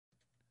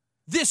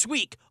This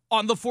week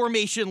on the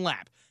Formation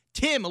Lap,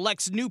 Tim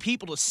elects new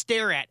people to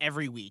stare at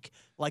every week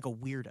like a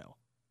weirdo.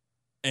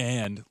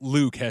 And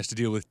Luke has to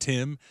deal with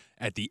Tim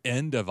at the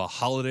end of a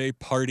holiday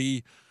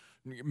party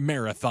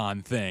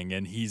marathon thing,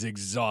 and he's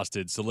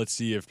exhausted. So let's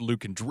see if Luke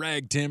can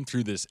drag Tim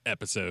through this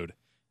episode.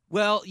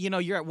 Well,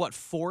 you're at what,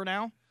 4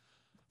 now?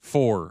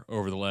 4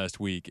 over the last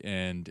week,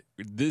 and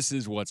this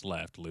is what's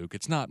left, Luke.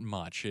 It's not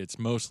much. It's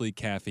mostly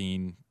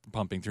caffeine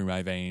pumping through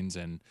my veins,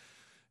 and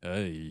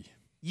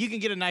you can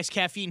get a nice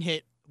caffeine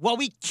hit while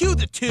we cue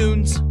the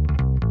tunes.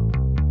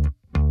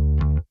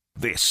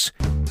 This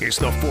is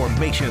the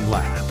Formation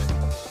Lab.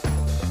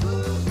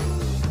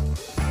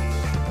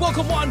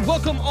 Welcome one,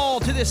 welcome all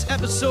to this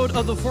episode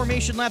of the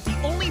Formation Lab, the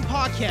only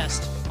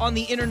podcast on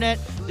the internet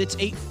that's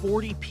ate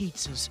 40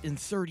 pizzas in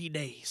 30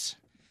 days.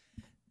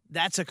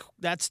 That's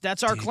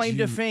our claim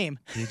to fame.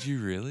 Did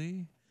you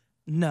really?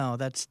 No,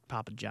 that's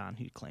Papa John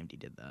who claimed he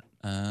did that.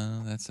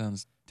 That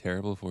sounds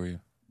terrible for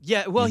you.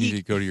 Yeah, well, you need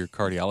to go to your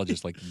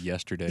cardiologist like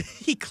yesterday.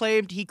 He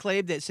claimed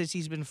that since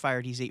he's been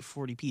fired, he's ate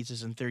 40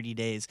 pizzas in 30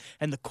 days,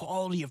 and the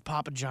quality of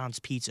Papa John's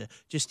pizza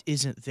just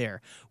isn't there.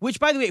 Which,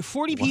 by the way,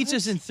 40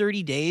 pizzas in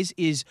 30 days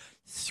is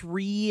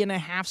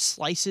 3.5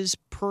 slices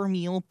per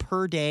meal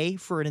per day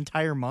for an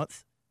entire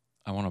month.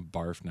 I want to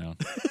barf now.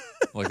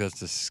 Like, that's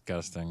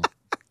disgusting.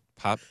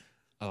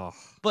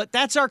 But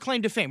that's our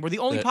claim to fame. We're the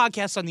only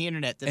podcast on the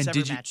internet that's ever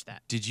matched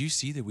that. Did you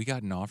see that we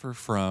got an offer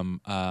from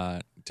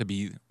to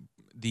be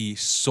the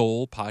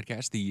sole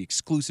podcast, the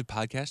exclusive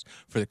podcast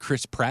for the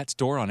Chris Pratt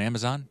store on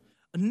Amazon?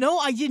 No,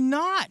 I did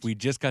not. We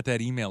just got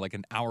that email like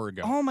an hour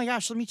ago. Oh my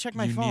gosh, let me check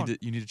my phone.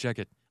 You need to check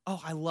it.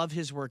 Oh, I love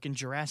his work in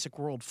Jurassic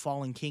World: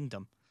 Fallen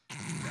Kingdom.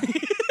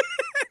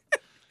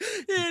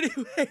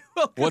 Anyway,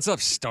 what's up,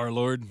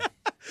 Star-Lord?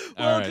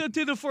 Welcome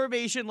to the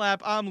Formation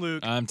Lab. I'm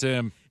Luke. I'm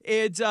Tim.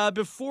 It's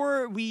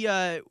before we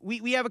have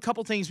a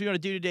couple things we want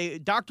to do today.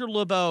 Dr.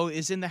 LeBeau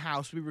is in the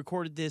house. We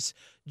recorded this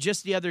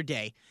just the other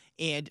day,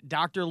 and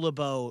Dr.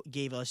 LeBeau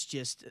gave us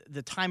just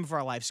the time of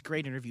our lives.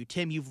 Great interview.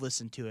 Tim, you've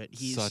listened to it.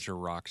 He's such a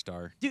rock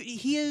star. Dude,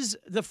 he is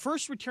the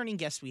first returning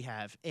guest we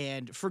have,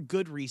 and for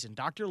good reason.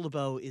 Dr.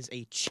 LeBeau is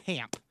a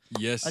champ.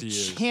 Yes, he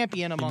is. A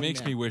champion among men. He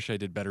makes me wish I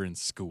did better in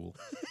school.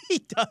 He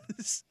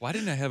does. Why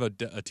didn't I have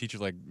a teacher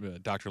like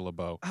Dr.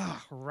 LeBeau?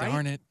 Oh, right.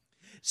 Darn it.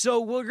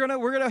 So we're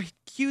gonna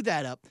cue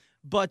that up,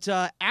 but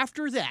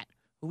after that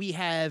we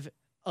have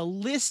a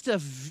list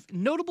of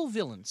notable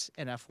villains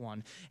in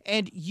F1,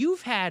 and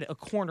you've had a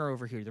corner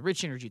over here, the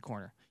Rich Energy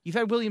corner. You've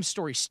had William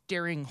Story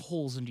staring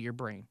holes into your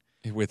brain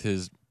with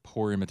his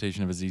poor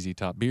imitation of a ZZ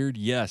Top beard.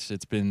 Yes,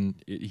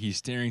 he's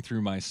staring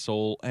through my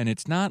soul, and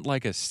it's not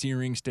like a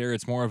searing stare.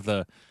 It's more of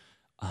the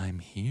I'm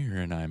here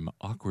and I'm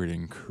awkward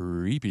and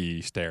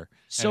creepy stare.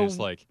 So and it's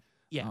like,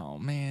 yeah. Oh,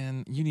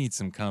 man, you need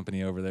some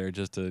company over there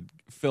just to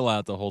fill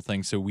out the whole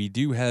thing. So we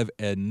do have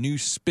a new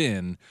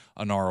spin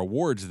on our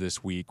awards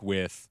this week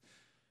with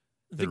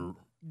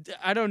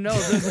I don't know.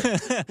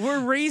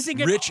 We're raising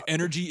Rich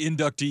Energy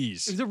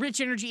inductees. The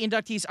Rich Energy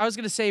inductees. I was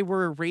going to say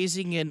we're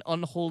raising an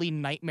unholy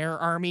nightmare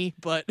army,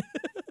 but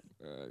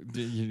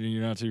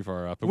you're not too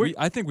far off. But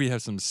I think we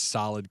have some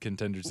solid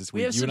contenders this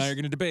week. You and I are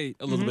going to debate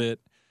a little bit.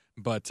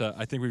 But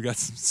I think we've got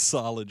some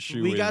solid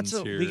shoe-ins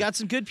here. We got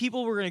some good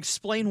people. We're going to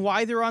explain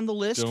why they're on the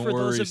list. Don't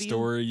worry,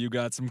 Story. You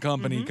got some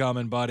company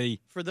coming, buddy.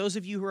 For those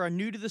of you who are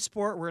new to the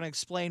sport, we're going to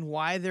explain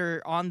why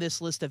they're on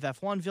this list of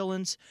F1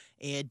 villains,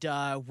 and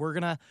we're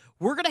gonna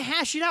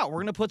hash it out. We're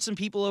gonna put some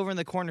people over in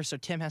the corner so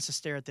Tim has to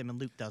stare at them and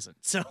Luke doesn't.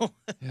 So,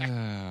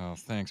 oh,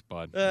 thanks,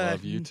 bud.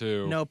 Love you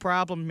too. No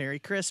problem. Merry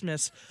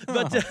Christmas.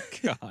 But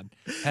God,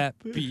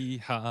 happy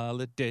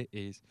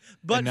holidays.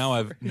 But and now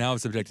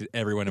I've subjected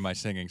everyone to my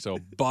singing. So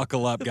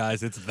buckle up,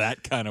 guys. It's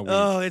that kind of week.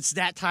 Oh, it's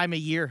that time of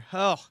year.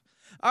 Oh.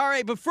 All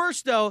right, but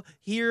first, though,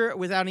 here,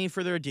 without any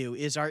further ado,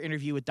 is our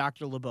interview with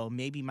Dr. LeBeau,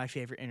 maybe my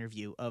favorite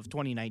interview of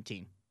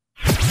 2019.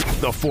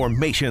 The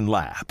Formation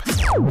Lab.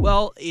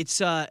 Well, it's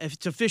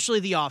officially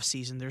the off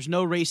season. There's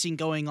no racing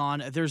going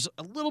on. There's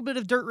a little bit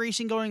of dirt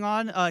racing going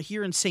on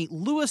here in St.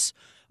 Louis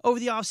over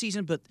the off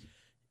season, but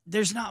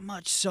there's not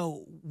much.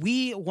 So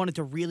we wanted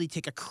to really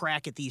take a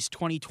crack at these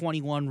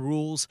 2021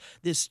 rules.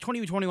 This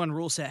 2021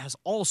 rule set has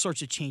all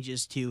sorts of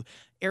changes to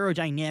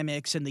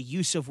aerodynamics and the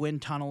use of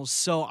wind tunnels.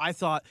 So I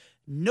thought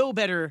no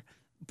better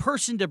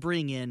person to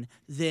bring in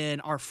than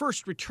our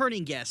first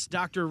returning guest,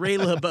 Dr. Ray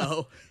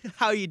LeBeau.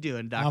 How you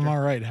doing, Doctor? I'm all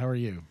right. How are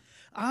you?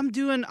 I'm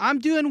doing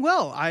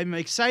well. I'm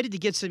excited to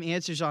get some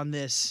answers on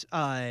this.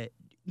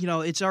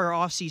 It's our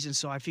off season,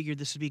 so I figured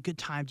this would be a good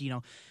time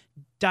to,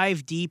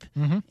 dive deep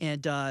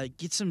and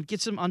get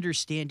some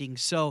understanding.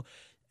 So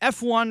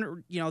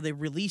F1, they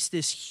released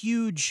this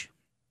huge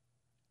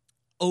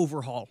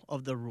overhaul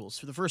of the rules.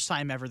 For the first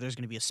time ever, there's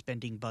going to be a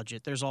spending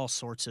budget. There's all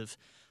sorts of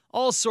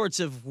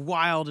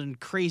wild and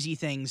crazy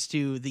things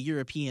to the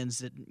Europeans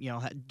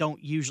that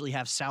don't usually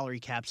have salary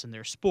caps in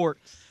their sport.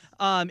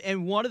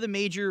 And one of the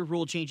major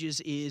rule changes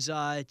is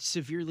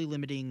severely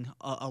limiting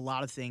a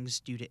lot of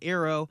things due to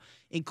aero,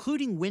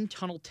 including wind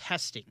tunnel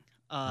testing.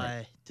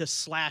 to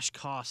slash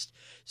cost.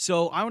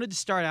 So I wanted to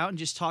start out and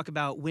just talk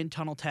about wind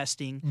tunnel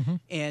testing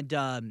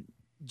and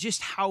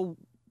just how,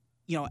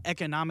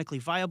 economically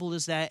viable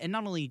is that, and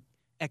not only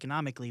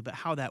economically, but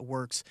how that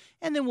works,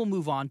 and then we'll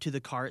move on to the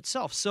car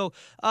itself. So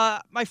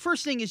my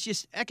first thing is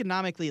just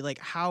economically, like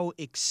how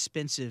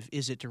expensive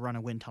is it to run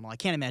a wind tunnel? I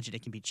can't imagine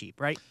it can be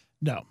cheap, right?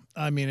 No.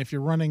 I mean, if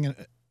you're running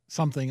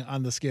something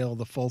on the scale of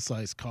the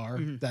full-size car,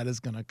 that is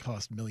going to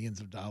cost millions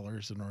of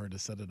dollars in order to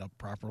set it up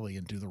properly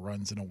and do the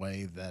runs in a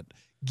way that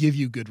give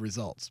you good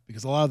results.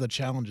 Because a lot of the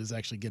challenge is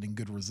actually getting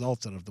good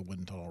results out of the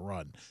wind tunnel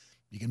run.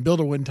 You can build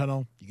a wind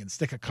tunnel, you can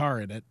stick a car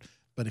in it,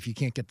 but if you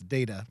can't get the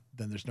data,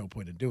 then there's no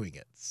point in doing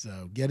it.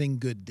 So getting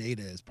good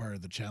data is part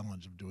of the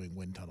challenge of doing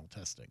wind tunnel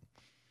testing.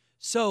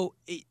 So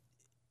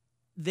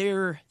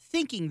they're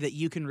thinking that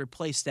you can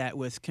replace that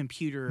with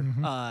computer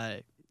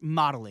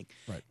modeling.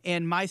 Right.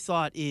 And my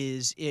thought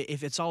is,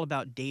 if it's all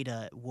about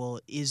data, well,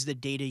 is the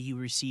data you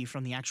receive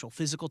from the actual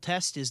physical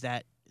test, is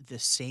that the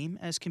same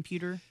as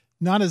computer?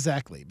 Not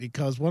exactly,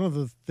 because one of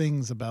the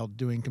things about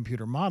doing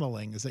computer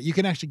modeling is that you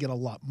can actually get a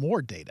lot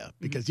more data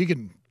because you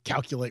can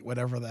calculate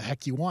whatever the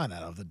heck you want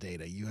out of the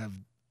data. You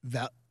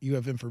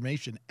have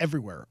information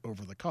everywhere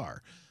over the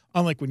car.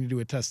 Unlike when you do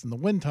a test in the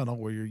wind tunnel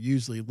where you're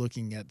usually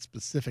looking at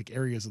specific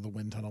areas of the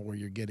wind tunnel where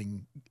you're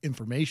getting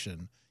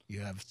information,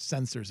 you have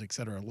sensors, et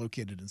cetera,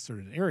 located in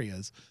certain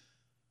areas.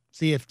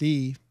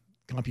 CFD,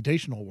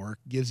 computational work,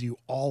 gives you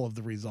all of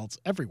the results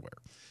everywhere.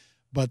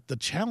 But the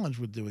challenge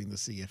with doing the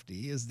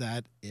CFD is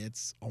that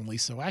it's only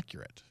so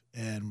accurate.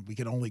 And we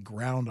can only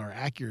ground our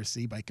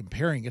accuracy by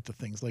comparing it to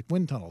things like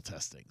wind tunnel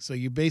testing. So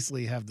you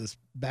basically have this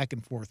back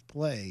and forth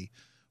play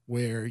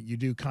where you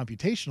do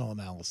computational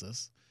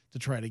analysis to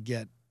try to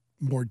get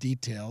more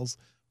details,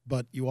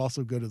 but you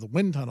also go to the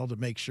wind tunnel to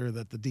make sure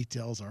that the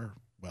details are,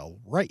 well,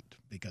 right.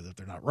 Because if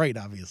they're not right,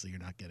 obviously you're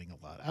not getting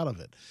a lot out of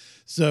it.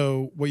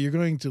 So what you're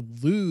going to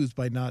lose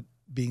by not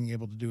being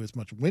able to do as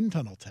much wind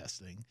tunnel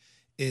testing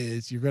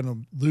is you're going to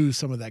lose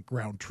some of that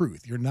ground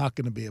truth. You're not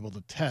going to be able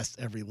to test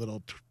every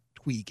little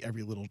tweak,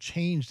 every little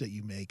change that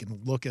you make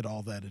and look at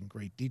all that in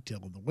great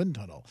detail in the wind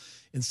tunnel.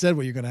 Instead,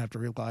 what you're going to have to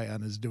rely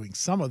on is doing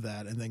some of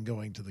that and then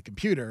going to the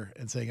computer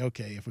and saying,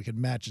 okay, if we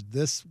can match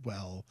this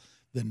well,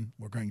 then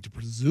we're going to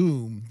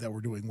presume that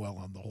we're doing well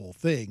on the whole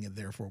thing, and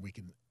therefore we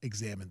can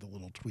examine the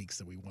little tweaks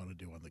that we want to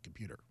do on the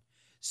computer.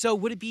 So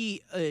would it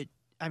be,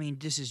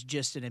 this is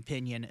just an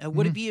opinion,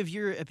 would it be of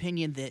your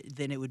opinion that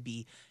then it would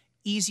be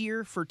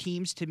easier for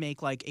teams to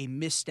make like a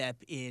misstep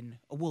in,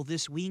 well,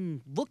 this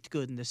wing looked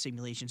good in the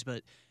simulations,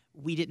 but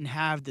we didn't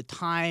have the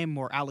time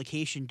or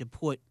allocation to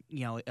put,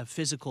 a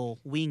physical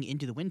wing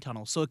into the wind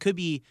tunnel. So it could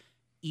be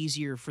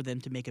easier for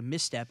them to make a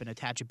misstep and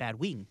attach a bad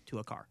wing to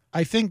a car.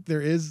 I think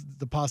there is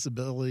the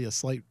possibility, a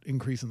slight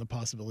increase in the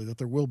possibility that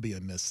there will be a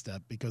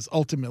misstep, because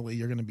ultimately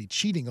you're going to be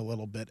cheating a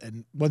little bit.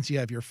 And once you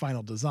have your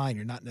final design,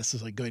 you're not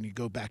necessarily going to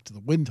go back to the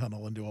wind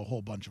tunnel and do a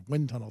whole bunch of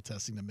wind tunnel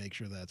testing to make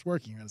sure that it's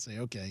working. You're going to say,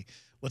 okay,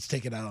 let's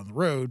take it out on the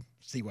road,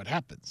 see what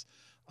happens.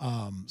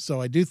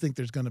 So I do think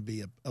there's going to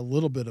be a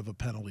little bit of a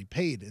penalty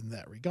paid in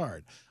that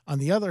regard. On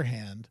the other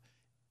hand,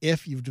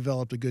 if you've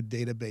developed a good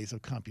database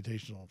of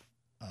computational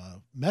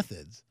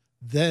methods,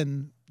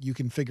 then you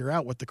can figure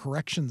out what the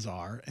corrections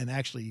are and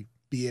actually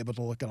be able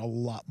to look at a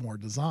lot more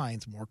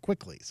designs more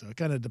quickly. So it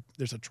kind of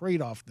there's a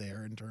trade-off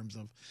there in terms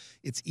of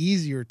it's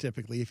easier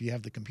typically if you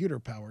have the computer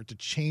power to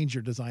change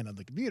your design on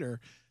the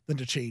computer than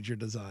to change your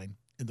design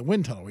in the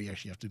wind tunnel where you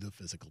actually have to do the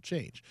physical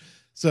change.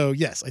 So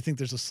yes, I think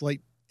there's a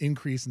slight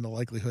increase in the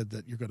likelihood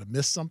that you're going to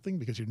miss something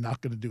because you're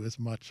not going to do as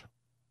much,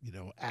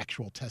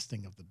 actual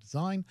testing of the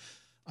design.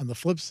 On the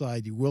flip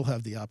side, you will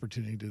have the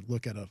opportunity to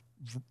look at a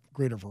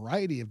greater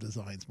variety of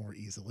designs more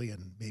easily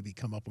and maybe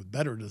come up with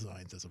better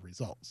designs as a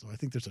result. So I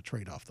think there's a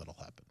trade-off that'll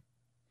happen.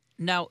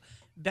 Now,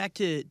 back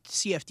to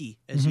CFD,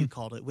 as you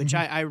called it, which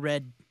I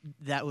read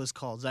that was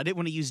called. So I didn't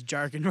want to use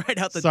jargon right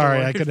out the door.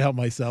 Sorry, I couldn't help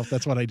myself.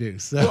 That's what I do.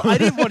 So. Well, I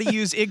didn't want to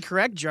use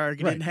incorrect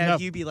jargon Right. and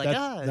have you be like,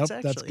 it's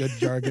actually. That's good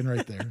jargon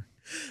right there.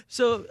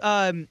 So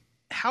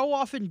how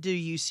often do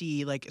you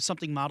see like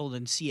something modeled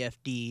in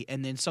CFD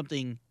and then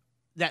something,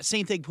 that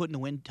same thing put in the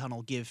wind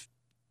tunnel, give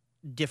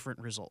different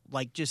result?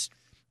 Like just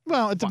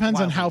Well, it depends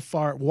on wildly. how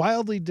far.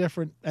 Wildly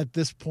different at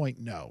this point,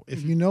 no.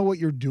 If you know what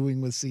you're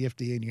doing with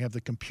CFD and you have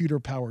the computer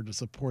power to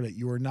support it,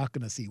 you are not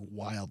going to see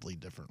wildly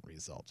different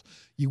results.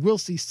 You will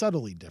see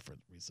subtly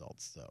different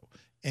results, though.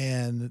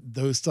 And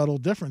those subtle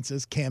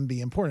differences can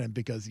be important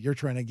because you're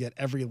trying to get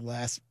every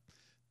last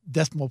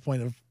decimal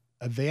point of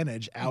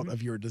advantage out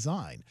of your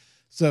design.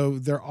 So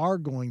there are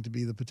going to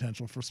be the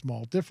potential for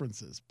small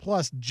differences.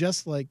 Plus,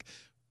 just like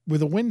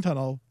with a wind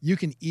tunnel, you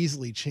can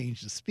easily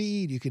change the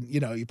speed. You can,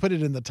 you put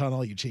it in the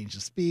tunnel, you change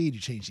the speed,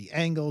 you change the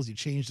angles, you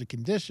change the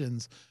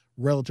conditions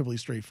relatively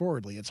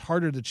straightforwardly. It's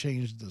harder to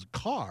change the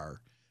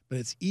car, but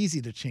it's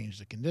easy to change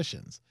the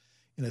conditions.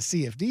 In a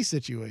CFD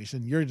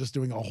situation, you're just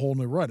doing a whole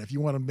new run. If you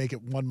want to make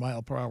it 1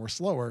 mile per hour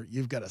slower,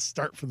 you've got to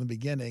start from the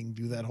beginning,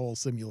 do that whole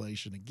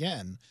simulation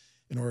again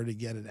in order to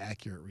get an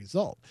accurate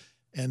result.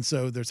 And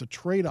so there's a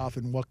trade-off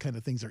in what kind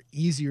of things are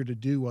easier to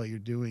do while you're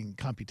doing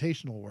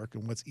computational work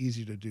and what's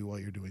easier to do while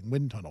you're doing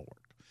wind tunnel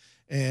work.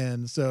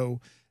 And so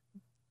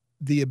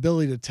the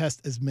ability to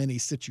test as many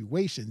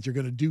situations, you're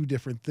going to do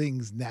different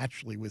things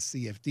naturally with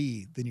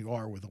CFD than you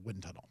are with a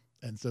wind tunnel.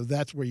 And so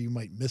that's where you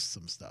might miss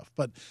some stuff.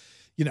 But,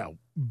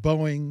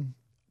 Boeing,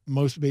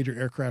 most major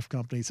aircraft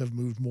companies have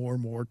moved more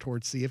and more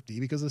towards CFD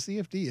because the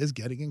CFD is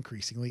getting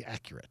increasingly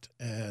accurate.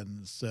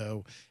 And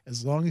so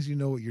as long as you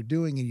know what you're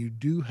doing and you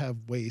do have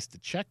ways to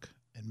check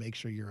and make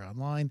sure you're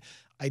online,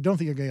 I don't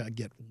think you're going to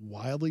get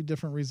wildly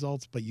different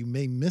results, but you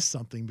may miss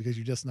something because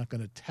you're just not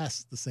going to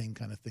test the same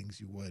kind of things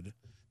you would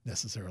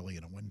necessarily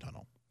in a wind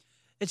tunnel.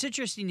 It's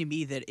interesting to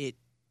me that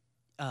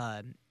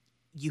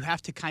you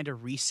have to kind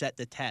of reset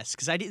the test,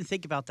 because I didn't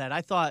think about that.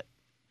 I thought,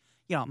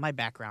 my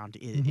background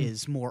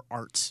is more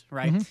arts,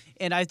 right? Mm-hmm.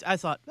 And I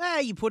thought,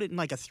 you put it in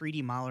like a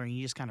 3D modeler and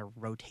you just kind of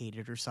rotate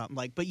it or something.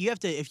 But you have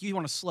to, if you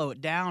want to slow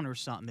it down or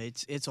something,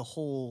 it's a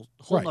whole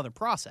Right. nother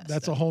process.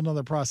 That's then. a whole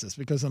nother process,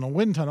 because in a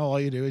wind tunnel, all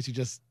you do is you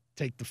just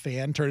take the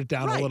fan, turn it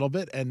down Right. a little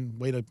bit, and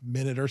wait a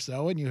minute or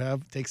so, and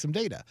you take some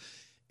data.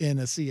 In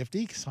a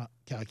CFD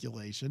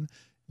calculation,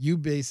 you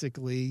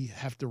basically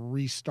have to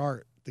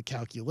restart the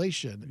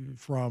calculation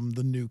from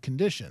the new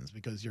conditions,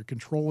 because you're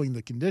controlling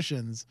the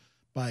conditions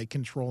by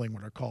controlling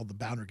what are called the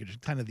boundary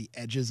conditions, kind of the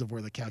edges of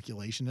where the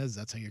calculation is.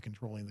 That's how you're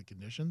controlling the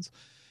conditions.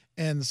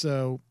 And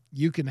so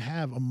you can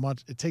have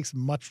it takes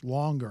much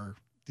longer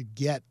to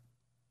get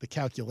the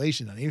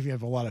calculation done. Even if you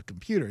have a lot of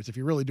computers, if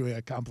you're really doing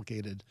a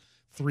complicated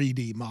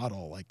 3D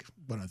model like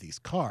one of these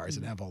cars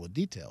and have all the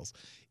details,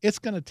 it's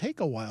going to take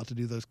a while to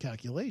do those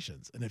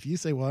calculations. And if you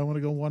say, well, I want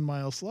to go 1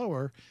 mile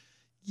slower,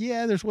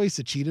 yeah, there's ways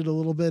to cheat it a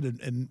little bit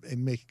and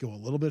make it go a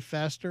little bit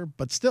faster,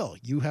 but still,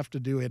 you have to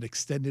do an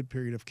extended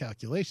period of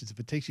calculations. If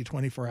it takes you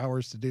 24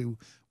 hours to do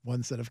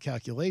one set of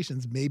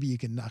calculations, maybe you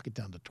can knock it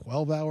down to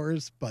 12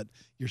 hours, but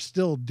you're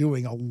still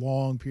doing a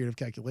long period of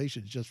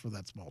calculations just for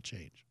that small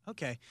change.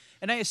 Okay.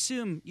 And I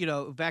assume,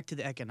 back to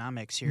the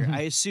economics here,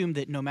 I assume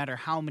that no matter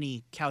how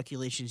many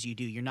calculations you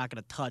do, you're not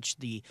going to touch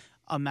the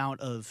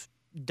amount of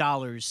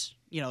dollars,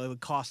 it would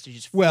cost to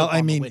just float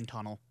on the wind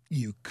tunnel.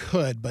 You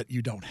could, but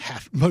you don't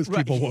have. Most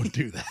people won't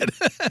do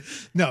that.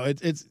 No,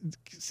 it's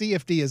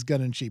CFD has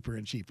gotten cheaper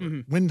and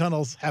cheaper. Wind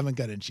tunnels haven't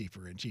gotten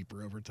cheaper and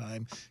cheaper over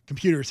time.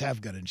 Computers have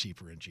gotten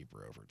cheaper and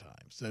cheaper over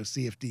time. So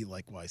CFD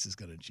likewise has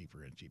gotten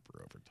cheaper and cheaper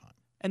over time.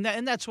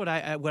 And that's what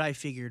I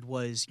figured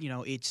was,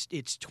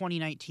 it's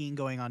 2019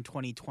 going on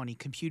 2020.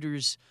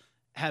 Computers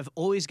have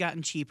always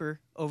gotten cheaper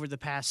over the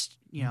past,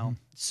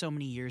 so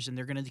many years, and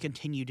they're going to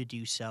continue to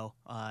do so.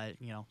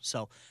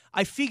 So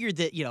I figured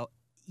that,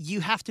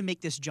 you have to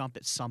make this jump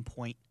at some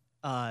point,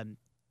 and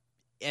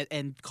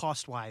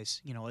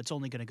cost-wise, it's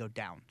only going to go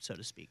down, so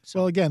to speak. So,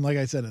 well, again, like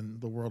I said, in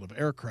the world of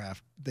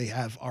aircraft, they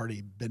have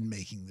already been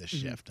making this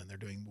shift, and they're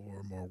doing more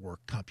and more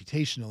work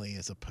computationally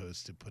as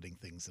opposed to putting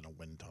things in a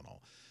wind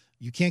tunnel.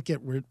 You can't get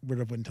rid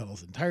of wind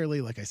tunnels entirely.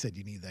 Like I said,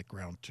 you need that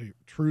ground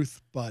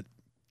truth, but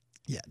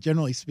yeah,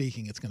 generally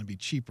speaking, it's going to be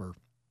cheaper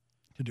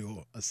to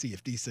do a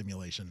CFD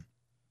simulation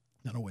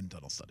than a wind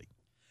tunnel study.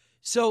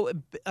 So,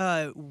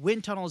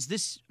 wind tunnels,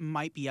 this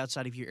might be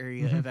outside of your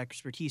area of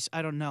expertise.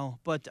 I don't know.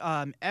 But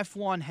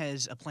F1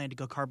 has a plan to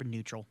go carbon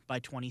neutral by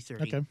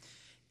 2030. Okay.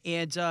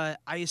 And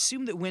I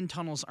assume that wind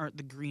tunnels aren't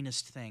the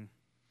greenest thing.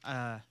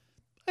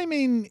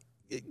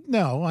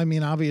 No.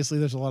 Obviously,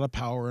 there's a lot of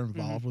power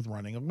involved with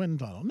running a wind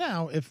tunnel.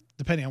 Now,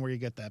 depending on where you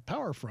get that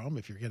power from,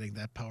 if you're getting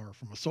that power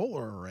from a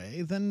solar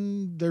array,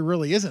 then there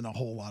really isn't a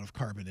whole lot of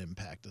carbon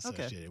impact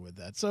associated with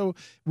that. So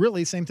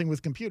really, same thing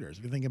with computers.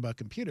 If you think about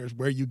computers,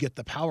 where you get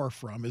the power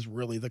from is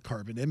really the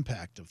carbon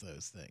impact of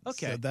those things.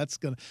 Okay.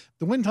 So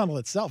the wind tunnel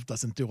itself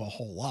doesn't do a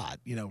whole lot.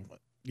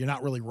 You're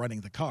not really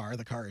running the car.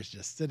 The car is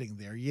just sitting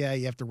there. Yeah,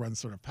 you have to run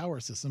sort of power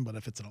system, but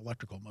if it's an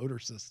electrical motor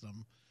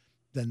system,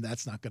 then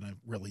that's not going to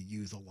really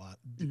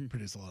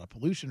produce a lot of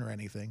pollution or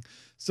anything.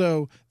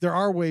 So there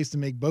are ways to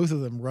make both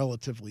of them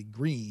relatively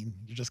green.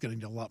 You're just going to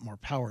need a lot more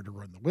power to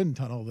run the wind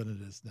tunnel than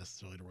it is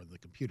necessarily to run the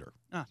computer.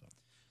 That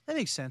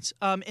makes sense.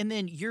 And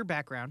then your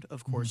background,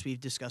 of course, we've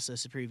discussed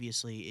this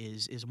previously,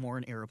 is more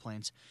in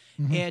airplanes.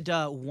 And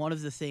one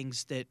of the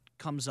things that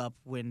comes up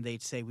when they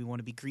say we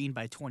want to be green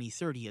by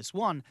 2030 is,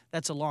 one,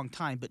 that's a long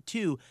time, but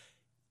two,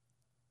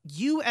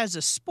 you as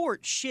a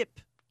sport ship,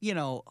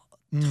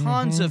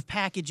 tons of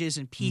packages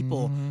and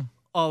people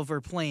over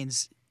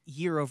planes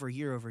year over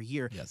year over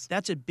year. Yes.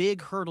 That's a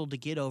big hurdle to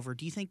get over.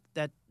 Do you think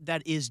that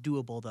is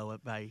doable, though,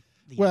 by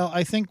the Well,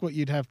 I think what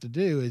you'd have to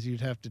do is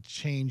you'd have to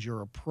change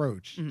your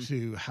approach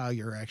to how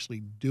you're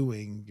actually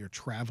doing your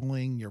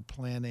traveling, your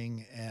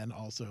planning, and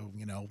also,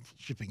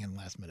 shipping in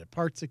last-minute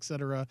parts, et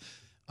cetera.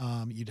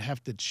 You'd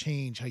have to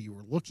change how you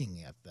were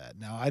looking at that.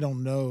 Now, I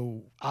don't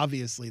know.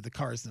 Obviously, the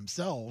cars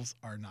themselves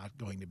are not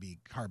going to be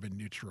carbon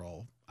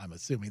neutral. I'm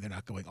assuming they're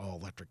not going all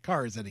electric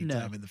cars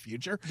anytime in the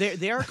future.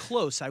 They are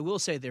close. I will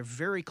say they're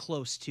very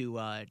close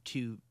to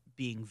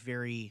being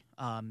very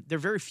they're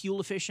very fuel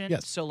efficient.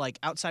 Yes. So like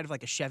outside of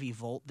like a Chevy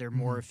Volt, they're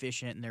more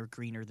efficient and they're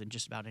greener than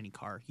just about any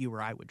car you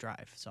or I would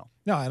drive. So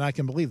No, and I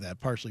can believe that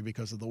partially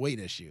because of the weight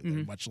issue.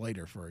 They're much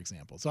lighter, for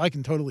example. So I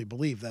can totally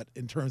believe that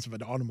in terms of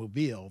an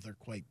automobile, they're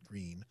quite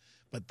green,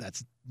 but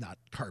that's not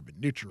carbon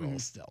neutral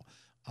still.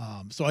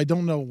 So I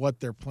don't know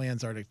what their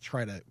plans are to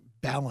try to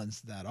balance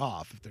that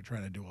off if they're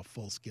trying to do a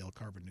full-scale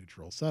carbon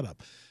neutral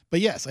setup. But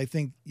yes, I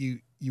think you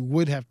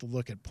would have to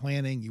look at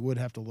planning. You would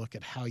have to look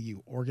at how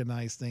you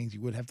organize things.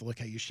 You would have to look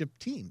how you ship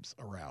teams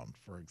around,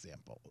 for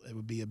example. It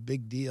would be a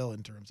big deal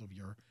in terms of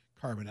your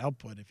carbon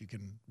output if you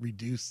can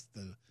reduce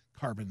the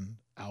carbon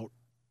out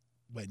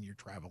when you're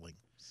traveling.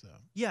 So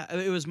yeah,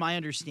 it was my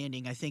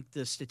understanding. I think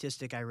the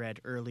statistic I read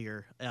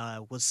earlier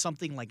was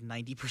something like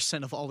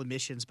 90% of all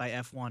emissions by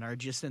F1 are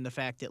just in the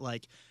fact that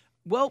like,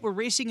 well, we're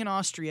racing in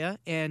Austria,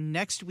 and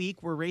next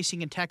week we're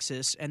racing in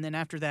Texas, and then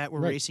after that we're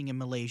racing in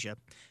Malaysia.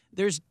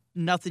 There's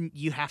nothing.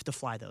 You have to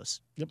fly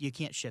those. Yep. You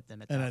can't ship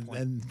them at that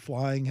point. And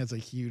flying has a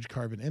huge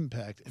carbon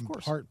impact, in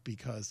part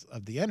because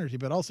of the energy,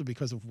 but also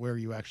because of where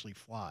you actually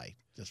fly,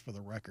 just for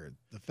the record.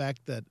 The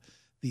fact that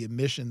the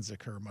emissions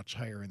occur much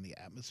higher in the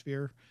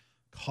atmosphere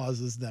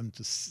causes them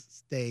to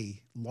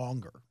stay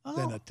longer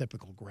than a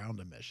typical ground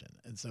emission.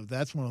 And so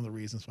that's one of the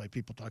reasons why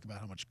people talk about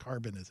how much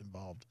carbon is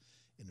involved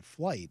in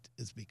flight,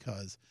 is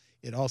because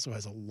it also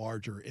has a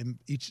larger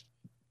each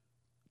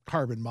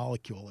carbon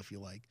molecule, if you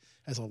like,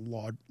 has a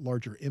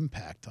larger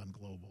impact on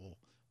global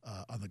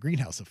on the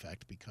greenhouse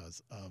effect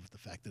because of the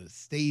fact that it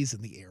stays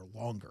in the air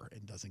longer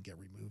and doesn't get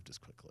removed as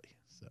quickly.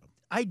 So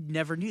I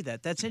never knew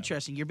that. That's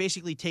interesting. You're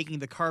basically taking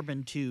the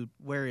carbon to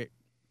where it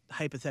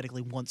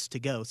hypothetically wants to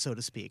go, so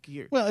to speak.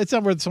 Well, it's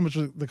not where so much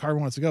the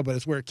carbon wants to go, but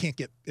it's where it can't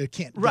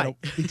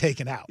be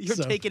taken out. You're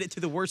taking it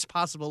to the worst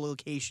possible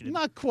location.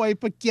 Not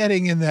quite, but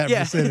getting in that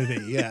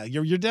vicinity. Yeah,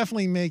 you're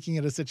definitely making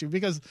it a situation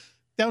because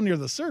down near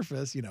the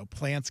surface,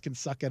 plants can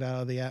suck it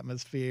out of the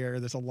atmosphere.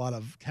 There's a lot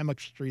of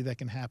chemistry that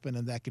can happen,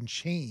 and that can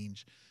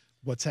change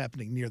what's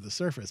happening near the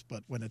surface.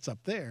 But when it's up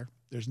there,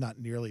 there's not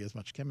nearly as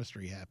much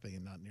chemistry happening,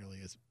 and not nearly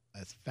as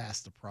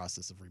fast a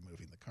process of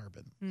removing the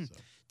carbon. So.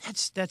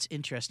 That's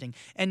interesting.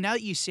 And now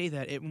that you say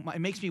that, it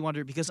makes me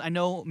wonder, because I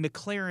know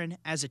McLaren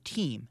as a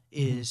team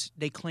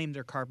they claim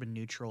they're carbon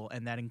neutral,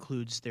 and that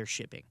includes their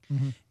shipping.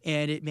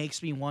 And it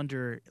makes me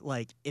wonder,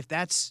 like,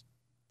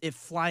 if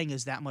flying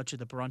is that much of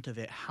the brunt of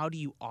it, how do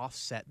you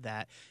offset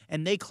that?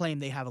 And they claim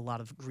they have a lot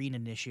of green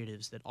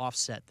initiatives that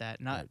offset that.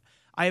 And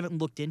I haven't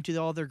looked into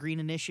all their green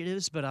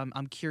initiatives, but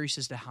I'm curious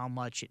as to how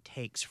much it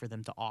takes for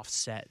them to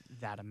offset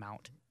that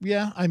amount.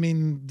 Yeah, I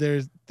mean,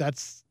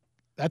 that's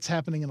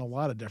happening in a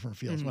lot of different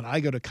fields. When I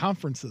go to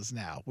conferences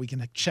now, we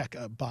can check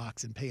a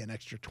box and pay an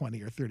extra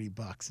 $20 or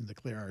 $30 and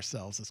declare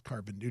ourselves as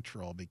carbon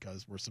neutral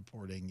because we're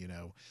supporting,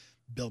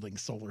 building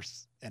solar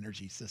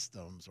energy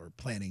systems or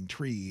planting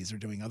trees or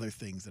doing other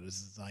things that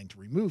is designed to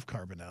remove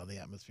carbon out of the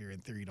atmosphere, in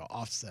theory, to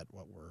offset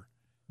what we're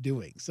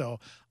doing. So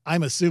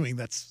I'm assuming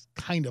that's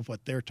kind of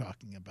what they're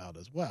talking about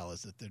as well,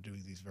 is that they're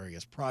doing these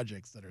various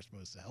projects that are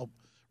supposed to help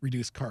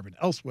reduce carbon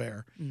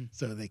elsewhere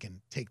so they can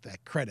take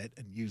that credit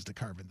and use the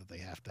carbon that they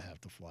have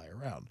to fly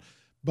around.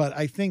 But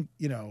I think,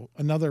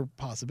 another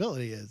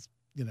possibility is,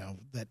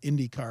 that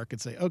IndyCar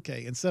could say,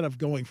 okay, instead of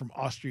going from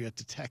Austria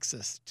to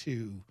Texas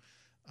to,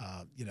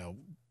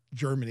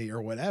 Germany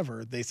or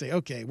whatever, they say,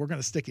 okay, we're going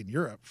to stick in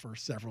Europe for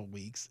several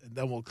weeks, and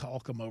then we'll all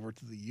come over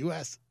to the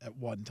U.S. at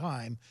one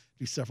time,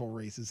 do several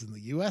races in the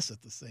U.S.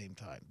 at the same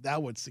time.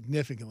 That would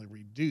significantly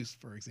reduce,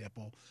 for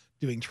example,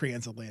 doing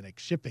transatlantic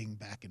shipping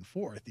back and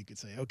forth. You could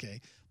say,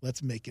 okay,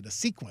 let's make it a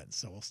sequence.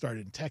 So we'll start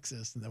in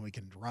Texas, and then we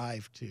can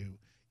drive to,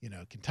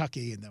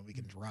 Kentucky, and then we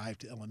can drive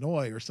to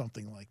Illinois or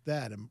something like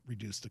that and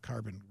reduce the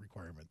carbon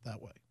requirement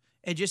that way.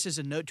 And just as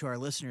a note to our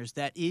listeners,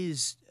 that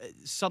is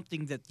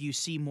something that you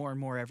see more and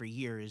more every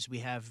year. Is we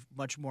have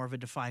much more of a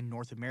defined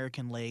North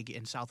American leg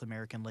and South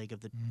American leg of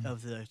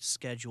the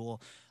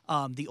schedule.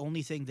 The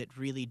only thing that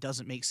really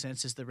doesn't make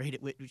sense is the rate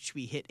at which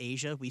we hit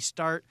Asia. We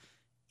start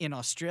in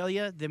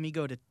Australia, then we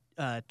go to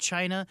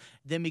China,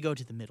 then we go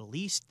to the Middle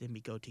East, then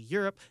we go to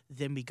Europe,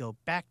 then we go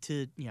back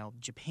to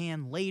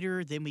Japan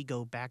later, then we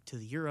go back to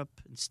Europe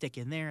and stick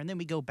in there, and then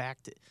we go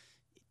back to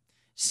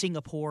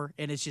Singapore,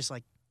 and it's just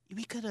like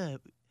we could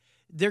have.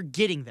 They're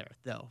getting there,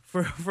 though.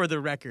 For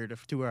the record,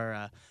 to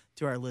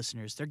our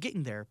listeners, they're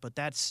getting there. But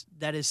that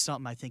is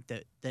something I think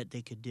that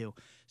they could do.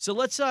 So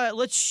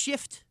let's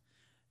shift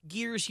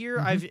gears here.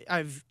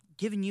 I've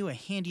given you a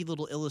handy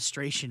little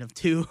illustration of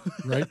two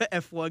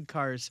F1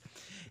 cars,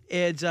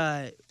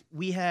 and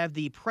we have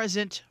the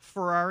present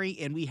Ferrari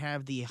and we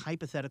have the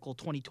hypothetical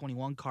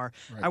 2021 car.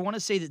 Right. I want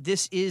to say that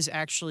this is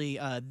actually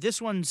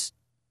this one's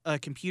a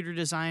computer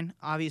design,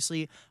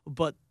 obviously,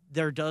 but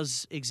there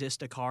does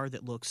exist a car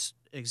that looks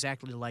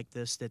exactly like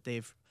this that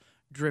they've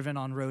driven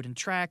on road and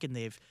track, and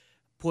they've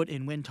put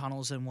in wind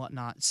tunnels and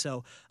whatnot.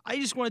 So I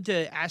just wanted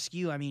to ask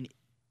you, I mean,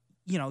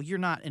 you're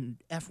not an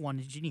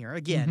F1 engineer,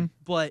 again,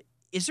 but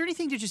is there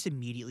anything that just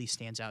immediately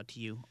stands out to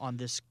you on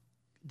this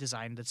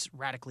design that's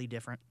radically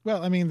different?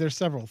 Well, I mean, there's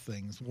several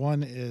things.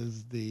 One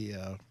is the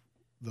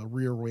the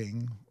rear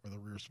wing or the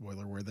rear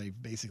spoiler where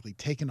they've basically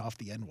taken off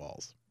the end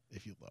walls,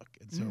 if you look.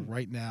 And so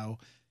right now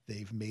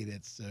they've made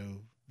it so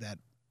that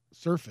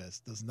surface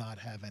does not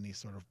have any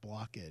sort of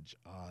blockage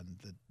on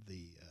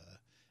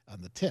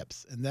the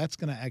tips, and that's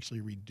going to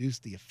actually reduce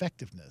the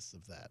effectiveness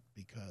of that,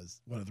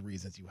 because one of the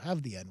reasons you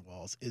have the end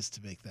walls is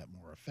to make that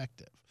more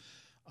effective.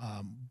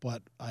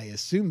 But I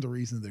assume the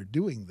reason they're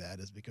doing that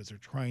is because they're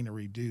trying to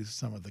reduce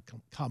some of the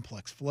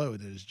complex flow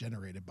that is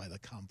generated by the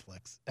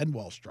complex end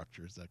wall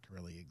structures that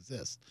currently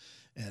exist.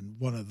 And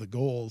one of the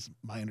goals,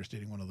 my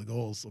understanding, one of the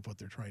goals of what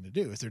they're trying to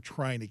do is they're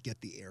trying to get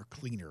the air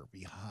cleaner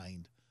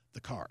behind the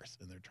cars,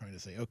 and they're trying to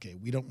say, okay,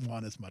 we don't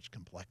want as much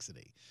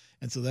complexity.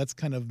 And so that's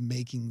kind of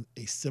making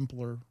a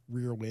simpler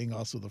rear wing.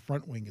 Also, the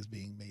front wing is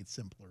being made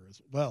simpler as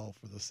well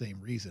for the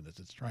same reason.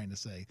 It's trying to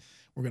say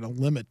we're going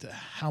to limit to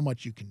how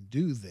much you can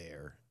do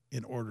there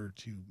in order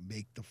to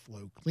make the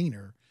flow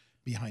cleaner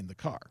behind the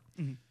car.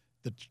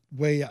 The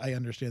way I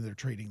understand they're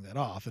trading that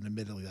off, and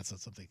admittedly that's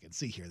not something I can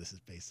see here, this is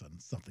based on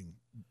something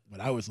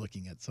when I was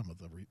looking at some of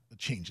the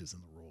changes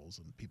in the rules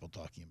and people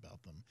talking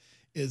about them,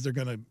 is they're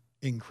going to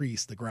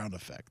increase the ground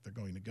effect. They're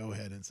going to go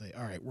ahead and say,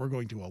 all right, we're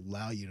going to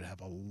allow you to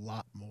have a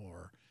lot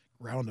more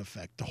ground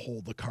effect to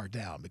hold the car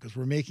down, because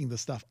we're making the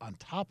stuff on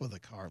top of the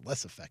car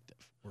less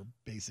effective. We're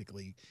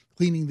basically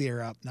cleaning the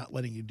air up, not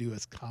letting you do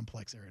as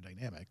complex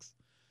aerodynamics,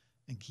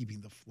 and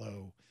keeping the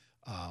flow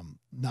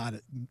not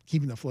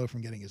keeping the flow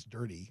from getting as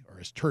dirty or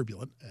as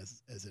turbulent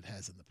as it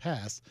has in the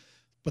past.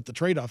 But the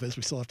trade-off is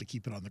we still have to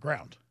keep it on the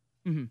ground.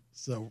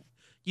 So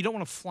you don't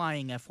want a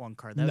flying F1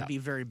 car. That would be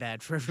very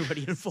bad for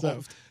everybody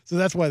involved. So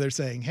that's why they're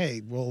saying,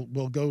 hey,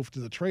 we'll go to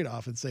the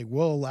trade-off and say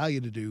we'll allow you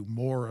to do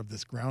more of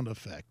this ground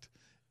effect,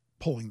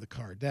 pulling the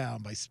car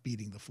down by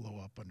speeding the flow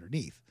up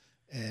underneath.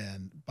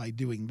 And by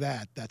doing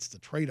that, that's the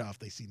trade-off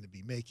they seem to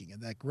be making.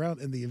 And that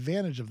ground, and the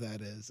advantage of that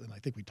is, and I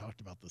think we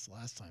talked about this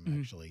last time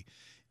actually,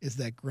 is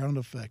that ground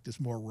effect is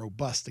more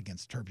robust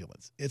against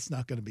turbulence. It's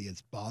not going to be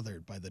as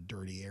bothered by the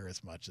dirty air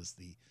as much as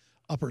the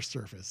upper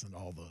surface and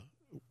all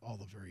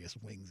the various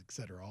wings, et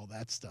cetera. All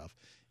that stuff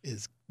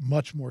is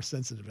much more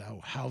sensitive to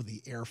how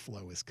the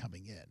airflow is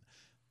coming in.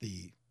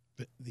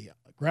 The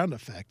ground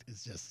effect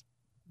is just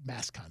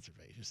mass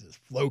conservation. It says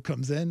flow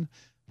comes in,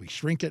 we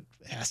shrink it,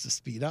 it has to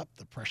speed up,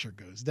 the pressure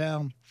goes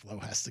down, flow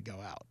has to go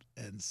out.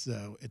 And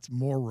so it's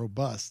more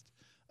robust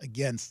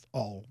against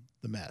all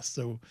the mess.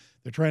 So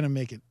they're trying to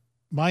make it,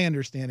 my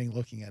understanding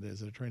looking at it is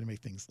they're trying to make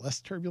things less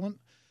turbulent,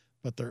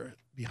 but they're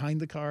behind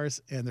the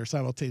cars, and they're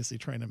simultaneously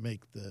trying to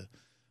make the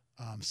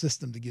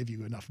system to give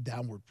you enough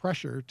downward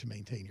pressure to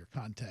maintain your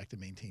contact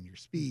and maintain your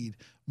speed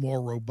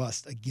more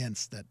robust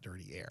against that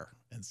dirty air.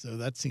 And so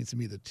that seems to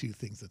me the two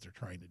things that they're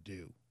trying to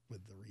do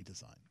with the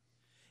redesign.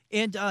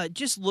 And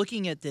just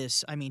looking at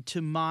this, I mean,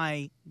 to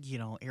my,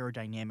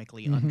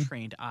 aerodynamically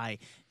untrained eye,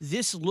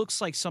 this looks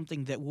like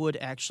something that would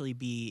actually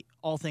be,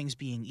 all things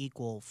being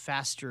equal,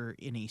 faster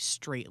in a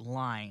straight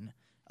line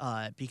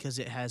because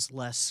it has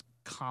less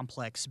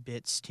complex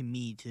bits to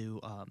me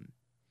to,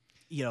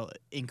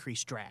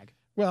 increase drag.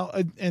 Well,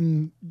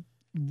 and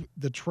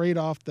the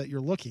trade-off that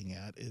you're looking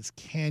at is,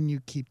 can you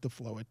keep the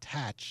flow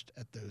attached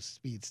at those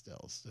speed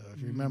stills? So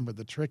if you remember,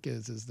 the trick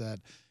is that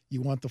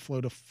you want the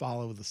flow to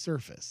follow the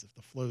surface. If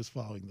the flow is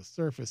following the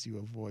surface, you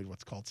avoid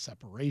what's called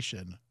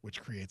separation,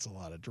 which creates a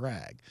lot of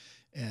drag.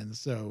 And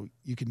so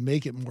you can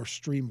make it more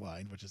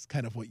streamlined, which is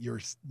kind of what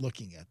you're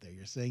looking at there.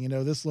 You're saying,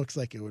 this looks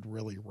like it would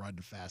really run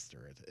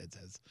faster. It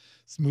has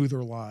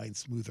smoother lines,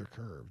 smoother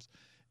curves.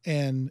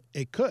 And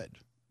it could.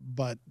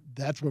 But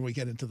that's when we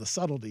get into the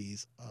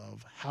subtleties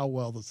of how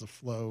well does the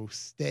flow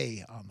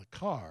stay on the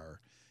car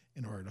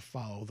in order to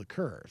follow the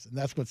curves. And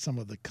that's what some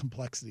of the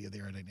complexity of the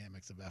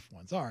aerodynamics of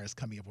F1s is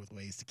coming up with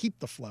ways to keep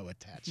the flow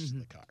attached to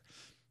the car.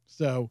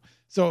 So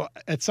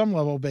at some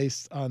level,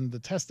 based on the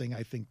testing,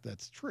 I think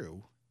that's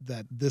true,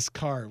 that this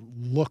car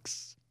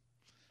looks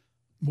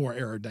more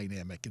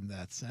aerodynamic in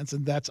that sense.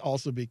 And that's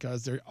also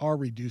because they are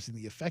reducing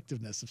the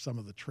effectiveness of some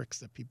of the tricks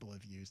that people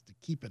have used to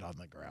keep it on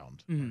the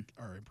ground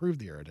or improve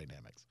the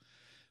aerodynamics.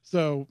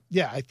 So,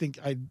 yeah,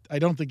 I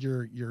don't think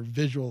your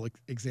visual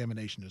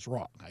examination is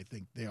wrong. I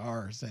think they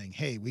are saying,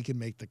 hey, we can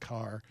make the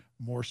car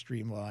more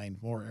streamlined,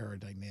 more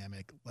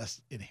aerodynamic,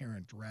 less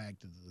inherent drag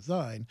to the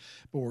design,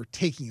 but we're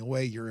taking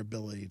away your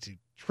ability to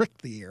trick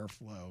the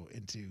airflow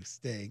into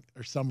staying,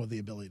 or some of the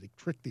ability to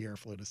trick the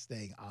airflow to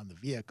staying on the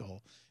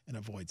vehicle and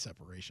avoid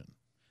separation.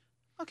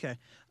 Okay.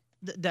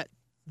 That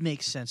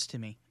makes sense to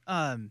me.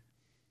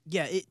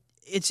 Yeah,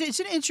 it's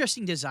an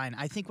interesting design.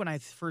 I think when I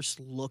first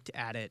looked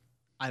at it,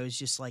 I was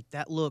just like,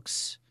 that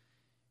looks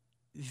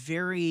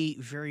very,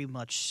 very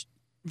much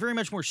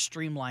more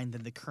streamlined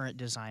than the current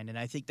design. And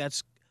I think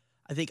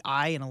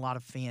I and a lot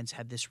of fans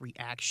had this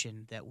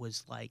reaction that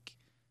was like,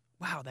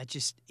 wow,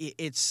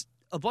 it's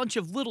a bunch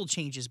of little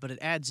changes, but it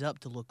adds up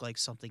to look like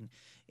something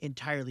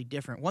entirely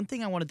different. One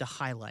thing I wanted to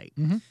highlight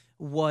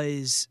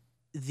was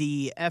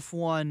the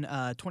F1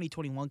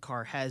 2021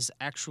 car has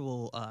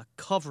actual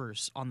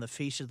covers on the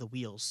face of the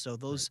wheels. So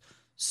those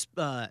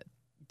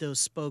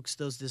spokes,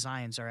 those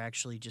designs are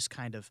actually just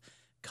kind of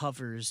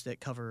covers that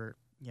cover,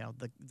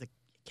 the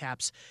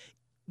caps.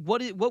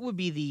 What would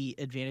be the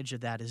advantage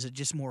of that? Is it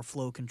just more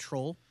flow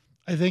control?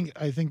 I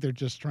think they're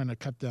just trying to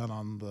cut down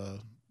on the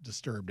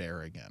disturbed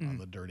air again, on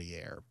the dirty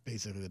air.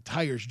 Basically, the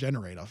tires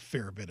generate a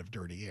fair bit of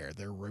dirty air.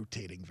 They're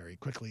rotating very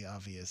quickly,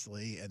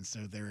 obviously, and so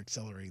they're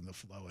accelerating the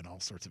flow in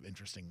all sorts of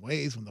interesting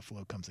ways when the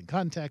flow comes in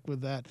contact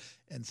with that.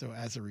 And so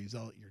as a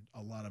result,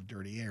 a lot of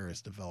dirty air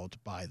is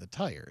developed by the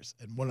tires.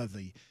 And one of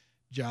the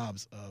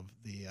jobs of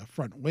the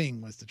front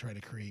wing was to try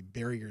to create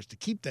barriers to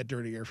keep that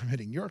dirty air from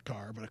hitting your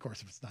car. But of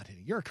course, if it's not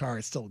hitting your car,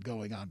 it's still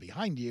going on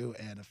behind you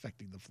and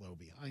affecting the flow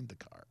behind the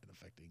car and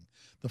affecting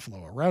the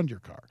flow around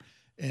your car.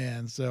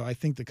 And so I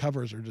think the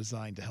covers are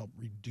designed to help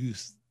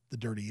reduce the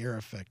dirty air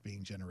effect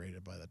being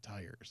generated by the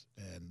tires.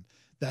 And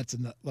that's,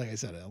 like I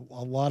said,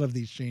 a lot of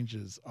these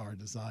changes are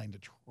designed to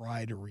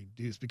try to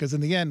reduce, because in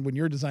the end, when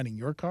you're designing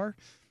your car,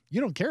 you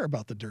don't care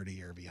about the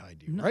dirty air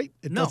behind you, right?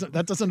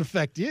 That doesn't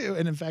affect you.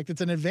 And in fact, it's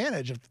an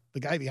advantage if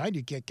the guy behind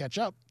you can't catch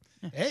up.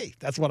 Hey,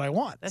 that's what I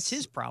want. That's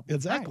his problem.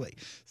 Exactly.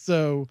 Right.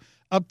 So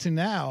up to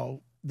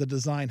now, the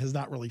design has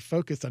not really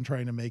focused on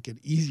trying to make it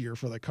easier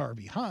for the car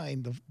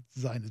behind. The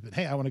design has been,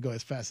 hey, I want to go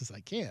as fast as I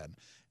can.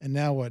 And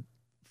now what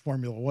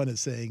Formula One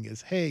is saying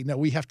is, hey, no,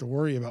 we have to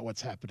worry about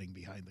what's happening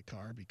behind the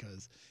car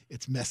because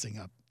it's messing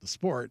up the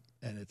sport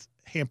and it's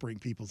hampering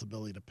people's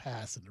ability to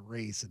pass and to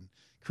race and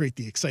create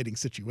the exciting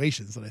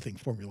situations that I think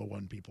Formula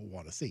One people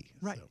want to see.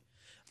 Right.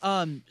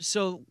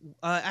 So,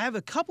 I have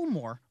a couple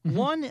more.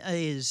 One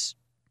is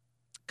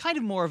kind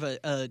of more of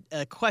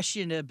a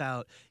question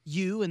about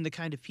you and the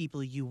kind of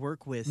people you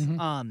work with.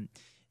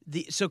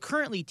 So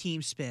currently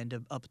teams spend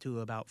up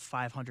to about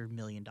 $500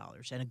 million,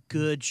 and a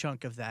good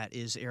chunk of that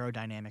is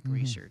aerodynamic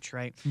research,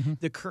 right?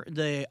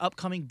 The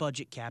upcoming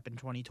budget cap in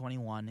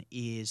 2021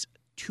 is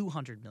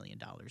 $200 million,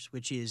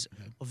 which is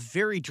a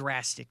very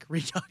drastic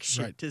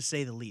reduction, to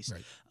say the least.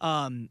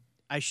 Right.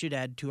 I should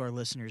add to our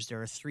listeners, there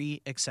are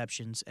 3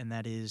 exceptions, and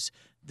that is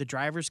the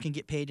drivers can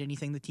get paid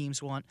anything the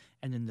teams want,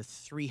 and then the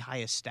 3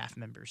 highest staff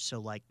members,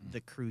 so like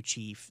the crew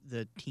chief,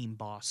 the team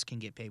boss can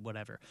get paid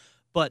whatever.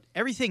 But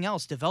everything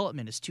else,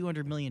 development is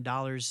 $200 million,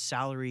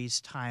 salaries,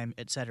 time,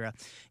 etc.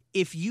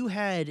 If you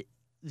had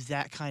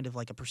that kind of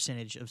like a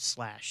percentage of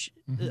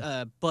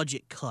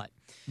budget cut,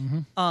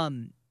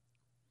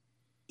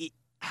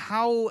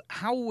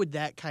 how would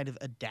that kind of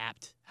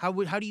adapt? How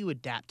do you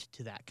adapt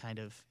to that kind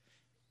of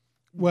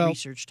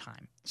research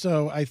time?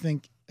 So I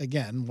think,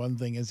 again, one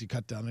thing is you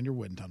cut down on your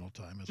wind tunnel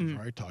time, as we've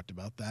already talked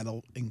about.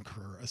 That'll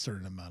incur a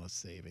certain amount of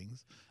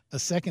savings. A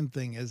second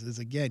thing is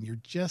again, you're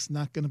just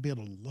not going to be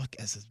able to look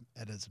at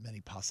as many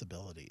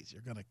possibilities.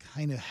 You're going to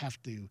kind of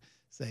have to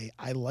say,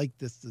 I like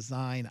this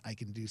design. I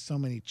can do so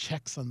many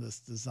checks on this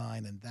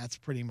design, and that's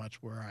pretty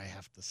much where I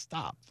have to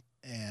stop.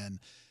 And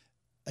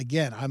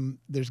again,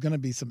 there's going to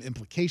be some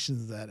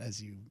implications that,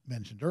 as you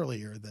mentioned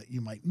earlier, that you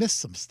might miss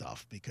some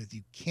stuff because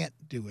you can't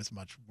do as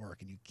much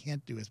work and you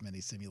can't do as many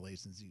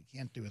simulations. You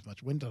can't do as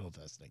much wind tunnel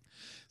testing.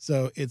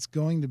 So it's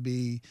going to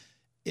be,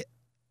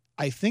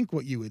 I think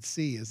what you would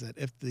see is that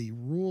if the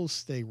rules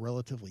stay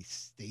relatively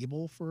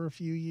stable for a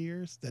few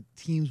years, that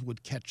teams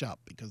would catch up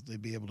because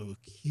they'd be able to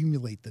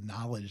accumulate the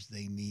knowledge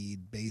they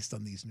need based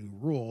on these new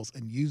rules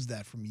and use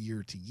that from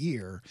year to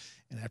year.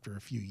 And after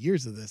a few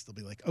years of this, they'll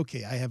be like,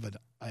 okay, I have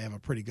a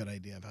pretty good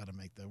idea of how to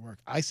make that work.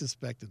 I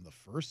suspect in the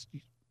first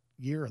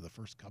year or the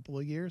first couple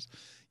of years,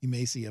 you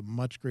may see a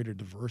much greater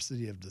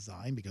diversity of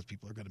design because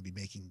people are going to be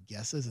making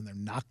guesses and they're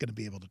not going to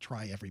be able to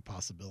try every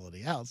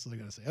possibility out. So they're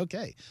going to say,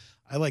 okay,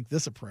 I like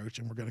this approach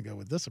and we're going to go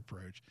with this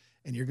approach.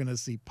 And you're going to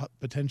see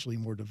potentially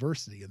more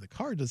diversity in the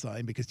car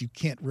design because you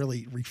can't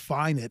really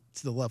refine it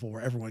to the level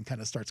where everyone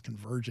kind of starts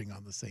converging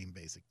on the same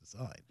basic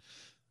design.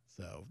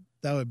 So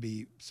that would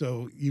be,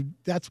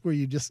 that's where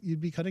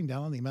you'd be cutting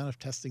down on the amount of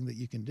testing that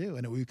you can do.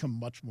 And it would become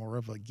much more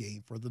of a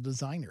game for the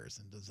designers,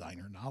 and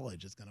designer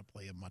knowledge is going to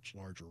play a much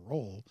larger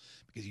role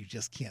because you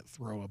just can't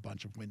throw a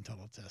bunch of wind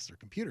tunnel tests or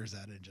computers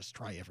at it and just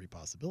try every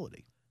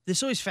possibility.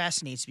 This always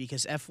fascinates me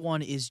because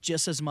F1 is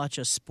just as much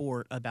a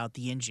sport about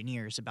the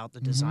engineers, about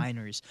the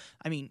designers.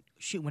 I mean,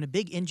 shoot, when a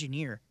big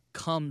engineer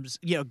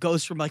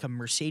goes from like a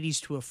Mercedes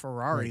to a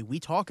Ferrari,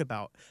 we talk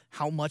about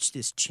how much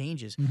this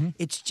changes.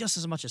 It's just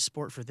as much a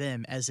sport for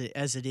them as it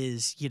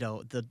is,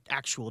 the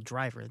actual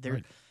driver.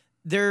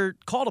 They're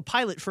called a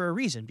pilot for a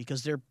reason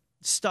because they're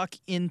stuck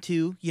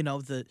into,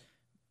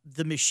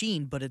 the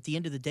machine, but at the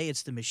end of the day,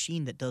 it's the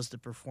machine that does the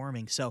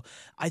performing. So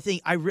I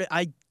think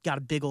I got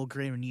a big old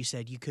grin when you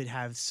said you could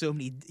have so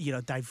many,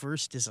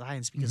 diverse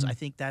designs because I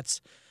think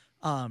that's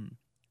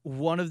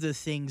one of the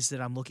things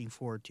that I'm looking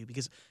forward to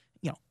because,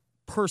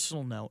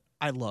 personal note,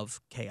 I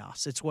love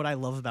chaos. It's what I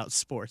love about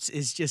sports.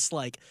 Is just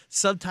like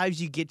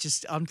sometimes you get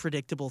just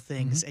unpredictable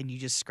things and you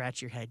just scratch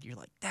your head. You're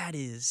like,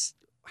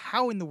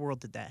 how in the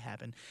world did that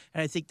happen?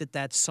 And I think that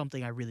that's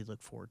something I really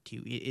look forward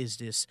to is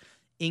this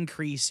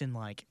increase in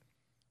like,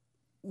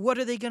 what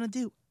are they going to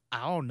do?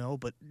 I don't know,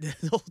 but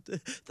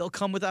they'll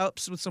come with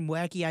some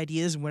wacky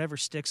ideas, and whatever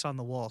sticks on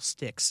the wall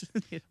sticks.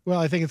 Well,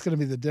 I think it's going to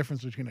be the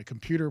difference between a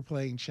computer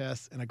playing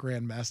chess and a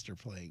grandmaster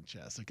playing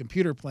chess. A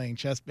computer playing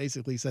chess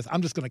basically says,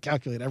 I'm just going to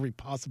calculate every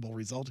possible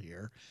result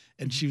here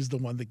and choose the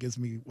one that gives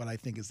me what I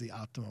think is the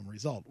optimum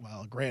result.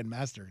 While a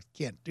grandmaster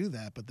can't do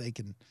that, but they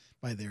can,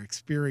 by their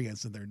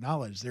experience and their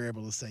knowledge, they're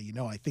able to say,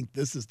 I think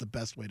this is the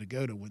best way to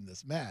go to win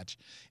this match.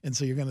 And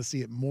so you're going to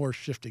see it more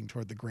shifting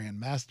toward the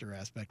grandmaster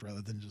aspect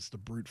rather than just a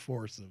brute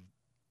force of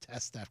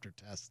test after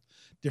test,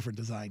 different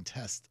design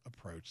test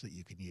approach that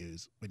you can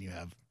use when you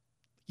have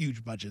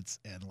huge budgets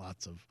and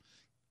lots of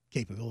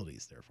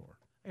capabilities. Therefore,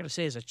 I gotta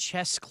say, as a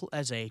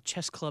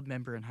chess club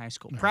member in high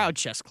school, proud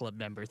chess club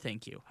member,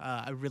 thank you.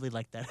 I really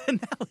like that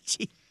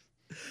analogy.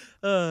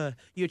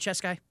 You a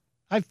chess guy?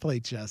 I've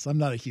played chess. I'm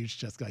not a huge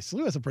chess guy.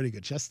 SLU has a pretty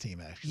good chess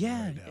team, actually.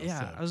 Yeah, right now, yeah.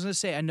 so. I was gonna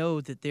say, I know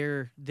that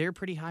they're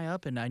pretty high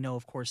up, and I know,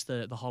 of course,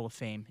 the Hall of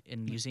Fame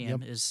and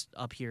Museum is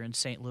up here in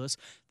St. Louis.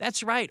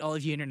 That's right, all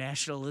of you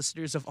international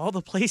listeners, of all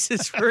the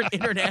places for an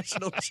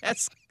international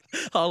chess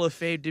Hall of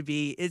Fame to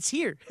be, it's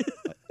here.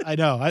 I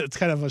know. It's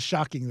kind of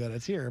shocking that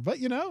it's here. But,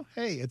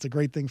 hey, it's a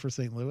great thing for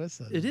St. Louis.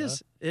 And, it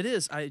is. It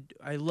is. I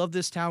love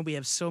this town. We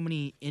have so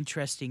many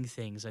interesting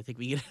things. I think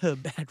we get a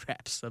bad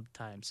rap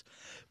sometimes.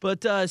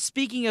 But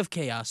speaking of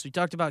chaos, we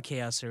talked about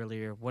chaos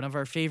earlier. One of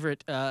our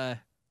favorite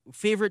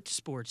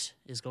sports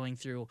is going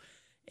through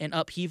an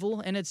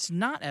upheaval, and it's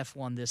not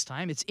F1 this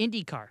time. It's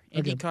IndyCar.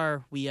 Okay.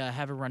 IndyCar, we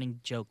have a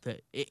running joke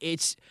that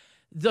it's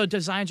the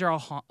designs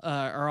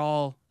are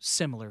all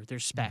similar. They're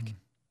spec. Mm-hmm.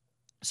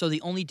 So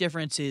the only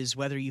difference is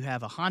whether you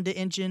have a Honda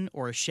engine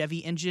or a Chevy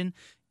engine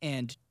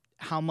and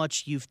how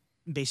much you've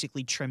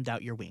basically trimmed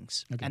out your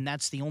wings. Okay. And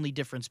that's the only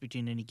difference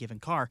between any given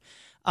car.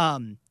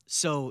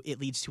 So it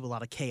leads to a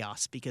lot of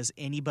chaos because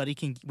anybody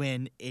can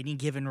win any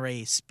given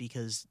race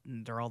because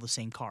they're all the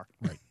same car.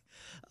 Right.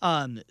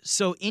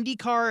 So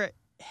IndyCar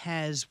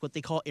has what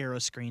they call aero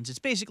screens. It's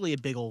basically a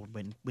big old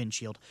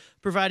windshield.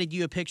 Provided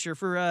you a picture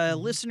for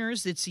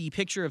listeners. It's the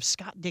picture of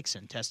Scott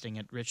Dixon testing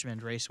at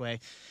Richmond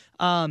Raceway.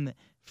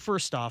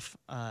 First off,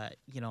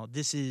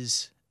 this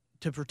is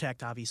to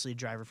protect, obviously, a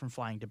driver from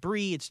flying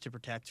debris. It's to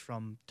protect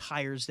from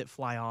tires that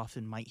fly off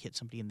and might hit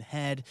somebody in the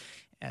head,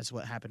 as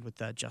what happened with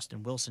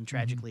Justin Wilson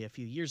tragically a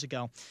few years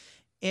ago.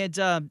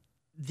 And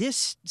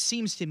this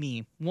seems to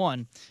me,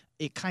 one,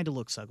 it kind of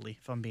looks ugly,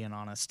 if I'm being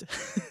honest.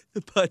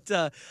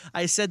 But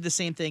I said the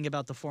same thing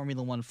about the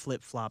Formula One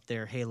flip-flop,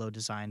 their Halo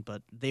design,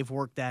 but they've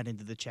worked that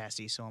into the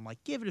chassis. So I'm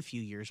like, give it a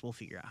few years. We'll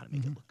figure out how to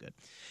make it look good.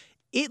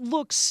 It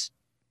looks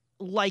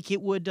like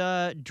it would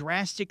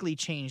drastically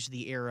change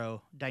the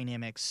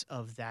aerodynamics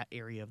of that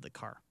area of the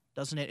car,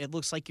 doesn't it? It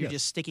looks like you're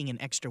just sticking an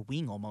extra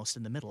wing almost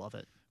in the middle of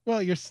it.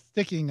 Well, you're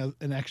sticking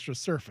an extra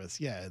surface,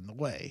 in the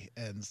way.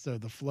 And so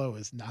the flow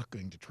is not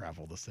going to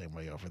travel the same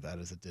way over that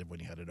as it did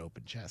when you had an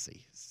open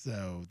chassis.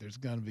 So there's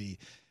going to be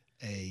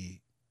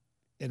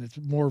and it's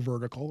more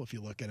vertical if you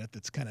look at it,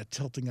 that's kind of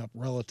tilting up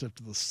relative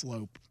to the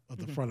slope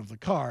of the front of the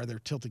car. They're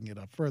tilting it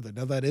up further.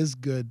 Now, that is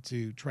good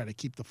to try to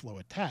keep the flow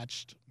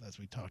attached, as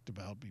we talked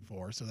about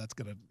before. So that's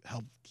going to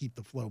help keep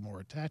the flow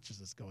more attached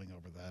as it's going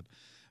over that.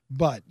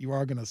 But you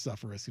are going to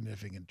suffer a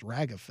significant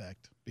drag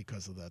effect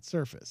because of that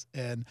surface.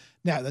 And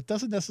now that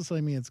doesn't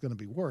necessarily mean it's going to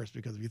be worse,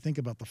 because if you think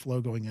about the flow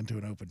going into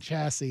an open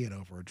chassis and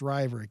over a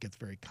driver, it gets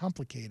very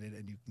complicated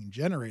and you can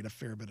generate a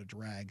fair bit of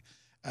drag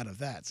out of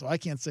that. So I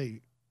can't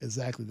say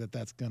exactly that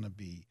that's going to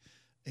be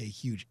a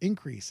huge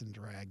increase in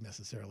drag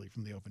necessarily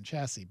from the open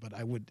chassis, but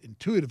I would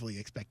intuitively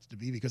expect it to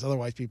be, because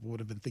otherwise people would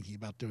have been thinking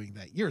about doing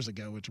that years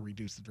ago to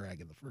reduce the drag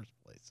in the first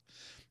place.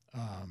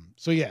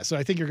 So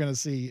I think you're going to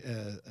see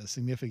a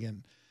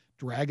significant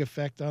drag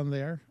effect on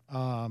there.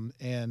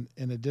 And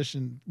in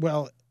addition,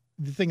 well,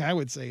 the thing I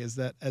would say is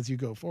that as you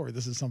go forward,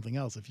 this is something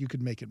else. If you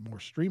could make it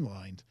more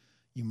streamlined,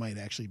 you might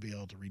actually be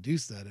able to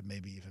reduce that and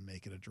maybe even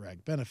make it a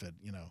drag benefit.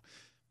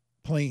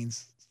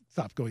 Planes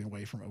stopped going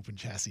away from open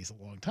chassis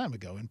a long time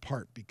ago, in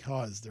part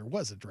because there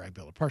was a drag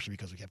buildup, partially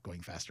because we kept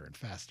going faster and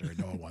faster, and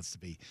no one wants to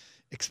be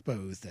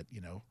exposed at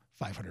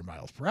 500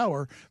 miles per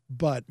hour.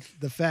 But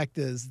the fact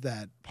is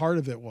that part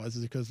of it was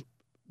because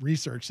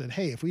research said,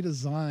 hey, if we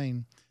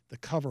design the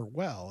cover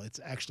well, it's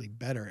actually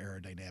better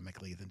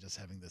aerodynamically than just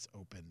having this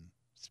open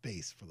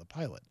space for the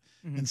pilot.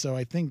 Mm-hmm. And so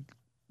I think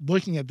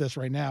looking at this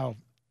right now,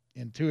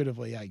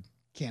 intuitively, I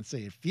can't say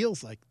it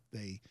feels like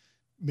they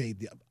made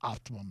the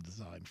optimum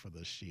design for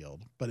this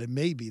shield, but it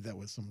may be that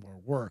with some more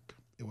work,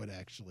 it would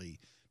actually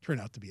turn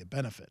out to be a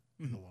benefit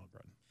in the long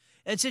run.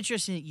 It's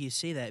interesting that you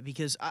say that,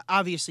 because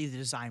obviously the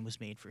design was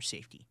made for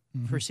safety,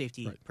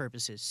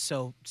 purposes.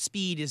 So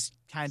speed is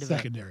kind of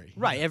secondary.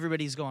 Right. Yeah.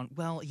 Everybody's going,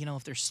 well,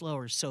 if they're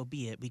slower, so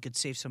be it. We could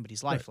save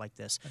somebody's life like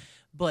this. Right.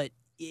 But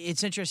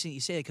it's interesting that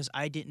you say that, because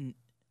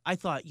I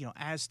thought,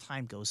 as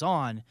time goes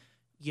on,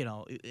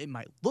 it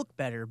might look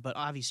better, but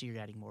obviously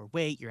you're adding more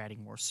weight, you're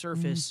adding more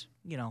surface,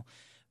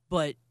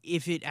 But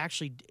if it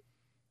actually,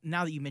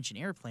 now that you mention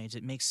airplanes,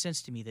 it makes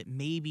sense to me that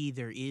maybe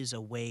there is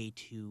a way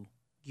to,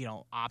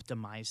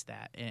 optimize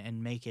that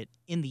and make it,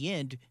 in the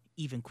end,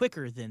 even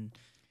quicker than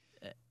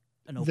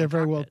an open There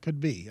very well cockpit. could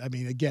be. I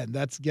mean, again,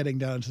 that's getting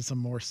down into some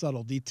more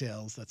subtle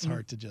details that's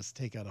hard to just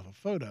take out of a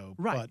photo.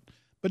 Right.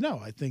 But no,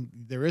 I think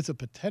there is a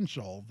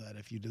potential that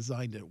if you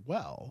designed it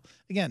well,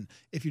 again,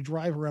 if you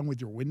drive around with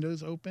your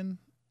windows open,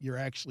 you're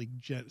actually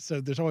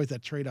so there's always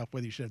that trade-off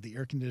whether you should have the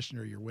air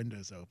conditioner or your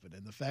windows open.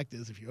 And the fact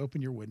is, if you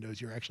open your windows,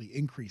 you're actually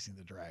increasing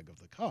the drag of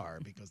the car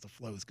because the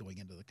flow is going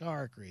into the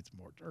car, creates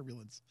more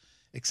turbulence,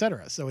 et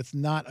cetera. So it's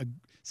not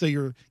so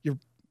you're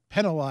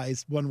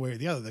penalized one way or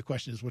the other. The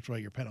question is which way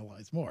you're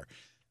penalized more.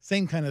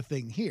 Same kind of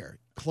thing here.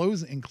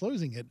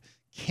 Closing it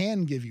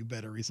can give you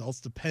better results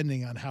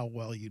depending on how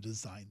well you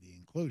design the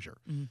enclosure.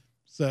 Mhm.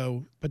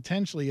 So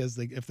potentially,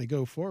 if they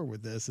go forward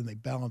with this and they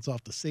balance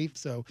off the safe,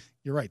 so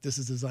you're right, this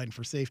is designed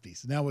for safety.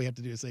 So now what we have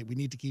to do is say we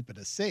need to keep it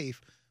as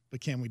safe,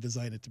 but can we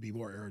design it to be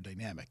more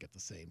aerodynamic at the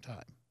same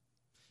time?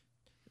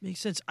 Makes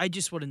sense. I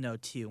just want to know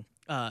too,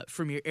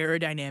 from your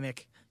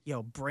aerodynamic,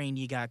 brain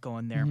you got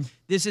going there.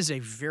 This is a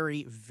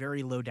very,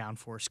 very low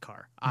downforce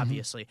car,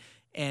 obviously,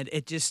 and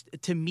it just,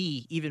 to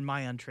me, even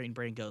my untrained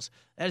brain goes,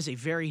 that is a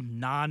very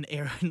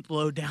non-air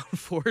low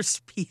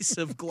downforce piece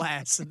of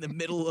glass in the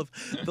middle of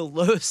the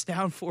lowest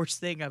downforce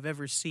thing I've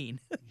ever seen.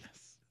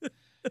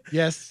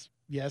 Yes.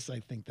 Yes, I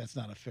think that's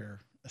not a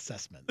fair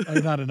assessment.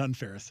 Not an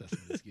unfair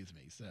assessment, excuse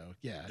me. So,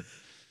 yeah.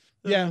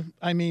 Yeah,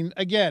 I mean,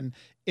 again,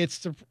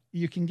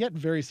 you can get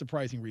very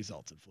surprising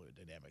results in fluid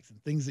dynamics, and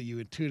things that you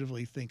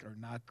intuitively think are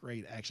not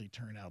great actually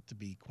turn out to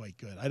be quite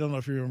good. I don't know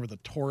if you remember the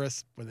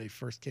Taurus, when they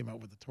first came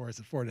out with the Taurus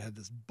at Ford. It had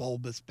this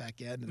bulbous back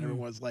end, and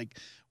everyone was like,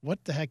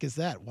 what the heck is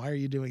that? Why are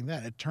you doing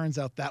that? It turns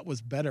out that was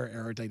better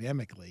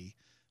aerodynamically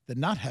than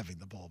not having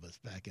the bulbous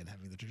back end,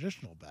 having the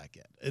traditional back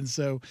end. And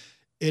so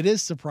it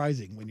is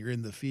surprising when you're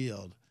in the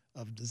field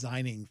of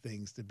designing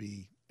things to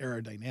be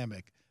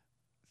aerodynamic.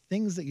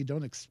 Things that you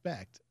don't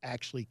expect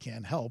actually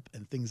can help,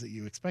 and things that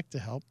you expect to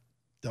help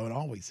don't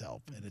always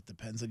help. And it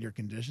depends on your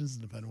conditions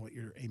and depends on what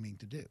you're aiming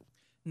to do.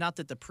 Not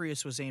that the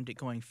Prius was aimed at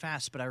going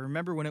fast, but I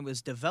remember when it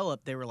was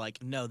developed, they were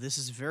like, no, this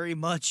is very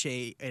much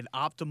an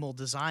optimal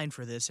design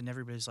for this. And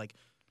everybody's like,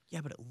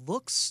 yeah, but it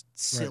looks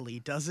silly,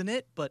 doesn't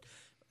it? But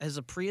as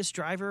a Prius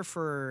driver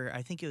for,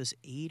 I think it was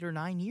 8 or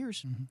 9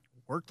 years,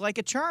 worked like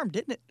a charm,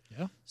 didn't it?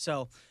 Yeah.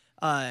 So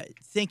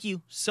thank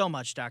you so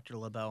much, Dr.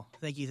 LeBeau.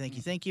 Thank you, thank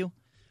you, thank you.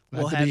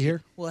 Glad to be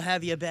here. We'll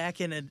have you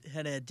back at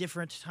a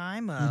different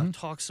time.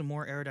 Talk some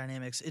more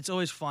aerodynamics. It's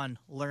always fun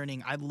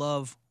learning. I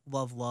love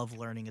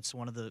learning. It's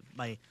one of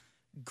my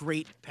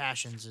great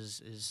passions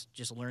is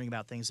just learning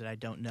about things that I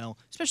don't know.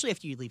 Especially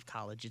after you leave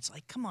college, it's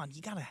like, come on,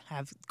 you gotta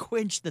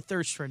quench the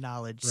thirst for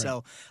knowledge. Right.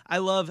 So I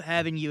love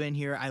having you in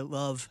here. I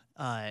love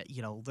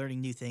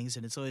learning new things,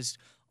 and it's always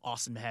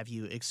awesome to have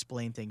you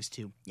explain things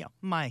to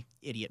my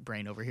idiot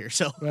brain over here.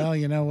 So well,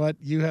 you know what?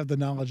 You have the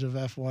knowledge of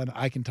F1.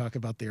 I can talk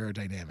about the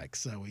aerodynamics,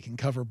 so we can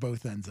cover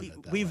both ends of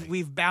it.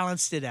 We've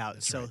balanced it out.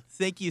 That's so right.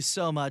 Thank you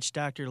so much,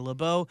 Dr.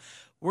 LeBeau.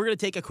 We're going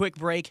to take a quick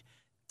break.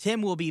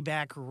 Tim will be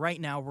back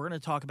right now. We're going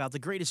to talk about the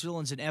greatest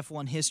villains in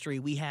F1 history.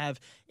 We have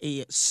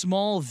a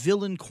small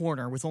villain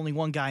corner with only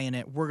one guy in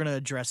it. We're going to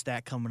address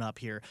that coming up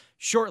here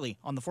shortly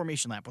on the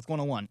Formation Lap with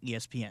 101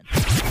 ESPN.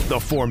 The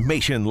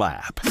Formation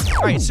Lap.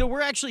 All right, so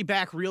we're actually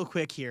back real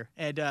quick here,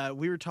 and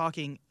we were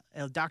talking.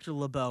 Dr.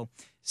 LeBeau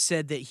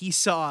said that he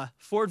saw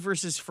Ford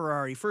versus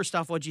Ferrari. First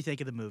off, what'd you think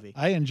of the movie?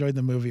 I enjoyed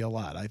the movie a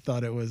lot. I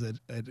thought it was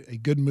a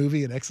good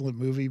movie, an excellent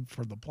movie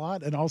for the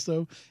plot, and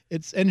also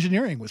its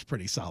engineering was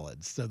pretty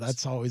solid. So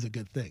that's always a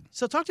good thing.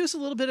 So talk to us a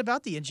little bit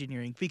about the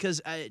engineering,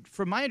 because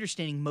from my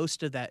understanding,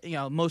 most of that,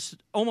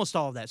 almost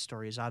all of that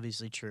story is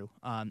obviously true.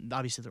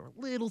 Obviously, there were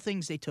little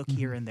things they took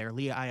here and there.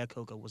 Leah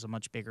Iacocca was a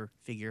much bigger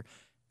figure,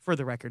 for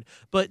the record.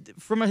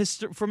 But from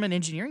an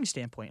engineering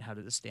standpoint, how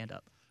did it stand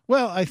up?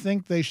 Well, I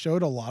think they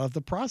showed a lot of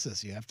the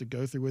process you have to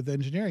go through with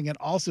engineering, and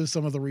also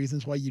some of the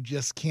reasons why you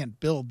just can't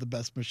build the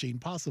best machine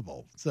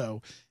possible.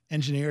 So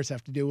engineers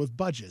have to deal with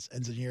budgets.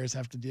 Engineers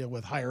have to deal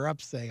with higher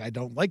ups saying, I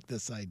don't like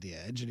this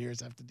idea.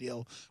 Engineers have to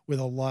deal with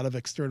a lot of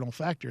external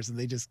factors, and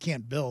they just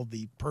can't build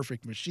the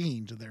perfect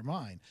machine to their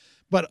mind.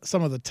 But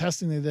some of the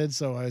testing they did,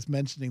 so I was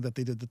mentioning that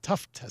they did the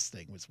tough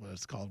testing, was what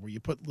it's called, where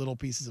you put little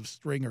pieces of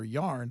string or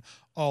yarn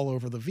all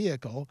over the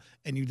vehicle,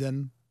 and you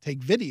then take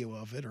video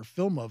of it or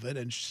film of it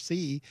and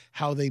see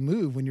how they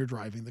move when you're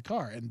driving the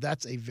car. And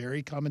that's a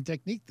very common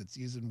technique that's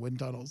used in wind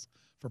tunnels,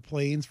 for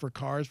planes, for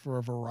cars, for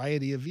a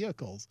variety of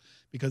vehicles,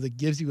 because it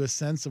gives you a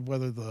sense of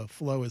whether the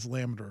flow is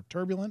laminar or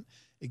turbulent.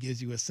 It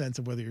gives you a sense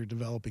of whether you're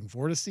developing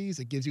vortices.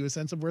 It gives you a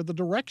sense of where the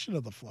direction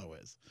of the flow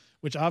is,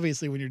 which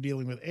obviously when you're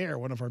dealing with air,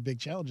 one of our big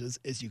challenges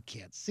is you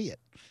can't see it.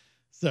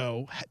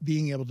 So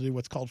being able to do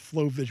what's called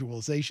flow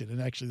visualization,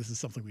 and actually this is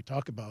something we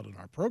talk about in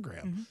our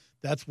program,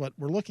 that's what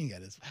we're looking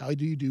at, is how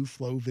do you do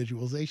flow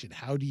visualization?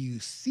 How do you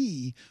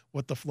see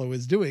what the flow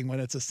is doing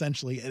when it's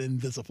essentially an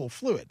invisible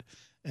fluid?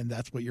 And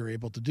that's what you're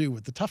able to do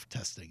with the tough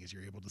testing, is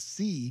you're able to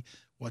see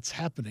what's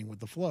happening with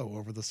the flow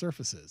over the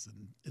surfaces.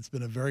 And it's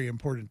been a very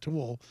important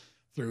tool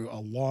through a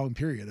long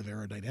period of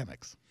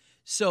aerodynamics.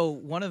 So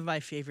one of my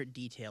favorite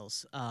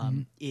details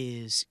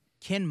is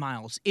Ken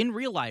Miles, in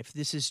real life,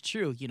 this is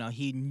true.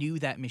 He knew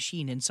that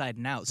machine inside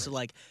and out. So,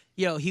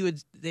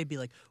 they'd be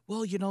like,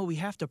 well, we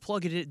have to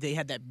plug it in. They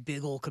had that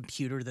big old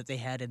computer that they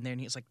had in there.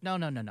 And he was like, no.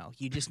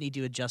 You just need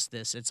to adjust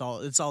this. It's all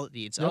it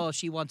needs. Yep. Oh,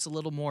 she wants a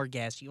little more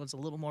gas. She wants a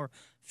little more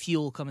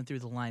fuel coming through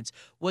the lines.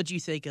 What'd you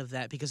think of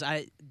that? Because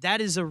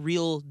that is a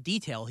real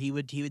detail. He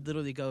would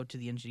literally go to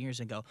the engineers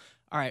and go,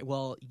 all right,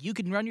 well, you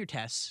can run your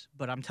tests,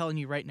 but I'm telling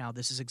you right now,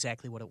 this is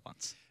exactly what it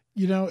wants.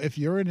 If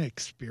you're an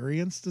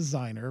experienced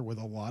designer with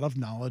a lot of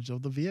knowledge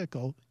of the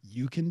vehicle,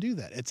 you can do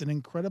that. It's an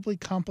incredibly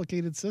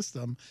complicated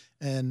system.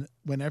 And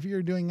whenever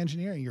you're doing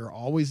engineering, you're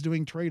always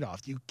doing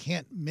trade-offs. You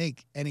can't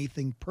make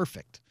anything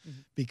perfect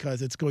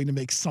because it's going to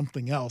make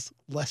something else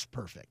less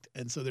perfect.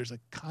 And so there's a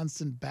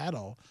constant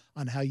battle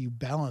on how you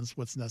balance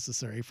what's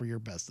necessary for your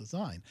best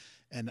design.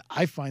 And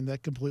I find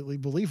that completely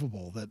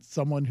believable, that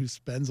someone who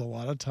spends a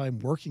lot of time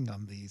working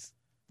on these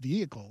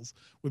vehicles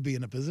would be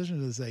in a position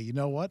to say, you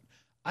know what?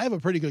 I have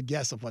a pretty good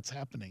guess of what's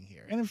happening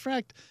here. And in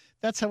fact,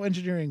 that's how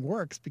engineering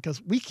works,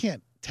 because we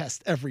can't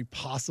test every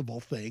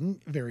possible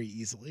thing very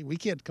easily. We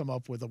can't come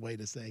up with a way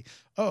to say,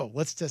 oh,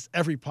 let's test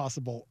every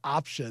possible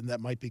option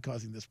that might be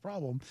causing this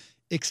problem.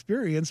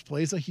 Experience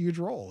plays a huge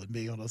role in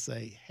being able to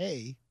say,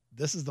 hey,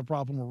 this is the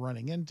problem we're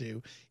running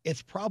into.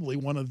 It's probably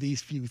one of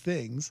these few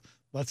things.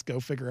 Let's go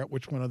figure out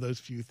which one of those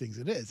few things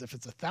it is. If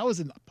it's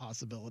 1,000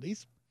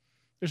 possibilities,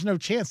 there's no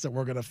chance that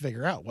we're going to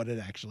figure out what it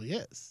actually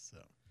is. So.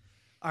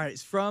 All right,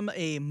 from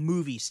a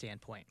movie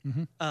standpoint,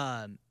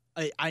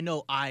 I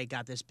know I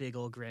got this big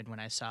old grin when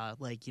I saw,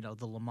 the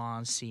Le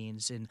Mans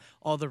scenes and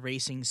all the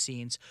racing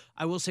scenes.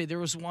 I will say there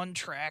was one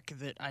track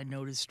that I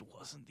noticed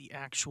wasn't the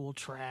actual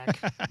track,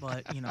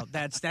 but,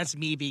 that's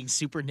me being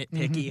super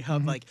nitpicky.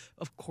 I'm like,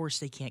 of course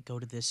they can't go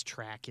to this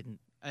track,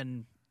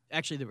 and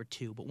actually there were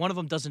two, but one of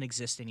them doesn't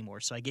exist anymore,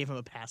 so I gave him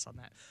a pass on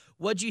that.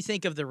 What'd you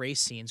think of the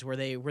race scenes? Were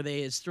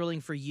they as thrilling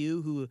for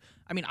you?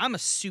 I'm a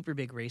super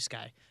big race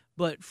guy.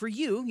 But for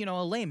you,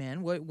 a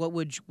layman,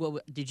 what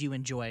did you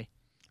enjoy?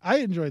 I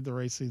enjoyed the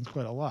race scenes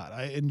quite a lot.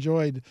 I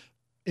enjoyed,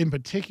 in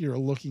particular,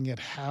 looking at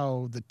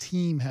how the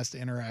team has to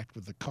interact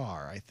with the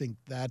car. I think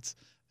that's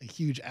a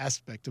huge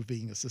aspect of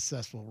being a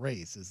successful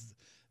race. Is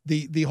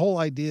the whole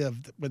idea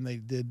of when they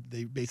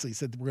basically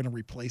said we're going to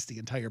replace the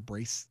entire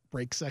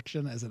brake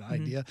section as an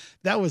idea.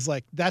 That was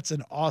that's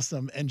an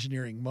awesome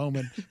engineering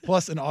moment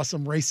plus an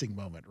awesome racing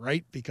moment,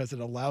 right? Because it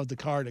allowed the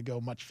car to go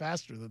much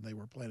faster than they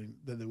were planning,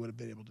 than they would have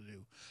been able to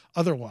do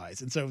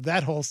otherwise. And so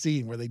that whole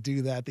scene where they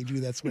do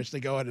that switch, they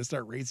go out and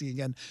start racing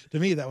again. To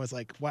me, that was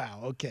like,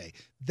 wow, okay,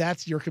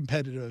 that's your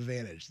competitive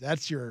advantage.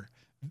 That's your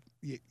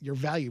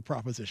value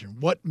proposition.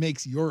 What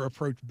makes your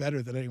approach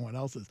better than anyone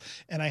else's?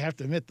 And I have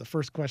to admit, the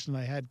first question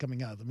I had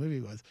coming out of the movie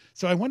was,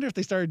 so I wonder if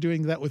they started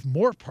doing that with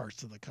more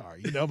parts of the car.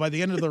 By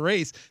the end of the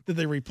race, did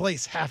they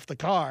replace half the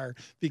car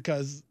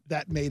because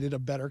that made it a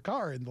better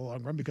car in the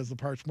long run because the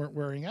parts weren't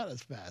wearing out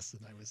as fast?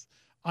 And I was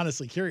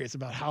honestly curious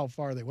about how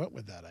far they went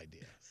with that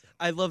idea. So.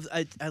 I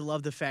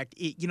love the fact,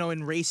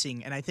 in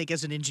racing, and I think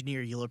as an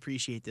engineer you'll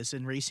appreciate this.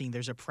 In racing,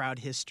 there's a proud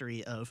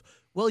history of,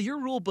 well, your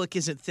rule book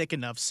isn't thick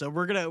enough, so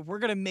we're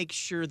gonna make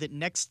sure that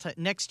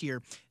next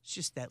year it's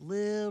just that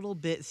little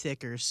bit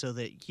thicker, so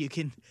that you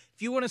can,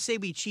 if you want to say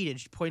we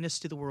cheated, point us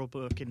to the rule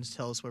book and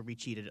tell us where we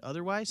cheated.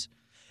 Otherwise,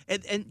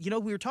 and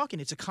we were talking,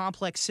 it's a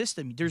complex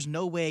system. There's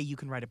no way you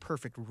can write a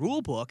perfect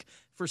rule book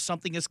for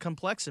something as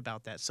complex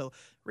about that. So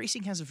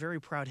racing has a very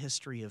proud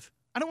history of,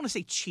 I don't want to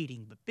say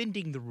cheating, but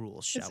bending the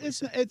rules, shall we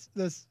say. It's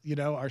this,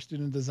 our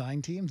student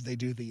design teams, they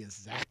do the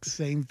exact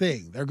same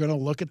thing. They're going to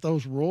look at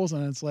those rules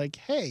and it's like,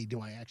 hey, do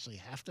I actually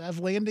have to have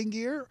landing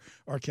gear,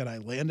 or can I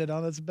land it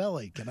on its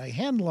belly? Can I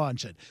hand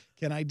launch it?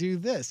 Can I do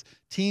this?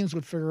 Teams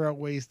would figure out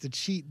ways to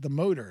cheat the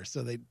motor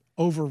so the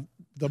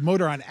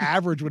motor on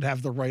average would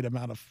have the right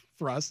amount of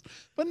thrust.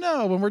 But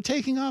no, when we're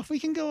taking off, we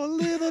can go a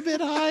little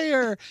bit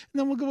higher and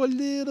then we'll go a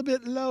little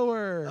bit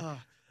lower.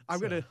 I'm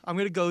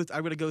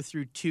gonna go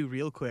through two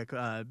real quick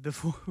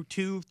before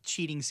two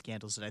cheating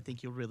scandals that I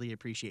think you'll really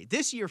appreciate.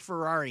 This year,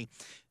 Ferrari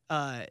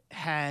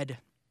had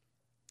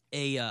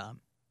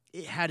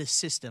a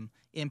system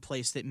in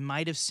place that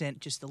might have sent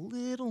just a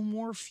little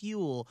more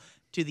fuel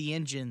to the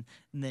engine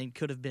than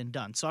could have been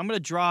done. So I'm going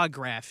to draw a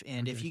graph,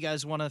 and if you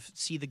guys want to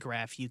see the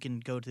graph, you can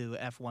go to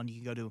F1.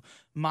 You can go to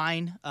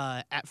mine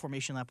at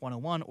Formation Lap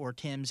 101 or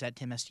Tim's at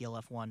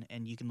TimSTLF1,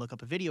 and you can look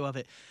up a video of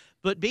it.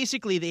 But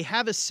basically, they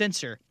have a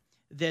sensor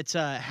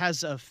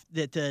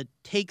that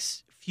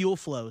takes fuel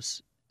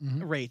flows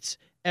rates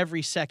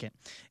every second,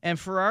 and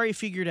Ferrari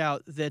figured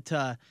out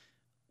that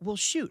well,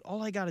 shoot,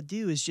 all I got to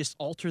do is just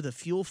alter the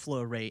fuel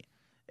flow rate,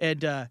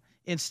 and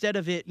instead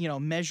of it,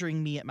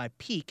 measuring me at my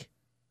peak,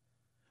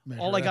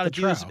 all I got to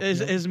do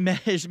is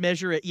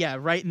measure it,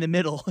 right in the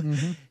middle,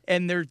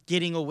 and they're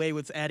getting away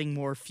with adding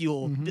more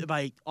fuel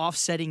by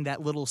offsetting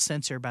that little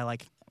sensor by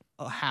like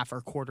a half or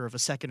quarter of a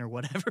second or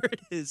whatever it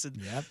is.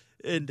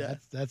 And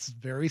that's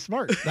very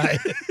smart.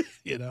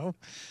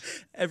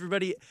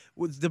 Everybody,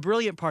 the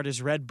brilliant part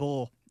is Red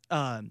Bull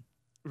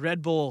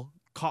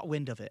caught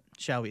wind of it,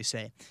 shall we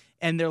say,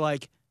 and they're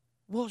like,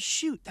 well,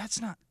 shoot,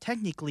 that's not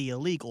technically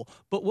illegal.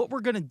 But what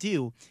we're going to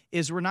do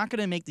is we're not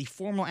going to make the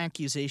formal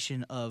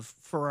accusation of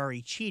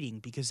Ferrari cheating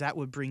because that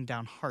would bring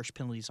down harsh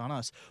penalties on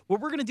us.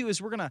 What we're going to do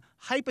is we're going to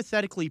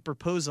hypothetically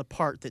propose a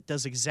part that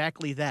does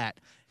exactly that.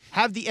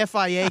 Have the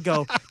FIA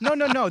go,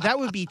 no, that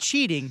would be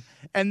cheating.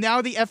 And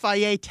now the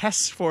FIA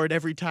tests for it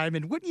every time.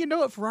 And wouldn't you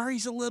know it,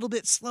 Ferrari's a little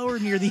bit slower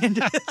near the end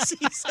of the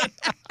season.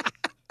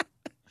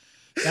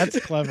 That's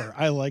clever.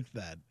 I like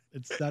that.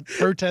 It's not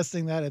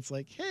protesting that. It's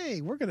like,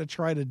 hey, we're going to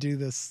try to do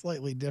this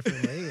slightly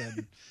differently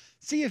and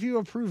see if you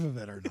approve of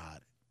it or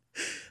not.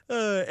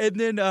 And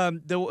then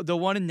the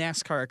one in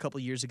NASCAR a couple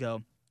years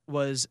ago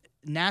was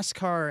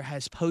NASCAR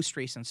has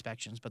post-race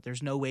inspections, but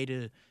there's no way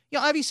to,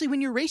 obviously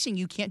when you're racing,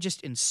 you can't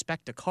just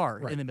inspect a car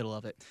in the middle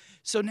of it.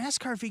 So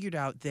NASCAR figured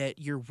out that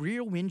your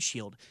rear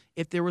windshield,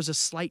 if there was a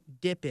slight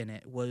dip in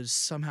it, was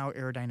somehow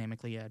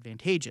aerodynamically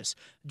advantageous,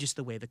 just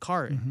the way the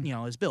car,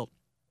 is built.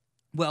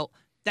 Well,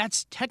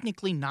 that's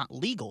technically not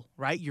legal,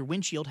 right? Your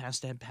windshield has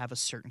to have a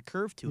certain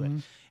curve to it.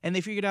 And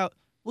they figured out,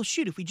 well,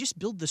 shoot, if we just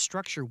build the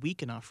structure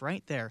weak enough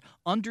right there,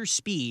 under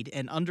speed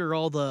and under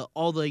all the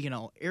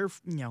air,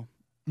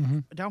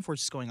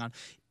 downforce is going on,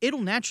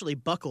 it'll naturally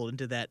buckle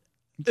into that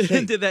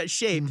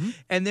shape.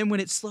 And then when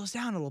it slows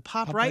down, it'll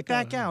pop right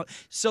back out.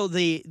 So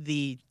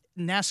the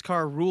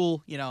NASCAR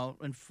rule,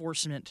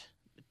 enforcement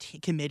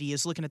committee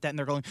is looking at that and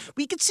they're going,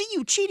 we could see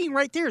you cheating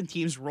right there. And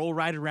teams roll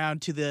right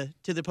around to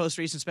the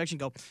post-race inspection,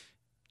 go,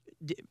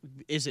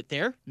 is it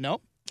there?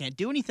 No. Can't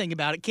do anything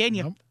about it, can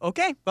you? Nope.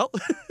 Okay, well.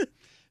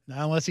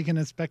 Not unless you can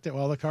inspect it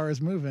while the car is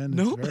moving.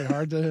 Nope. It's very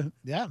hard to,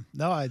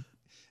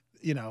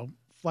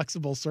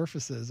 flexible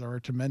surfaces are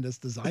a tremendous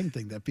design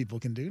thing that people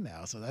can do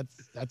now. So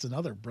that's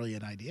another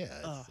brilliant idea.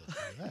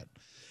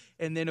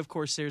 And then, of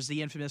course, there's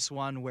the infamous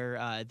one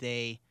where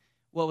they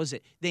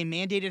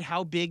mandated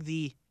how big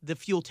the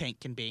fuel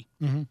tank can be.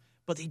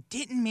 But they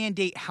didn't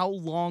mandate how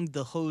long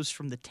the hose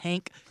from the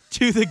tank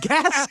to the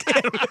gas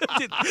can,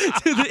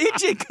 to the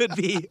engine could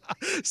be.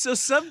 So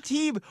some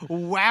team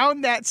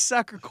wound that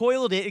sucker,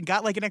 coiled it, and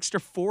got like an extra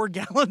 4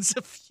 gallons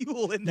of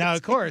fuel in there. Now,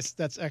 of course,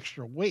 that's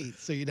extra weight,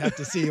 so you'd have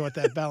to see what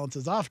that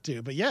balances off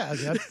to. But yeah,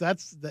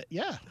 that's that.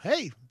 Yeah,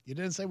 hey, you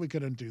didn't say we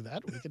couldn't do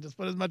that. We could just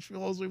put as much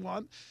fuel as we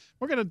want.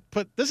 We're gonna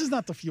put. This is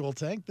not the fuel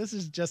tank. This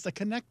is just a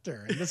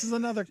connector, and this is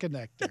another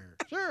connector.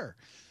 Sure.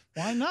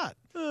 Why not?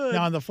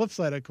 Now, on the flip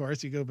side, of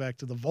course, you go back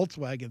to the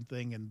Volkswagen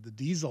thing and the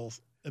diesel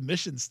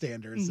emission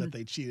standards that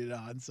they cheated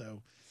on.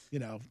 So,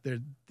 they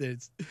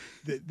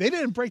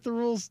didn't break the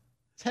rules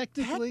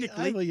technically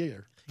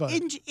either. But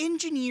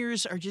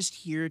engineers are just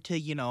here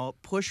to,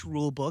 push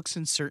rule books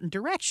in certain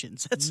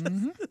directions.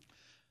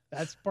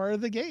 That's part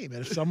of the game.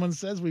 And if someone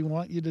says we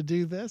want you to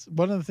do this,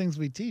 one of the things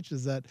we teach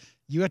is that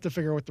you have to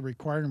figure out what the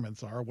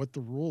requirements are, what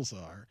the rules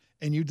are,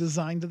 and you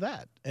design to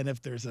that. And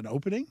if there's an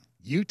opening,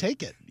 you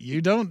take it.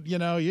 You don't,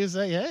 you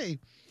say, hey,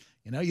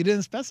 you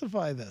didn't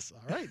specify this.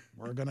 All right,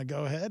 we're going to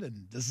go ahead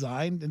and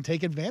design and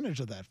take advantage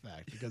of that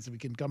fact because we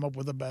can come up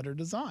with a better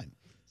design.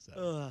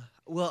 So.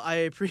 Well, I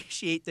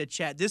appreciate the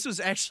chat. This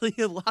was actually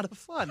a lot of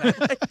fun. I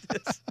like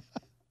this.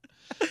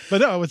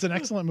 But no, it's an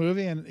excellent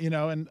movie, and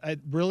and it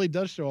really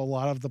does show a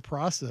lot of the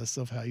process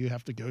of how you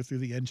have to go through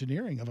the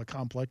engineering of a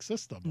complex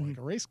system like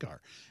a race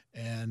car,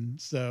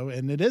 and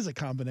it is a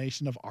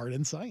combination of art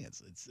and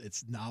science.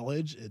 It's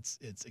knowledge,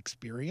 it's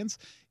experience,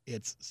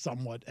 it's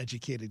somewhat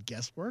educated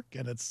guesswork,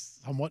 and it's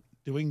somewhat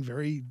doing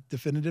very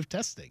definitive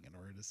testing in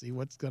order to see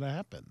what's going to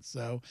happen.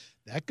 So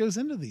that goes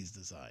into these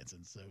designs,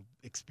 and so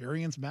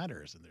experience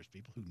matters, and there's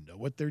people who know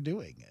what they're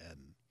doing, and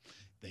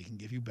they can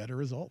give you better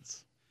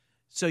results.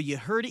 So you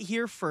heard it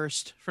here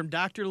first from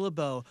Dr.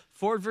 LeBeau.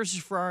 Ford versus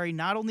Ferrari,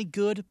 not only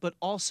good, but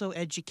also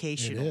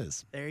educational. It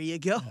is. There you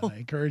go. And I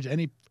encourage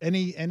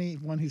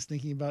anyone who's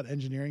thinking about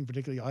engineering,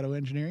 particularly auto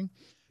engineering,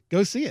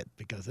 go see it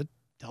because it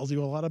tells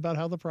you a lot about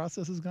how the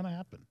process is going to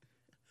happen.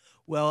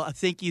 Well,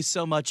 thank you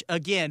so much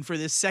again for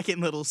this second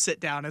little sit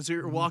down. As we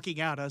were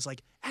walking out, I was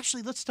like,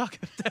 actually, let's talk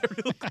about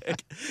that real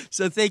quick.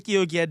 So thank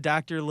you again,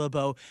 Dr.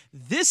 LeBeau.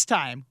 This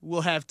time,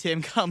 we'll have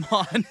Tim come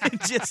on in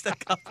just a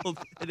couple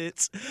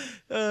minutes.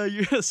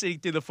 You're listening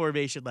to The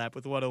Formation Lap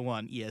with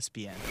 101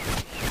 ESPN.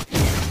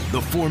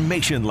 The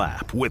Formation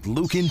Lap with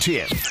Luke and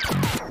Tim.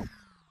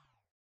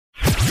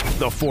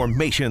 The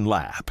Formation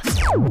Lap.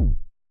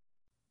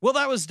 Well,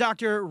 that was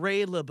Dr.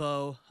 Ray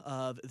LeBeau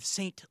of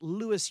St.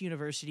 Louis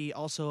University,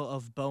 also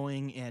of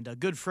Boeing, and a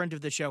good friend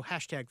of the show,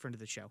 #friend of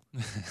the show.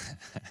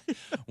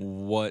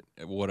 What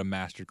a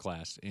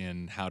masterclass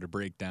in how to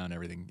break down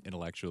everything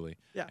intellectually,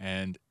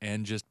 and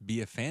just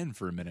be a fan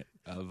for a minute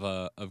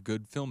of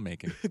good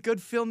filmmaking. Good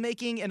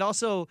filmmaking, and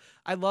also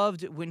I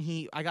loved when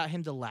I got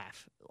him to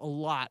laugh a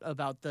lot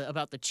about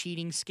the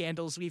cheating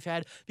scandals we've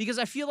had, because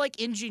I feel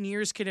like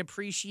engineers can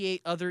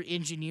appreciate other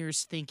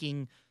engineers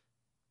thinking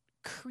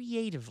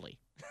creatively.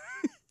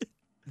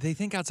 They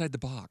think outside the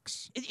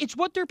box. It's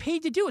what they're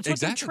paid to do. It's what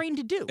they're trained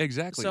to do.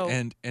 Exactly. So,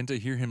 and to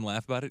hear him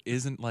laugh about it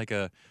isn't like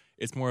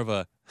it's more of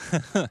a,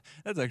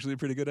 that's actually a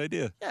pretty good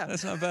idea. Yeah.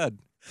 That's not bad.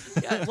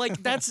 Yeah,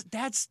 like that's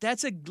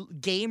a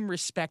game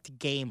respect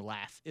game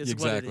laugh is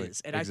what it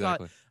is. And I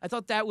thought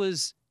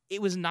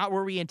it was not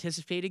where we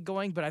anticipated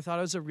going, but I thought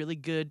it was a really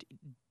good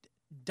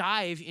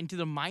dive into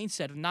the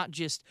mindset of not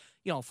just,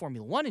 a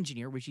Formula One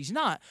engineer, which he's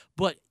not,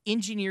 but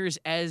engineers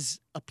as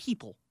a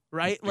people.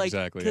 Right? Like,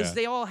 exactly, because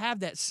they all have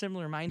that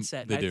similar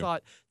mindset. And They I do.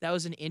 thought that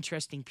was an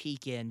interesting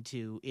peek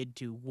into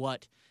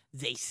what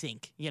they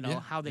think,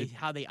 how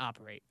they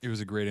operate. It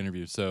was a great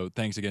interview. So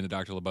thanks again to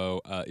Dr.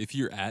 LeBeau. If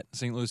you're at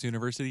St. Louis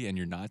University and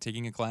you're not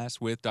taking a class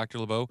with Dr.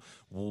 LeBeau,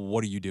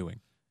 what are you doing?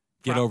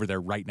 Get over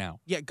there right now.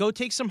 Yeah, go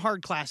take some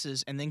hard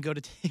classes and then go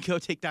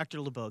take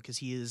Dr. LeBeau because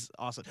he is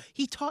awesome.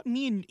 He taught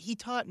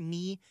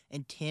me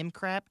and Tim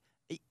crap.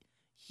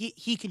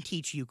 He can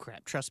teach you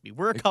crap. Trust me.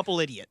 We're a couple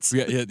idiots.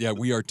 Yeah,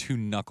 we are two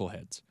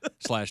knuckleheads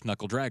 /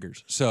 knuckle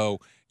draggers. So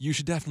you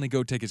should definitely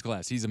go take his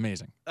class. He's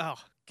amazing.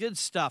 Oh, good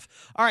stuff.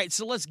 All right,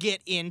 so let's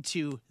get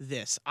into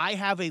this. I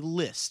have a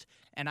list,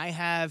 and I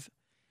have...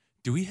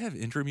 Do we have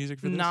intro music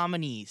for this?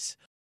 Nominees.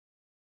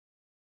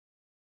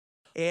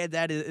 And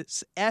that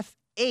is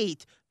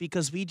F8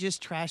 because we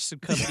just trashed some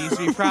companies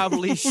we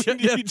probably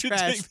shouldn't have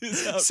trashed. Take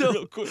this out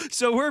real quick.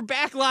 So we're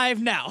back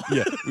live now.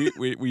 Yeah,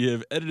 we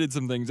have edited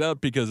some things out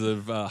because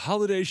of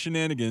holiday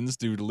shenanigans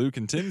due to Luke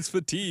and Tim's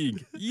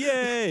fatigue.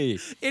 Yay!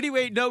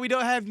 Anyway, no, we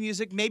don't have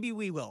music. Maybe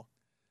we will.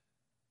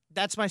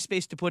 That's my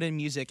space to put in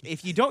music.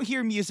 If you don't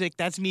hear music,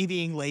 that's me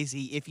being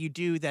lazy. If you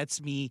do, that's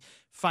me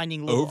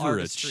finding little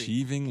artistry.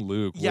 Overachieving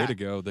Luke. Yeah. Way to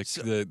go.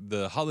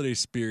 The holiday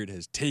spirit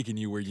has taken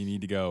you where you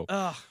need to go.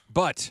 Ugh.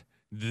 But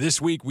this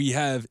week we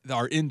have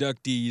our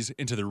inductees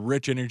into the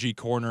Rich Energy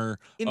Corner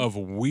of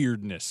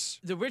Weirdness.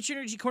 The Rich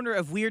Energy Corner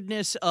of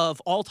Weirdness of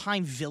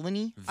all-time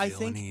Villainy, I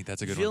think. Villainy,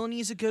 that's a good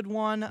Villainy-'s a good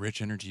one.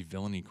 Rich Energy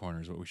Villainy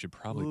Corner is what we should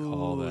probably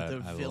call that. The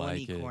I Villainy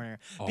like it. Corner.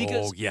 Oh,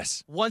 Because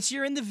yes. once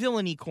you're in the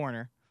Villainy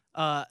Corner,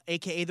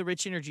 a.k.a. the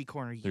Rich Energy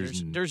Corner,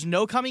 there's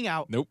no coming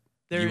out. Nope.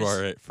 You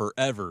are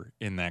forever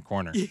in that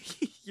corner.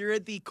 You're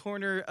at the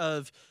corner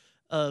of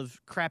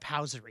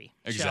craphousery,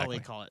 shall we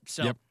call it.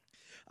 So, Yep.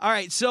 All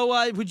right,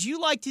 so would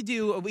you like to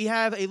do, we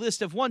have a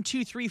list of 1,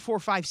 2, 3, 4,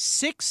 5,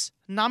 6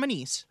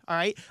 nominees, all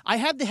right? I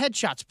have the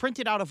headshots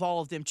printed out of all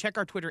of them. Check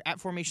our Twitter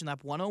at Formation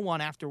Lab 101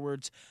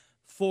 afterwards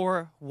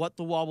for what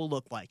the wall will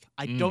look like.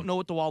 I don't know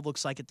what the wall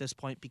looks like at this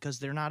point because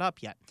they're not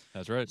up yet.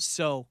 That's right.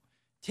 So,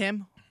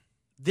 Tim,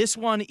 this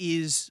one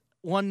is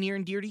one near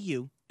and dear to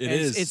you. It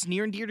is. It's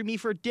near and dear to me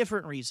for a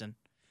different reason,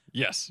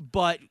 Yes.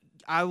 but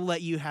I will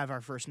let you have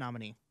our first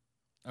nominee.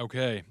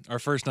 Okay, our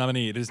first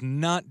nominee. It is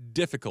not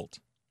difficult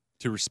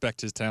to respect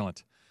his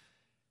talent.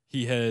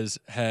 He has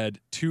had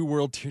 2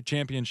 world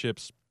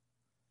championships.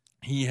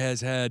 He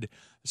has had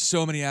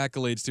so many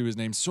accolades to his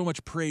name, so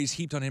much praise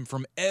heaped on him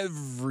from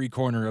every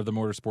corner of the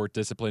motorsport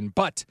discipline.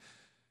 But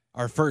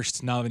our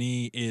first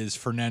nominee is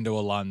Fernando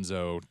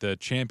Alonso, the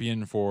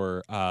champion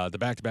for the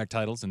back-to-back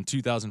titles in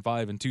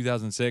 2005 and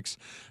 2006.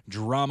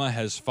 Drama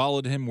has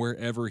followed him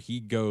wherever he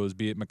goes,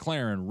 be it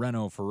McLaren,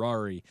 Renault,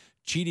 Ferrari,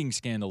 cheating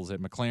scandals at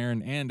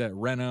McLaren and at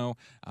Renault,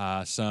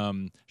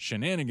 some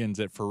shenanigans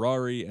at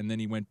Ferrari, and then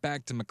he went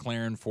back to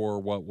McLaren for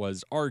what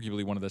was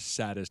arguably one of the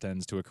saddest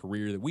ends to a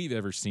career that we've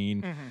ever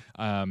seen.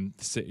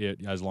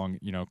 As long,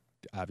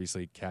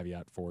 obviously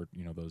caveat for,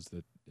 those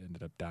that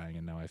ended up dying,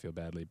 and now I feel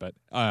badly. But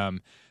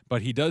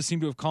he does seem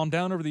to have calmed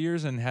down over the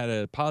years and had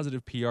a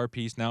positive PR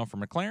piece now for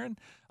McLaren.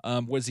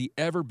 Was he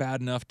ever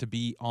bad enough to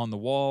be on the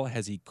wall?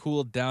 Has he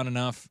cooled down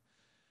enough?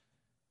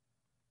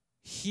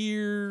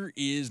 Here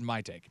is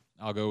my take.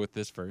 I'll go with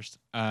this first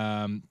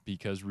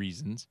because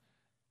reasons.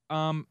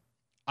 I'm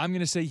going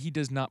to say he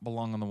does not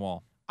belong on the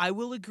wall. I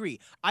will agree.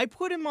 I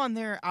put him on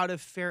there out of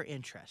fair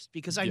interest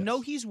because I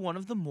know he's one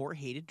of the more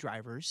hated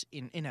drivers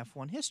in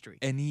F1 history.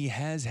 And he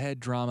has had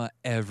drama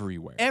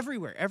everywhere.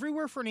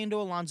 Everywhere Fernando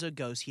Alonso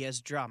goes, he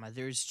has drama.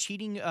 There's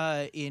cheating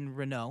in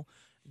Renault.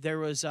 There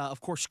was, of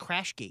course,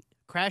 Crashgate.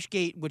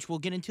 Crashgate, which we'll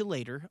get into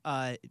later,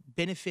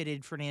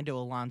 benefited Fernando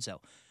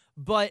Alonso.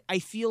 But I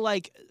feel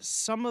like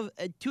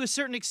to a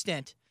certain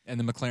extent. And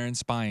the McLaren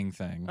spying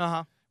thing,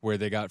 where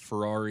they got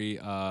Ferrari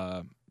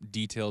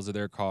details of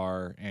their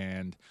car,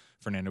 and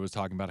Fernando was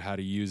talking about how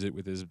to use it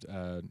with his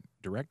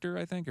director,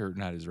 I think, or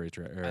not his race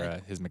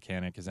director, his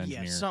mechanic, his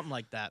engineer. Yeah, something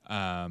like that.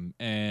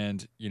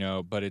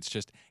 But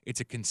it's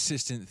a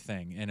consistent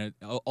thing, and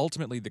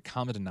ultimately the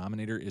common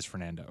denominator is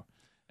Fernando,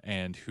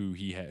 and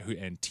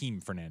and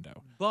Team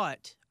Fernando.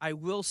 But I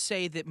will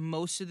say that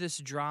most of this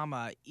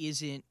drama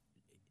isn't.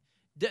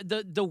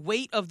 The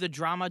weight of the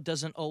drama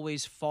doesn't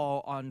always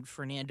fall on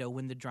Fernando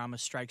when the drama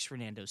strikes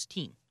Fernando's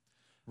team.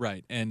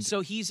 Right. And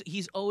so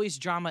he's always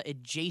drama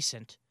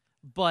adjacent,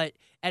 but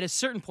at a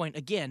certain point,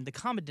 again, the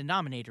common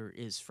denominator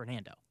is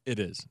Fernando. It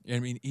is. I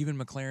mean, even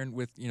McLaren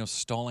with,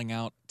 stalling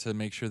out to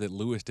make sure that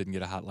Lewis didn't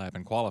get a hot lap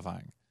in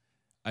qualifying.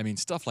 I mean,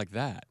 stuff like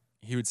that.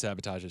 He would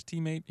sabotage his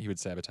teammate. He would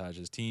sabotage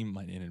his team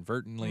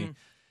inadvertently.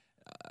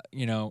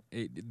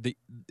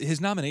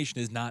 His nomination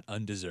is not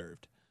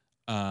undeserved.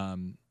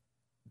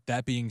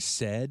 That being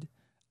said,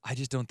 I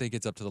just don't think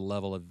it's up to the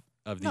level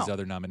of these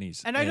other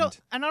nominees. And I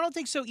don't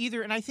think so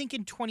either. And I think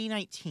in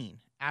 2019,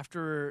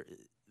 after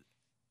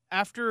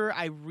after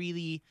I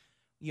really,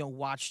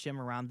 watched him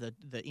around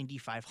the Indy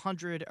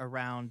 500,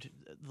 around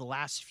the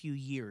last few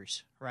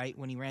years, right,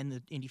 when he ran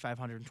the Indy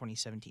 500 in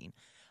 2017,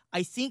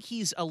 I think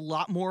he's a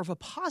lot more of a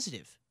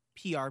positive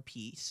PR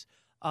piece.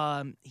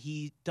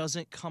 He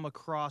doesn't come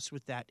across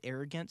with that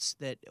arrogance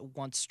that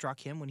once struck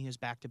him when he was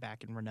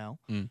back-to-back in Renault.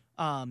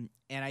 And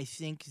I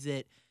think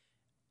that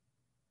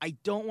I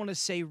don't want to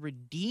say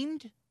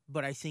redeemed,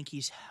 but I think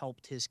he's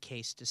helped his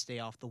case to stay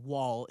off the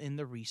wall in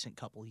the recent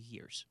couple of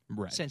years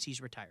since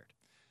he's retired.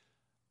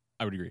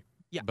 I would agree.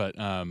 Yeah.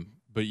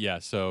 But yeah,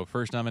 so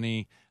first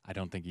nominee, I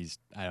don't think he's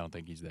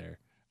there.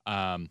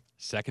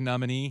 Second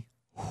nominee,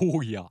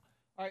 oh yeah.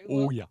 All right,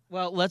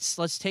 well,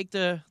 let's take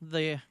the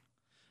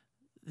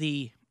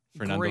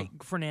great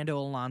Fernando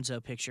Alonso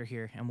picture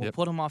here, and we'll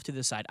put him off to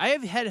the side. I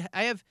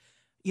have,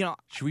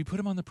 Should we put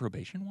him on the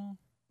probation wall?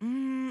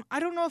 I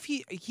don't know if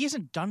he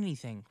hasn't done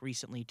anything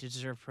recently to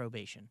deserve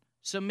probation.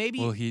 So maybe.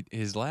 Well,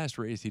 his last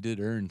race, he did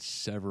earn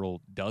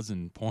several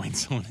dozen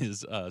points on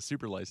his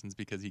super license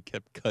because he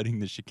kept cutting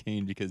the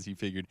chicane because he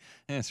figured,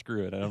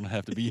 screw it, I don't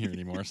have to be here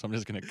anymore, so I'm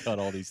just going to cut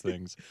all these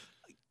things.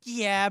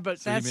 Yeah, but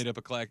so he made up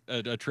a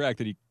track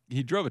that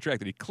he drove a track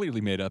that he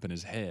clearly made up in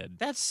his head.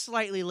 That's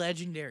slightly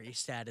legendary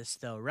status,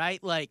 though,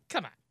 right? Like,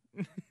 come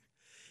on.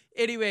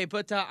 Anyway,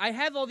 but I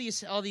have all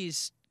these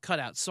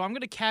cutouts, so I'm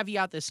going to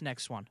caveat this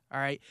next one. All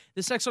right,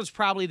 this next one's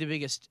probably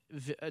the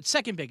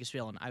second biggest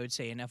villain, I would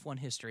say, in F1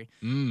 history.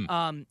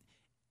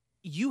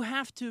 You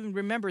have to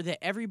remember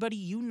that everybody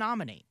you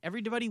nominate,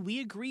 everybody we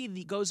agree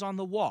that goes on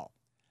the wall,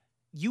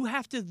 you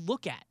have to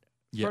look at.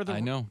 Yeah, I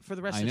know. For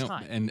the rest of the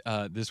time. And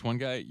this one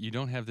guy, you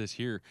don't have this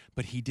here,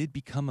 but he did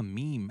become a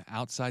meme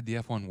outside the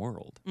F1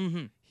 world.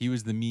 Mm-hmm. He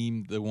was the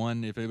meme, the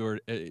one,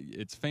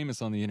 it's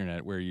famous on the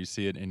internet where you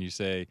see it and you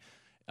say,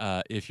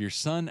 if your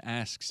son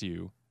asks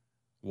you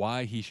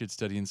why he should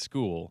study in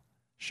school,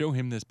 show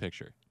him this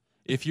picture.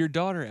 If your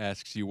daughter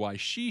asks you why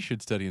she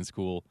should study in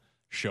school,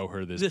 show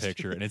her this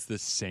picture. And it's the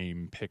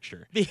same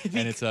picture.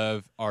 And it's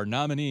of our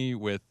nominee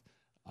with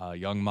a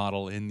young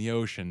model in the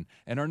ocean.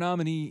 And our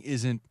nominee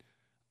isn't,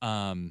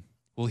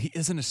 he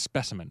isn't a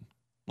specimen.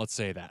 Let's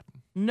say that.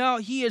 No,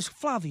 he is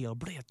Flavio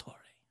Briatore.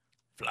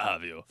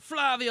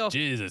 Flavio.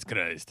 Jesus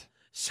Christ.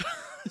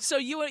 So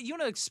you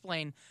want to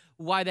explain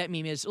why that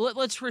meme is?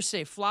 Let's first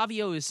say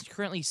Flavio is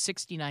currently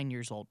 69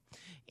 years old,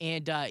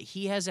 and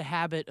he has a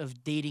habit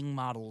of dating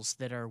models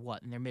that are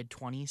in their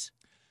mid-20s.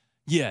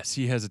 Yes,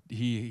 he has.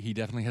 He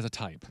definitely has a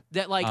type.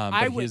 That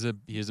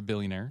he is a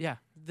billionaire. Yeah,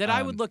 that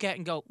I would look at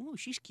and go, "Ooh,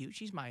 she's cute.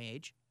 She's my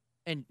age,"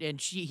 and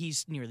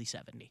he's nearly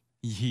 70.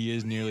 He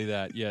is nearly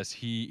that. Yes,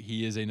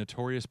 he is a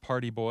notorious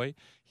party boy.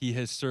 He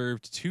has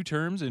served 2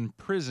 terms in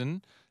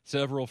prison,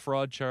 several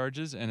fraud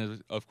charges,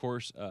 and of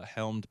course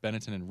helmed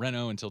Benetton and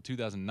Renault until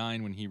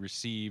 2009 when he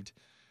received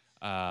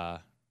the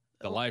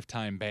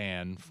lifetime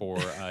ban for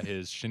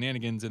his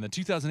shenanigans in the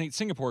 2008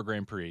 Singapore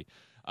Grand Prix,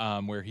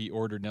 where he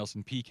ordered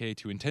Nelson Piquet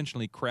to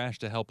intentionally crash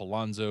to help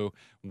Alonso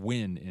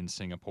win in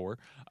Singapore.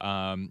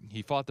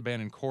 He fought the ban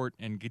in court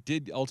and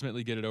did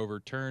ultimately get it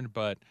overturned,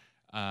 but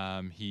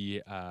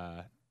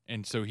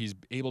and so he's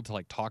able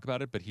to talk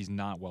about it, but he's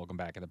not welcome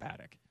back in the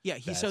paddock. Yeah,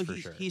 he's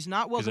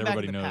not welcome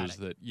back in the paddock. Because everybody knows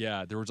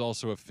that. There was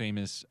also a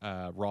famous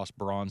Ross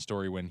Brawn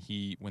story when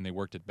they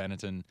worked at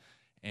Benetton,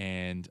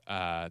 and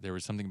there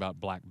was something about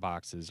black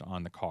boxes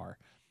on the car,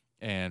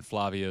 and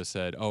Flavio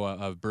said, "Oh,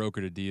 I've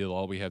brokered a deal.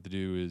 All we have to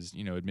do is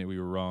admit we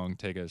were wrong,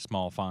 take a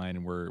small fine,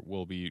 and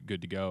we'll be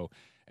good to go."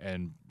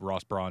 And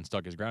Ross Brawn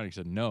stuck his ground. He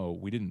said, "No,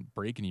 we didn't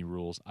break any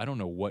rules. I don't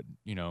know what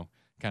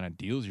kind of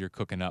deals you're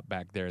cooking up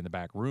back there in the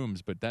back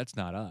rooms, but that's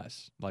not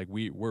us.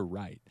 We're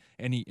right."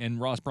 And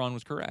Ross Brawn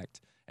was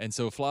correct. And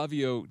so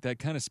Flavio, that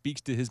kind of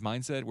speaks to his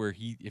mindset where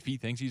if he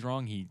thinks he's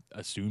wrong, he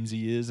assumes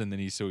he is, and then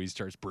he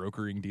starts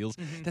brokering deals.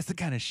 Mm-hmm. That's the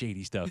kind of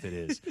shady stuff it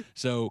is.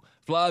 So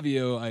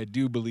Flavio, I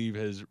do believe,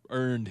 has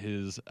earned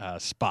his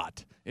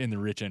spot in the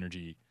rich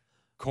energy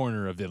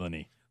corner of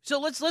villainy. So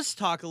let's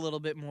talk a little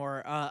bit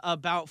more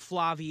about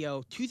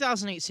Flavio.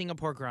 2008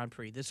 Singapore Grand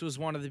Prix. This was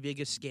one of the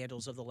biggest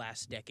scandals of the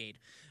last decade.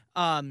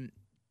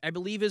 I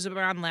believe is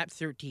around lap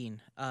 13.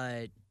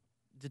 The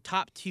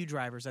top 2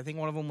 drivers, I think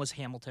one of them was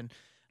Hamilton.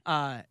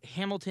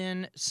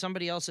 Hamilton,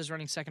 somebody else is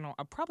running second,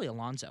 probably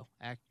Alonso.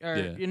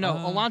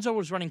 Alonso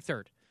was running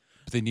third.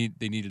 But they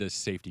needed a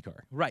safety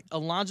car. Right.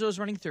 Alonso is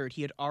running third.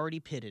 He had already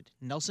pitted.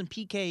 Nelson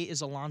Piquet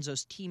is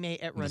Alonso's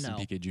teammate at Renault.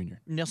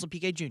 Nelson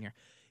Piquet Jr.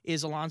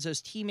 is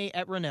Alonso's teammate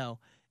at Renault,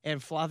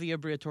 and Flavio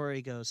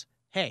Briatore goes,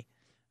 "Hey,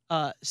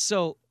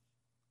 so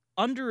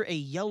under a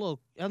yellow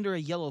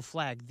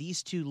flag,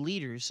 these 2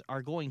 leaders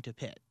are going to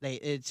pit.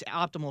 It's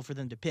optimal for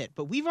them to pit,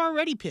 but we've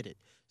already pitted,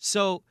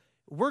 so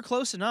we're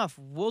close enough.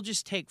 We'll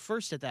just take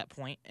first at that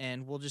point,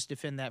 and we'll just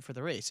defend that for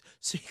the race."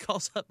 So he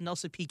calls up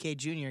Nelson Piquet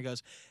Jr. and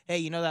goes, "Hey,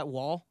 you know that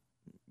wall?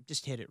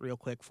 Just hit it real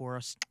quick for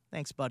us.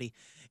 Thanks, buddy."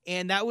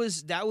 And that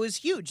was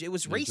huge. It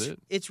was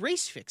It's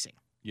race fixing.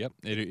 Yep,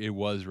 it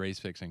was race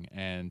fixing,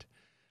 and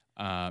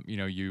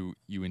you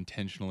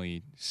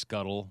intentionally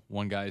scuttle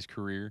one guy's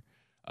career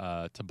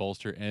to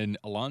bolster. And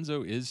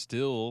Alonso is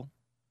still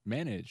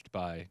managed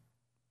by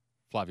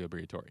Flavio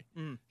Briatore.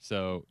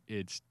 So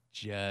it's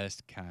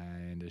just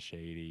kind of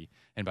shady,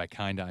 and by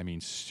kind of I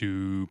mean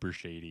super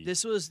shady.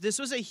 This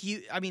was a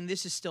huge. I mean,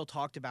 this is still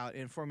talked about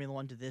in Formula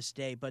One to this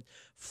day. But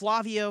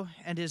Flavio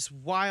and his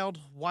wild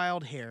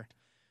hair,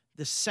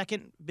 the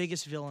second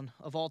biggest villain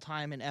of all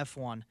time in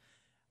F1.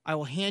 I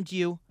will hand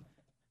you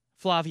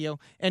Flavio,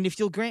 and if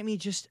you'll grant me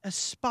just a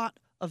spot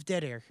of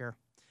dead air here,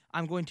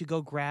 I'm going to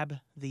go grab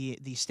the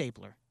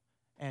stapler,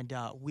 and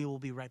we will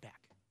be right back.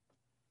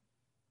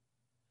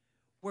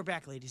 We're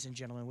back, ladies and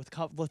gentlemen,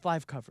 with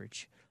live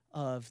coverage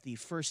of the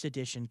first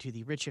edition to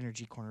the Rich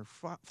Energy Corner.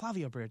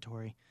 Flavio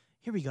Briatore.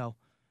 Here we go.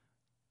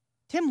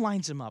 Tim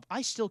lines him up.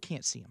 I still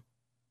can't see him.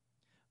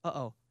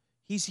 Uh-oh.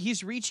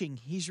 He's reaching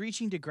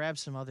to grab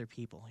some other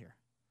people here.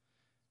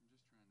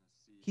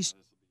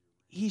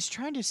 He's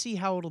trying to see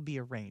how it'll be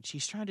arranged.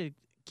 He's trying to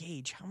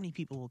gauge how many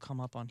people will come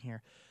up on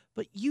here.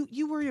 But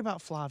you worry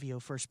about Flavio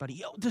first, buddy.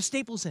 Yo, the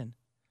staple's in.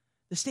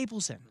 The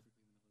staple's in.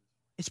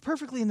 It's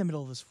perfectly in the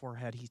middle of his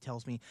forehead, he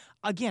tells me.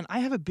 Again, I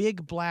have a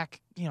big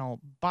black,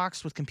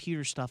 box with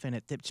computer stuff in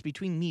it that's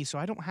between me, so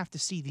I don't have to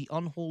see the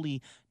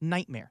unholy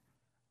nightmare.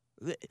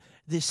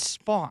 This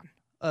spawn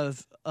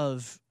of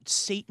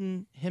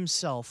Satan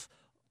himself.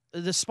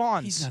 The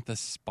spawns. He's not the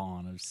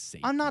spawn of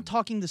Satan. I'm not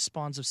talking the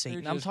spawns of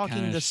Satan. They're just I'm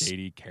talking the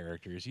shady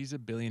characters. He's a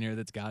billionaire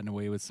that's gotten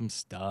away with some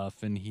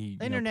stuff, and he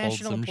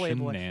international pulled some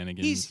playboy.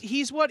 shenanigans.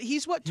 He's what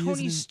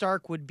Tony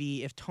Stark would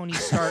be if Tony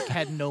Stark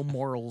had no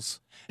morals.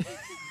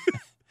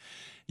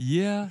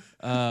 Yeah,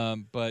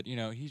 but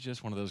he's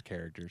just one of those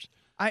characters.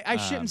 I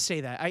shouldn't say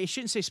that. I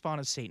shouldn't say spawn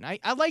of Satan.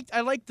 I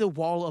like the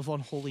wall of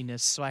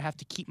unholiness, so I have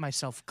to keep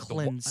myself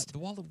cleansed. The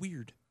wall of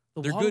weird.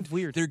 They're wall of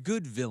weird. They're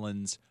good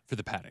villains for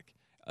the paddock.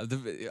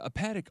 A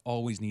paddock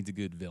always needs a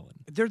good villain.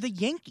 They're the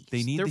Yankees.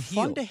 They're the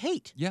fun heel. to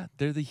hate. Yeah,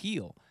 they're the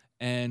heel.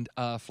 And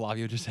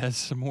Flavio just has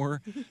some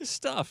more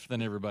stuff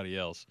than everybody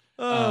else.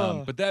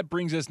 But that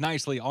brings us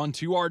nicely on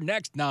to our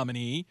next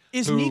nominee.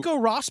 Is Nico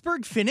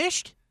Rosberg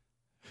finished?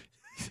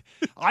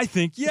 I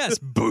think yes.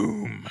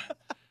 Boom.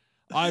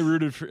 You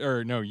rooted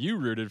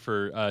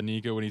for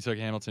Nico when he took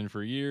Hamilton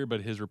for a year,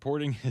 but his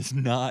reporting has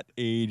not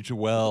aged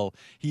well.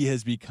 He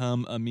has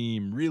become a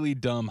meme. Really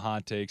dumb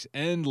hot takes,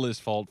 endless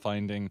fault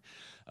finding,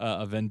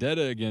 a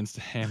vendetta against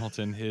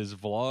Hamilton. His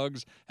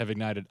vlogs have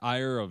ignited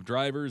ire of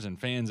drivers and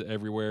fans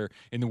everywhere.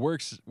 In the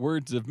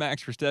words of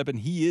Max Verstappen,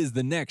 he is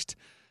the next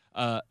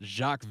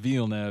Jacques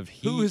Villeneuve.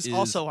 Who is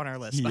also on our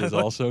list. He is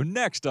also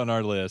next on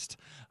our list.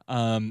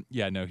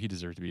 He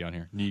deserves to be on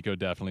here. Nico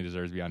definitely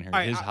deserves to be on here.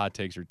 Right, his hot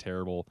takes are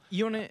terrible.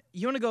 You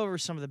wanna go over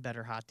some of the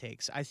better hot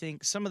takes? I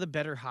think some of the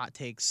better hot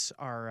takes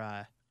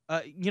are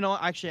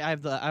actually I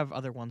have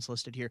other ones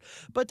listed here.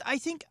 But I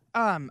think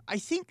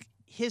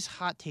his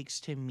hot takes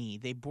to me,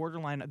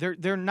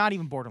 they're not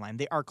even borderline.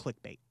 They are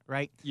clickbait,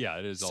 right? Yeah,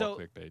 it is all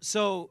clickbait.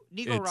 So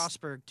Nico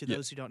Rosberg, to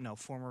those who don't know,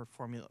 former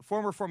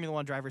Formula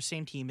One driver,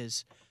 same team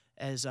as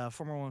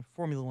former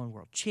Formula One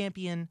world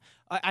champion.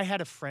 I had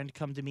a friend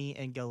come to me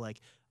and go like,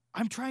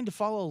 I'm trying to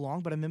follow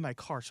along, but I'm in my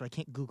car, so I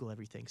can't Google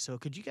everything. So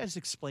could you guys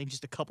explain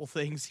just a couple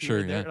things here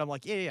and there? Yeah. And I'm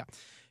like, yeah.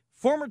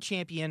 Former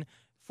champion,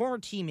 former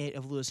teammate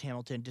of Lewis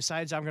Hamilton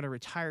decides I'm going to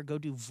retire, go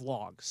do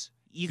vlogs.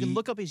 You can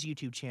look up his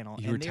YouTube channel.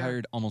 He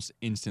retired almost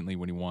instantly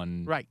when he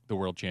won the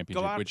World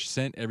Championship, which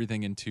sent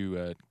everything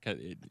into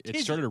it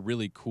started a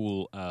really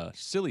cool,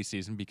 silly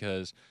season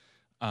because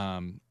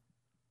the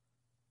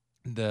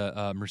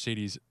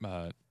Mercedes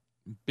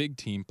big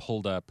team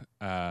pulled up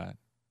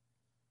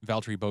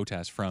Valtteri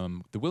Bottas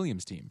from the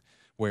Williams team,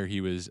 where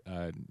he was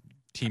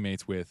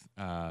teammates with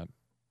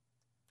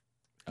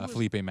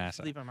Felipe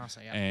Massa.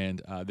 Yeah.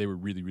 And they were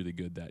really, really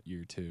good that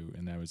year too.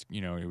 And that was,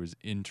 it was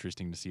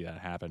interesting to see that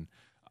happen.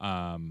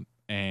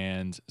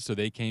 And so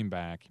they came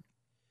back.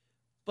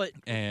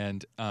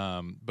 And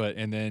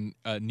then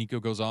Nico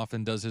goes off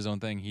and does his own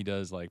thing. He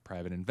does like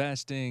private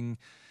investing.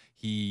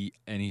 He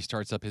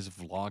starts up his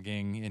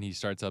vlogging, and he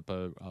starts up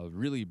a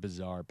really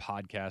bizarre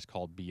podcast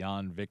called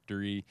Beyond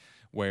Victory,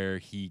 where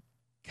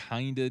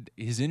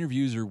his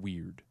interviews are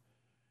weird.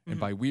 And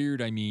by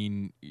weird, I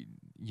mean,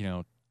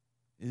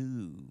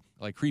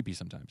 like creepy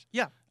sometimes.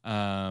 Yeah.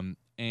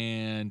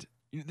 And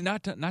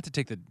not to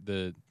take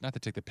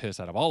the piss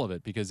out of all of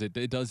it, because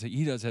he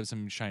does have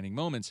some shining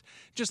moments,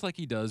 just like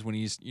he does when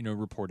he's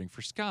reporting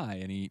for Sky,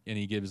 and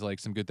he gives like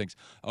some good things.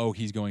 Oh,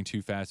 he's going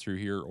too fast through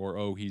here, or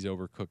oh, he's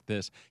overcooked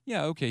this.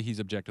 Yeah, okay, he's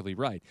objectively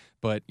right,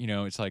 but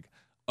it's like,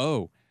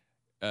 oh,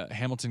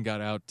 Hamilton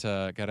got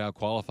out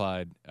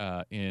qualified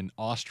in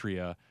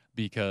Austria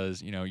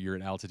because you're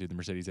at altitude. The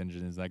Mercedes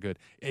engine isn't that good.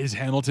 Is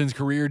Hamilton's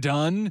career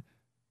done?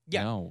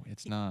 Yeah. No,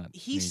 it's not.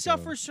 He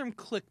suffers from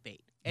clickbait.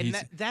 And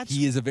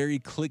he is a very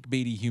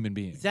clickbaity human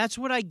being. That's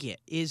what I get,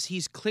 is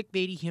he's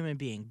clickbaity human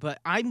being. But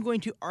I'm going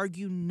to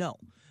argue no.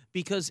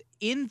 Because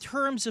in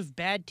terms of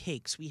bad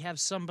takes, we have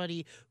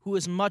somebody who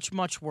is much,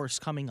 much worse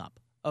coming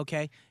up.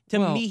 Okay?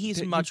 To me,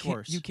 he's much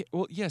worse.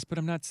 Well, yes,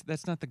 but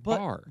that's not the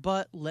bar.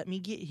 But let me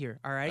get here,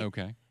 all right?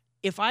 Okay.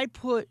 If I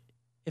put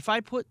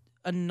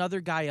another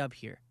guy up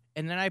here,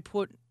 and then I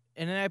put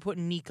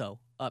Nico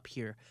up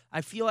here.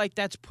 I feel like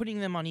that's putting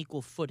them on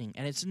equal footing,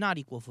 and it's not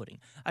equal footing.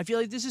 I feel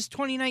like this is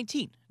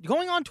 2019.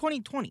 Going on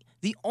 2020,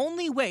 the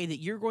only way that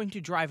you're going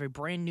to drive a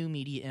brand new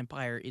media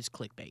empire is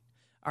clickbait.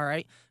 All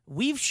right?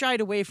 We've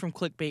shied away from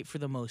clickbait for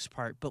the most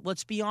part, but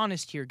let's be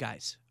honest here,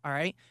 guys. All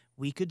right?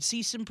 We could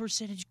see some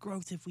percentage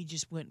growth if we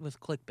just went with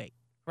clickbait,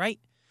 right?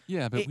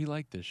 Yeah, but we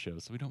like this show,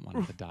 so we don't want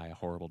it to die a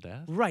horrible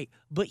death. Right,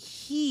 but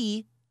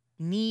he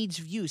needs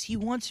views. He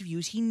wants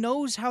views. He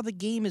knows how the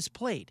game is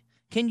played.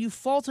 Can you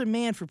fault a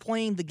man for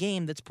playing the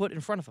game that's put in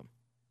front of him?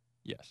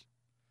 Yes.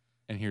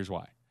 And here's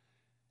why.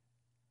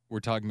 We're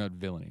talking about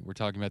Villainy. We're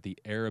talking about the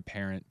heir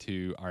apparent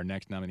to our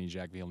next nominee,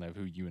 Jacques Villeneuve,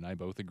 who you and I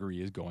both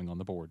agree is going on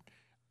the board.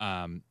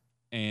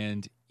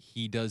 And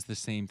he does the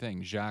same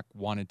thing. Jacques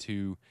wanted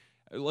to...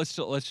 Let's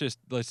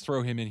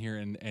throw him in here,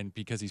 and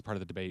because he's part of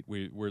the debate,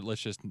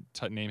 let's just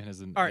name him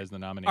as the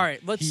nominee. All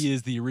right, he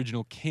is the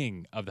original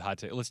king of the hot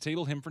take. Let's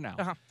table him for now.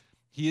 Uh-huh.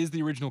 He is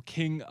the original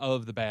king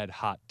of the bad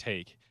hot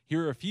take.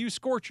 Here are a few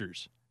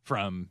scorchers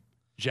from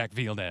Jacques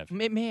Villeneuve.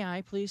 May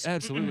I, please?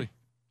 Absolutely.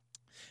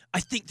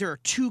 I think there are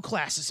two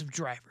classes of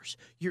drivers.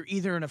 You're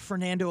either in a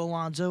Fernando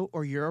Alonso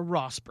or you're a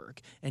Rosberg,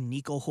 and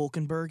Nico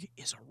Hülkenberg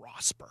is a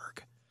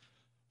Rosberg.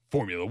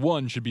 Formula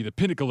One should be the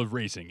pinnacle of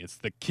racing. It's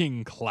the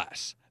king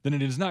class. Then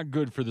it is not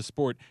good for the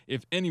sport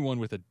if anyone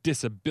with a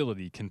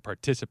disability can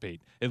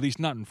participate, at least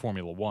not in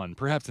Formula One,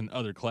 perhaps in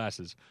other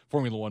classes.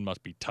 Formula One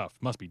must be tough,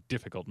 must be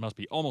difficult, must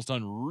be almost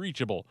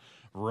unreachable.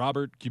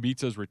 Robert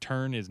Kubica's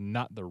return is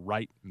not the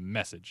right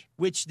message.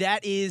 Which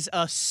that is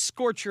a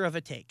scorcher of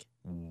a take.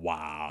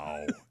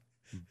 Wow.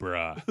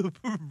 Bruh.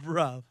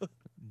 Bruh.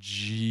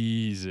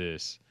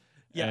 Jesus.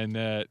 Yeah. And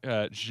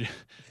that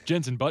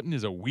Jensen Button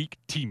is a weak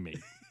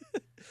teammate.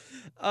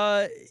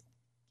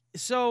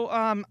 So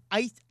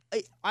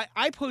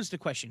I posed a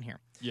question here.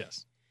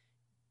 Yes.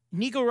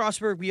 Nico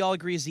Rosberg, we all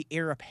agree, is the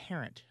heir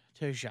apparent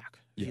to Jacques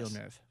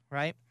Villeneuve,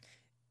 right?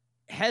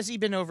 Has he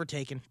been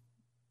overtaken?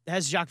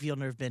 Has Jacques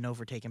Villeneuve been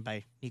overtaken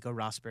by Nico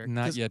Rosberg?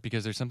 Not yet,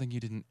 because there's something you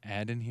didn't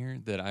add in here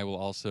that I will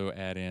also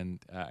add in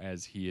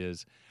as he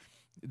is.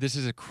 This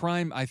is a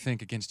crime, I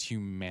think, against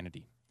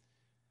humanity.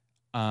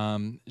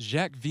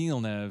 Jacques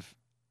Villeneuve,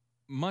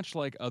 much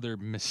like other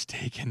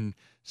mistaken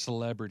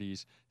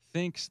celebrities,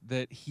 thinks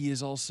that he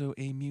is also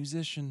a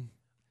musician.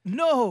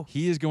 No.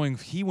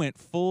 He went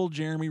full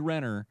Jeremy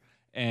Renner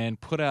and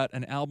put out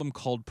an album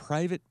called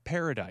Private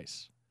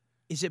Paradise.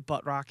 Is it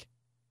butt rock?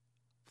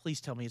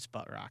 Please tell me it's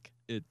butt rock.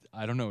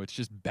 I don't know. It's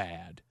just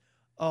bad.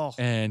 Oh.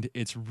 And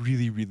it's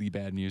really, really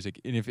bad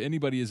music. And if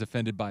anybody is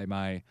offended by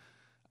my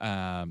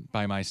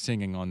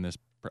singing on this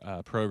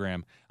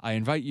program, I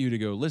invite you to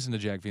go listen to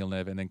Jacques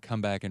Villeneuve and then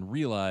come back and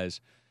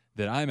realize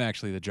that I'm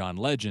actually the John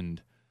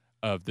Legend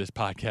of this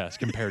podcast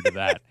compared to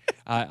that.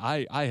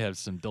 I have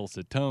some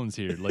dulcet tones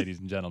here, ladies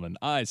and gentlemen.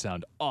 I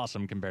sound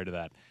awesome compared to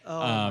that. Oh,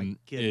 my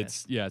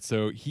goodness.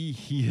 So he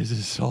has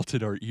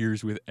assaulted our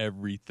ears with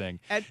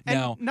everything. And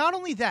now, not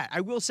only that,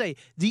 I will say,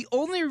 the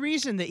only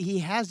reason that he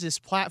has this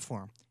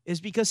platform is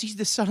because he's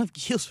the son of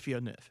Gilles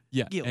Villeneuve.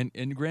 Yeah, Gilles.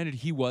 and granted,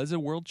 he was a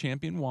world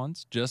champion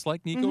once, just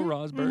like Nico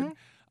Rosberg.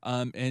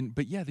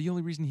 But the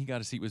only reason he got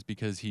a seat was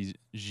because he's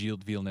Gilles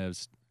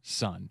Villeneuve's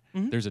son.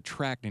 There's a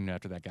track named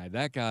after that guy.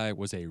 That guy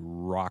was a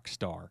rock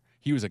star.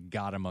 He was a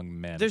god among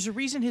men. There's a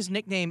reason his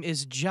nickname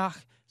is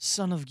Jacques,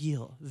 son of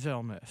Gilles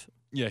Villeneuve.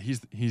 Yeah,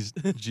 he's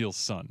Gilles'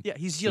 son. Yeah,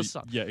 he's Gilles'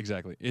 son. Yeah,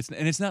 exactly.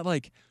 It's not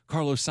like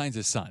Carlos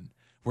Sainz's son,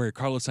 where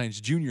Carlos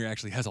Sainz Jr.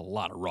 actually has a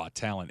lot of raw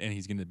talent, and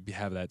he's going to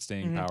have that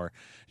staying power.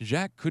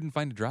 Jacques couldn't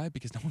find a drive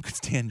because no one could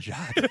stand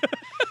Jacques.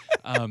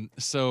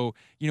 So,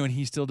 and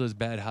he still does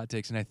bad hot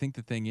takes. And I think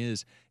the thing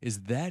is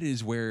that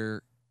is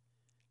where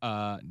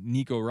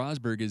Nico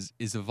Rosberg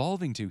is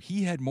evolving to.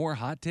 He had more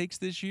hot takes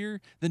this year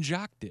than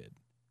Jacques did.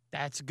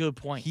 That's a good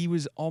point. He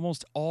was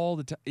almost all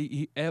the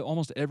time,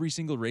 almost every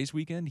single race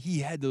weekend, he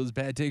had those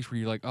bad takes where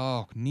you're like,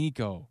 oh,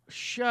 Nico.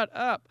 Shut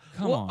up.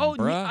 Come on,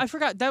 bruh. I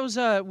forgot. That was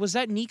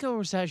that Nico or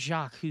was that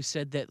Jacques who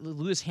said that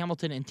Lewis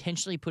Hamilton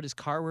intentionally put his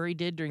car where he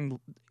did during the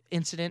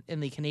incident in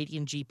the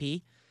Canadian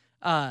GP?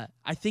 I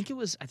think it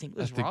was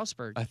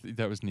Rosberg. I think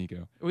that was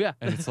Nico. Oh, yeah.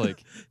 And it's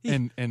like,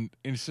 and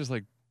it's just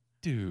like,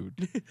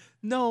 dude.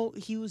 No,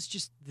 he was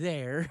just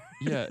there.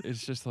 Yeah,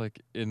 it's just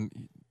like,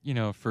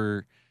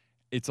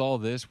 it's all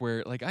this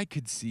where, like, I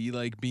could see,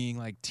 like, being,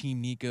 like, Team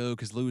Nico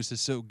because Lewis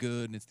is so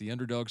good and it's the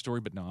underdog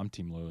story, but no, I'm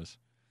Team Lewis.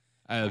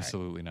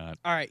 Absolutely not.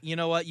 All right, you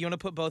know what? You want to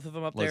put both of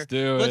them up there? Let's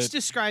do it. Let's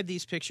describe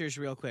these pictures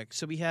real quick.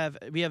 So we have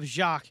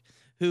Jacques,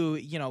 who,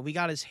 we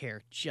got his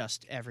hair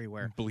just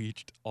everywhere.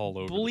 Bleached all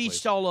over.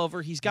 Bleached all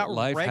over. He's got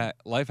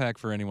life hack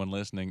for anyone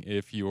listening.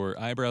 If your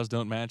eyebrows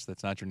don't match,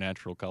 that's not your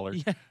natural color.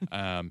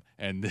 Yeah.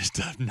 And this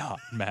does not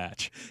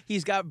match.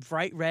 He's got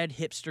bright red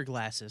hipster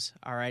glasses,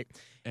 all right?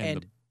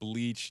 And the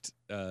bleached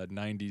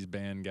 90s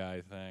band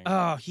guy thing.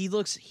 Oh, he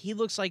looks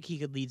like he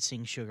could lead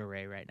sing Sugar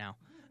Ray right now.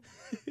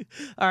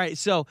 All right,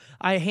 so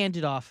I hand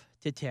it off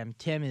to Tim.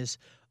 Tim is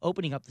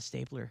opening up the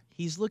stapler.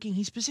 He's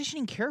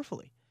positioning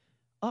carefully.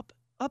 Up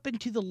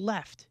and to the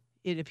left,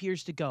 it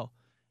appears to go.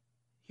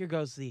 Here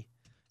goes the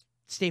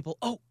staple.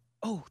 Oh,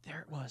 Oh, there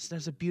it was.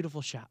 That's a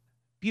beautiful shot.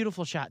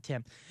 Beautiful shot,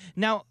 Tim.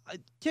 Now,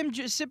 Tim,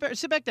 just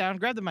sit back down,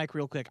 grab the mic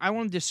real quick. I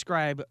want to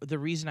describe the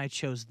reason I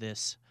chose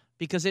this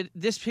because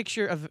this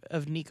picture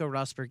of Nico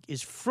Rosberg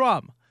is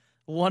from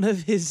one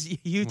of his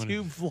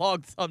YouTube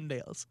vlog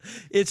thumbnails.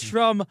 It's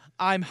from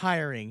I'm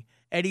Hiring,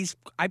 and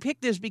I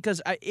picked this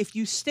because if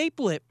you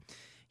staple it,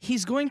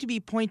 he's going to be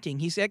pointing.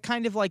 He's at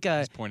kind of like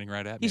He's pointing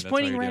right at me. He's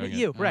pointing right at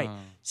you, right?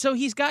 So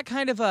he's got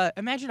kind of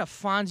imagine a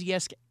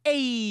Fonzie-esque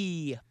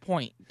A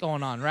point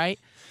going on, right?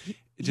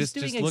 Just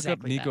look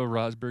up Nico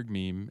Rosberg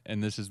meme,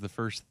 and this is the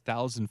first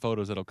 1,000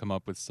 photos that'll come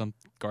up with some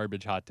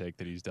garbage hot take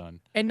that he's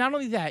done. And not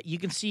only that, you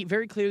can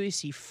very clearly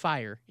see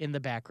fire in the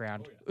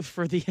background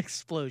for the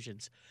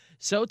explosions.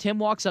 So Tim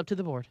walks up to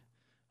the board.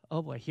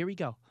 Oh boy, here we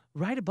go.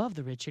 Right above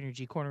the Rich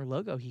Energy Corner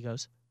logo, he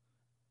goes,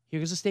 here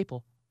goes a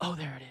staple. Oh,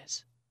 there it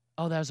is.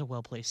 Oh, that was a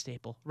well-placed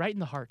staple. Right in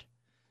the heart.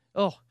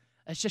 Oh,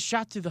 it's just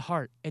shot through the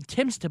heart. And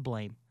Tim's to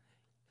blame.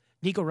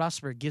 Nico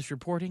Rosberg gives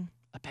reporting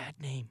a bad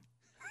name.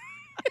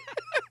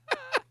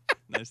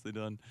 Nicely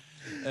done.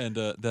 And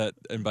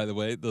and by the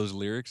way, those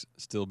lyrics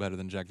still better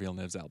than Jacques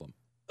Villeneuve's album.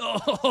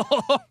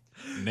 Oh,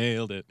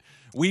 nailed it.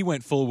 We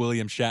went full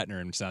William Shatner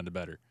and sounded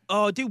better.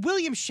 Oh, dude,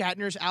 William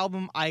Shatner's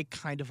album I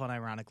kind of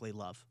unironically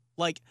love.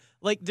 Like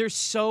they're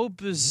so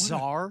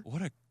bizarre.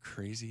 What a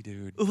crazy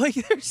dude. Like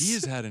he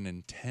has had an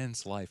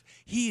intense life.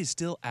 He is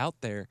still out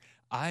there.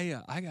 I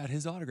got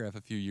his autograph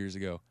a few years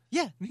ago.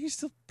 Yeah, and he's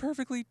still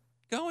perfectly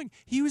going.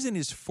 He was in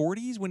his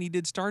 40s when he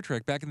did Star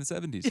Trek back in the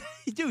 70s.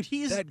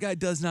 Dude, that guy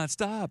does not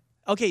stop.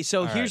 Okay,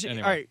 so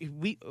Anyway. all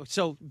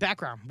right.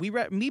 Background. We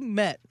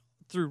met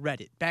through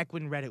Reddit back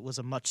when Reddit was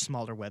a much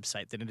smaller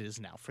website than it is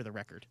now. For the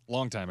record,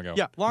 long time ago.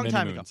 Yeah, long Many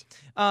time moons.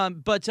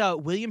 ago. But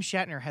William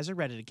Shatner has a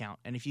Reddit account,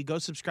 and if you go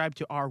subscribe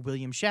to our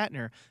William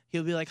Shatner,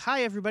 he'll be like,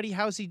 "Hi everybody,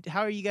 how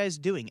are you guys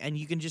doing?" And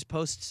you can just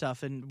post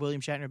stuff, and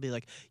William Shatner will be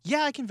like,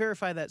 "Yeah, I can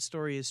verify that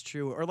story is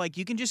true," or like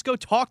you can just go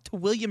talk to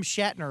William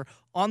Shatner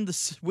on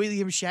the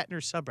William Shatner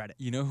subreddit.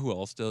 You know who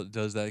else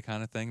does that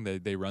kind of thing?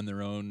 They run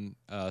their own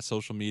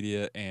social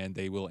media and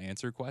they will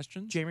answer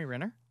questions. Jeremy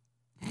Renner.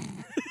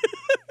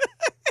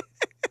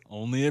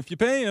 Only if you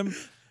pay him.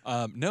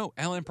 No,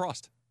 Alan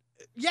Prost.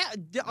 Yeah.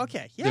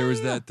 Okay. Yeah. There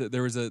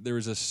was there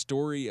was a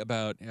story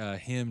about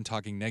him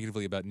talking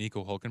negatively about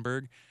Nico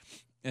Hülkenberg,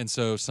 and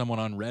so someone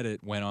on Reddit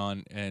went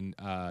on and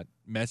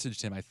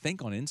messaged him, I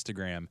think on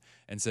Instagram,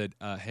 and said,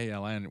 "Hey,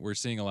 Alan, we're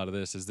seeing a lot of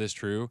this. Is this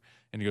true?"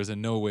 And he goes, "In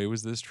no way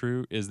was this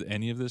true. Is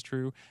any of this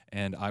true?"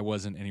 And I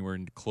wasn't anywhere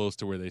close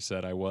to where they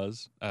said I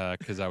was,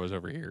 because I was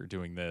over here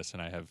doing this,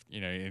 and I have,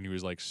 and he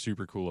was like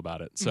super cool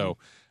about it. So,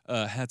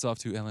 hats off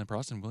to Alan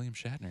Prost and William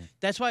Shatner.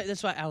 That's why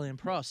Alan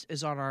Prost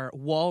is on our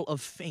wall of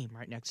fame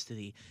right next to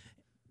the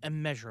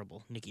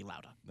immeasurable Niki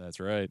Lauda. That's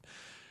right.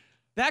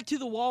 Back to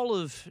the wall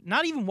of,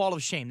 not even wall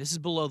of shame. This is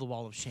below the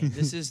wall of shame.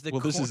 This is the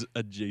well, this is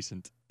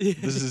adjacent.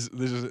 this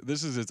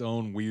is its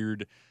own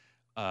weird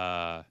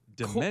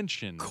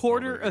dimension.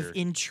 Corner of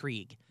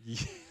intrigue.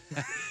 Yeah.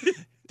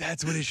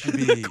 That's what it should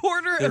be.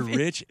 Corner the of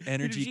rich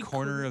energy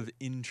corner of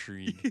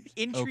intrigue.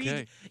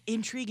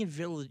 Intrigue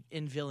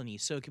and villainy.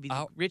 So it could be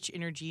the rich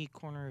energy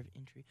corner of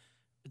intrigue.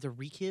 The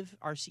RICIV,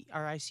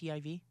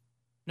 R-I-C-I-V?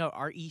 No,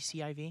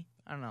 R-E-C-I-V?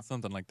 I don't know.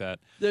 Something like that.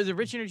 The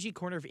rich energy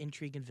corner of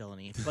intrigue and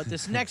villainy. But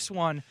this next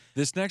one.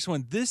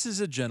 This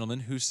is a gentleman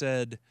who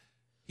said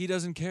he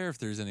doesn't care if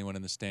there's anyone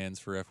in the stands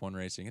for F1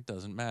 racing. It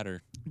doesn't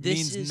matter. It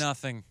means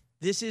nothing.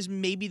 This is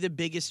maybe the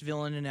biggest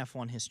villain in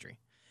F1 history.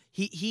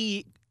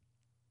 He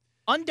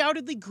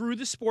undoubtedly grew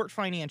the sport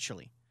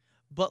financially,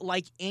 but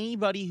like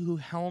anybody who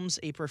helms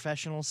a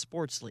professional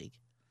sports league,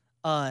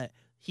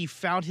 he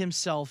found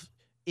himself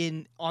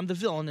on the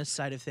villainous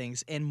side of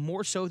things, and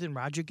more so than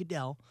Roger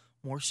Goodell,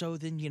 more so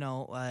than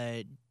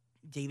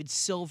David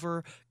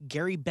Silver,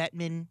 Gary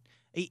Bettman,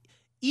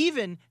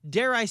 even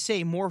dare I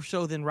say more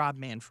so than Rob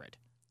Manfred.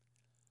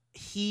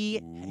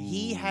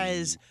 He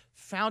has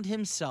found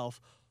himself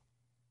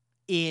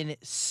in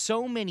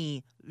so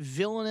many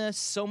villainous,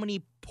 so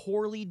many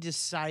poorly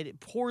decided,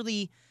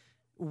 poorly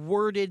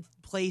worded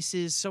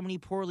places, so many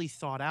poorly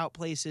thought out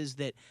places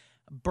that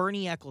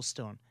Bernie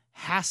Ecclestone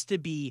has to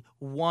be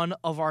one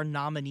of our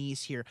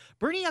nominees here.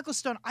 Bernie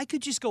Ecclestone, I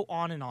could just go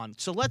on and on.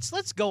 So let's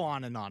go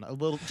on and on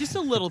just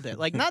a little bit,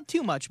 like not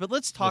too much, but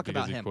let's talk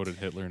about him. He quoted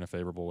Hitler in a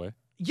favorable way.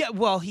 Yeah,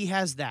 well, he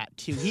has that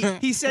too.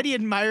 He said he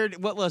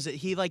admired, what was it?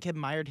 He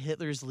admired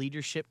Hitler's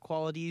leadership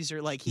qualities,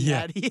 or like he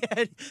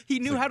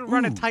knew how to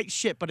run a tight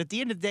ship, but at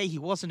the end of the day, he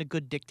wasn't a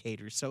good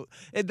dictator. So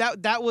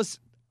that was,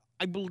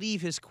 I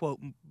believe, his quote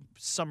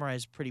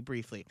summarized pretty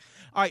briefly.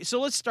 All right, so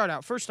let's start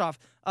out. First off,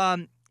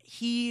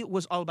 he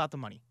was all about the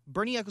money.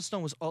 Bernie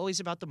Ecclestone was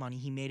always about the money.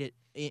 He made it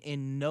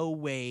in no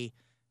way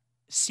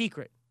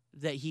secret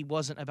that he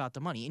wasn't about the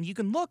money. And you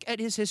can look at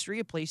his history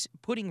of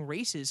putting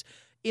races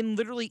in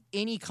literally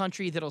any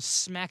country that'll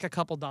smack a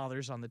couple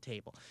dollars on the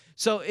table.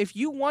 So if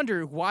you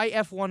wonder why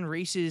F1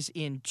 races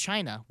in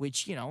China,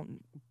 which, a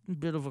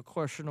bit of a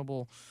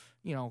questionable,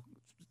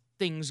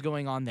 things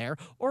going on there,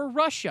 or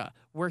Russia,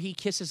 where he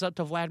kisses up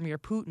to Vladimir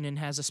Putin and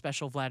has a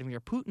special Vladimir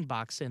Putin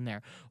box in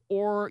there,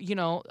 or,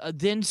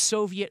 then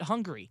Soviet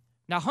Hungary.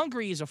 Now,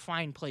 Hungary is a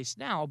fine place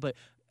now, but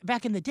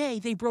back in the day,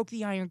 they broke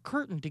the Iron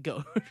Curtain to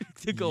go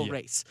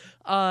race.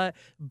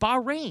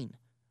 Bahrain,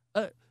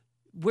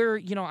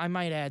 where, I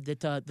might add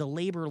that the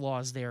labor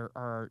laws there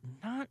are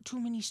not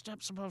too many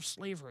steps above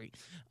slavery.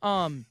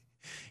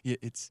 Yeah,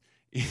 it's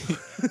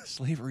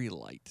slavery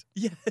light.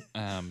 Yeah.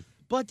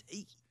 But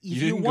you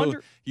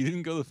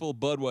didn't go the full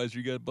Budweiser,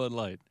 you got Bud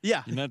Light.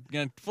 Yeah. You're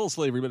not full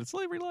slavery, but it's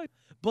slavery light.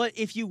 But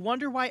if you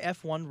wonder why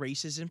F1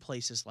 races in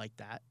places like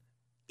that,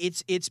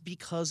 it's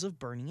because of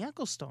Bernie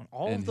Ecclestone.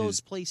 All of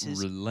those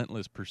places,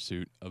 relentless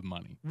pursuit of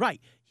money. Right.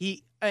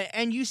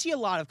 And you see a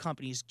lot of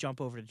companies jump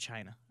over to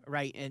China,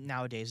 right? And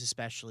nowadays,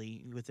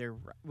 especially with their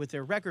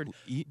record.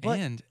 But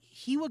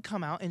he would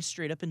come out and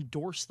straight up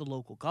endorse the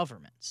local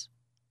governments.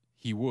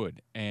 He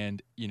would,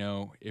 and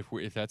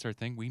if that's our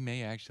thing, we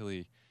may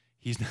actually.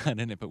 He's not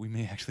in it, but we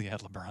may actually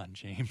add LeBron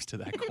James to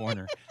that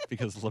corner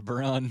because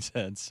LeBron's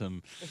had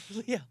some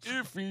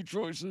iffy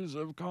choices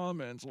of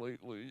comments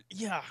lately.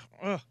 Yeah.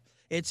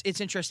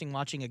 It's interesting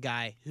watching a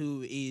guy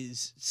who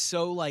is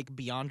so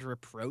beyond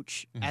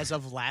reproach as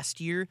of last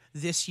year,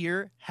 this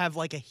year, have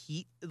a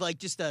heat,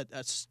 just a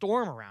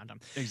storm around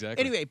him.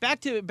 Exactly. Anyway,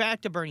 back to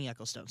Bernie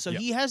Ecclestone. So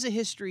he has a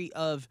history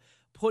of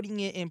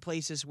putting it in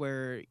places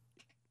where,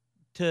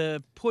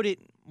 to put it,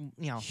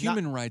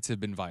 human rights have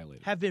been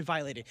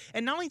violated.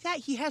 And not only that,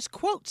 he has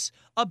quotes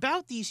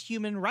about these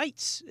human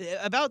rights,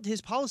 about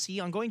his policy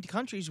on going to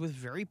countries with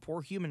very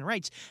poor human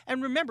rights.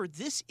 And remember,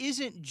 this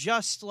isn't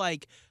just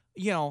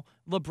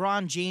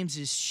LeBron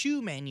James's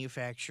shoe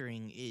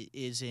manufacturing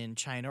is in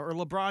China, or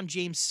LeBron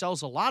James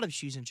sells a lot of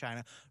shoes in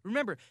China.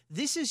 Remember,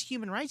 this is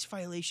human rights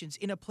violations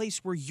in a place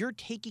where you're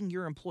taking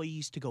your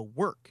employees to go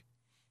work.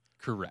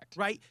 Correct.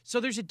 Right? So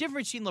there's a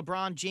difference between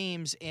LeBron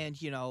James and,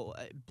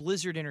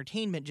 Blizzard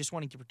Entertainment just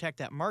wanting to protect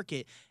that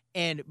market,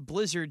 and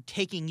Blizzard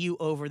taking you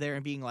over there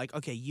and being like,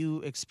 okay,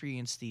 you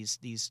experience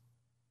these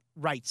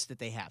rights that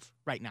they have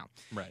right now.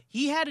 Right.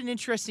 He had an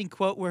interesting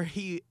quote where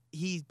he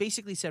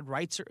basically said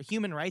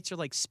human rights are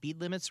like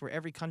speed limits, where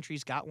every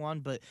country's got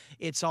one, but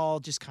it's all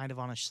just kind of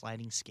on a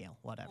sliding scale,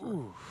 whatever.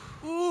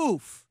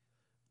 Oof.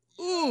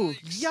 Ooh,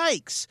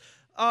 yikes.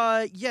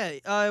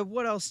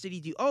 What else did he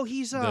do? Oh,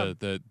 he's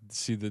the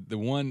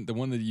one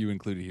that you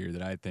included here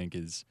that I think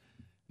is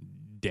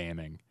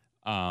damning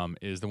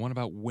is the one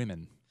about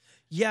women.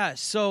 Yeah,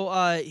 so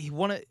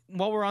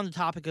while we're on the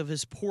topic of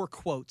his poor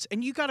quotes,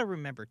 and you got to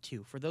remember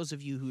too, for those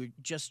of you who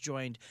just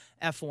joined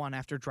F1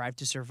 after Drive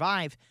to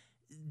Survive,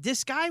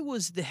 this guy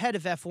was the head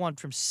of F1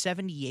 from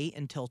 78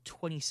 until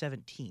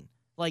 2017.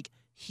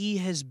 He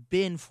has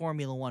been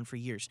Formula One for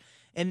years,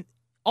 and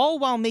all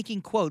while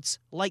making quotes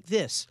like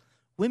this.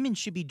 Women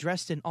should be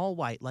dressed in all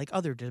white like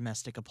other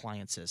domestic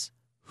appliances.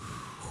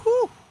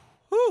 Whew.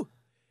 Whew.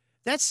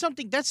 That's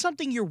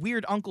something your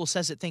weird uncle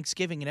says at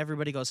Thanksgiving and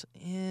everybody goes,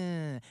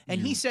 eh.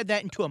 And he said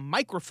that into a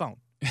microphone.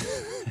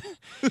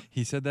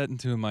 He said that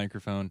into a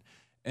microphone,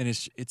 and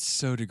it's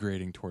so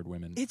degrading toward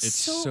women. It's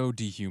so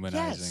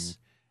dehumanizing.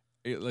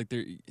 Yes.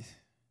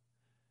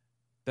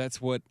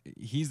 That's what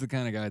he's the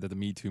kind of guy that the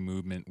Me Too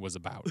movement was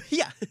about.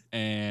 Yeah.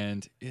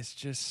 And it's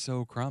just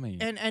so crummy.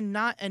 And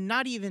not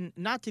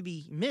to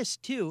be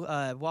missed too,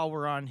 while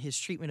we're on his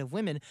treatment of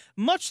women,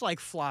 much like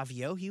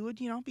Flavio, he would,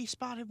 be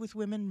spotted with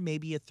women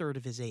maybe a third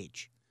of his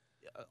age.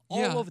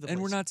 All over the place.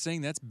 And we're not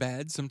saying that's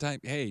bad.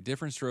 Sometimes, hey,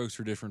 different strokes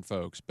for different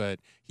folks, but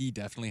he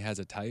definitely has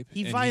a type,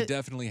 he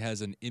definitely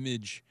has an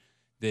image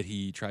that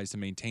he tries to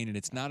maintain, and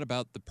it's not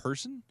about the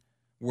person.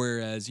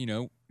 Whereas,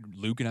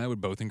 Luke and I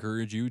would both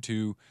encourage you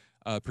to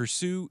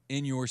pursue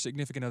in your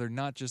significant other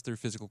not just their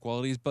physical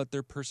qualities, but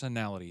their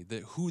personality,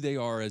 who they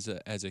are as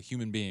a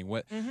human being,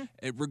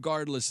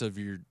 regardless of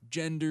your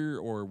gender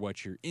or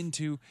what you're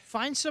into.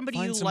 Find somebody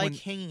you like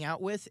hanging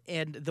out with,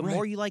 and the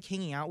more you like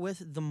hanging out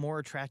with, the more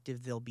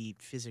attractive they'll be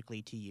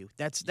physically to you.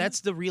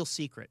 That's the real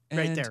secret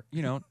right there.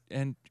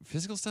 And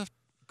physical stuff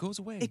goes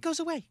away. It goes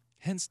away.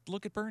 Hence,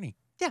 look at Bernie.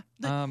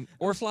 Yeah.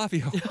 Or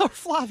Flavio. Or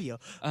Flavio.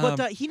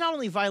 But he not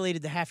only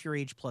violated the half your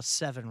age plus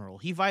 7 rule,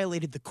 he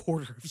violated the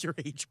quarter of your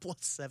age plus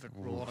 7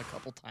 rule on a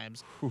couple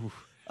times.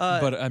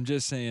 But I'm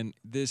just saying,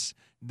 this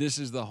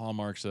is the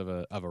hallmarks of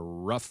a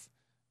rough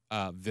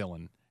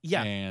villain.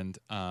 Yeah. And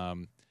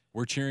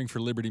we're cheering for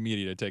Liberty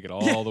Media to take it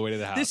all the way to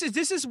the house.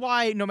 This is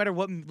why no matter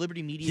what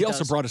Liberty Media He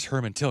also brought us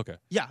Herman Tilke.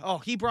 Yeah. Oh,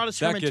 he brought us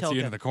Herman Tilke. That gets you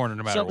into the corner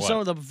no matter what. Some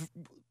of the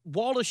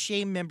Wall of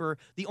Shame member,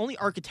 the only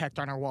architect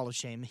on our Wall of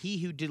Shame, he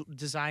who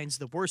designs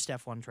the worst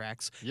F1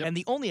 tracks, and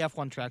the only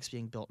F1 tracks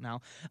being built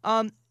now.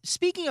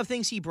 Speaking of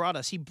things he brought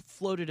us, he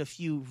floated a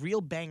few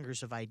real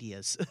bangers of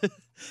ideas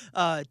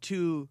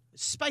to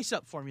spice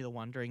up Formula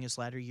One during his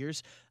latter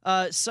years,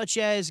 such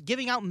as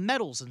giving out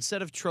medals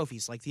instead of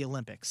trophies like the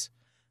Olympics.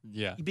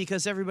 Yeah.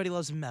 Because everybody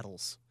loves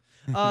medals.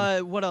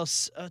 What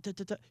else?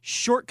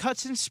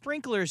 Shortcuts and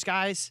sprinklers,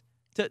 guys.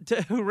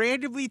 To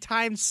randomly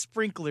timed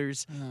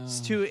sprinklers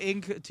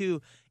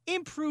to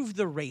improve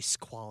the race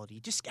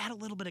quality. Just add a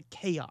little bit of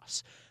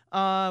chaos.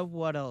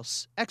 What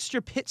else?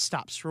 Extra pit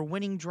stops for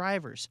winning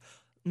drivers.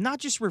 Not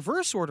just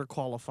reverse order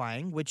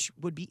qualifying, which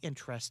would be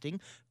interesting,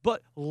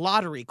 but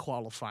lottery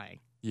qualifying.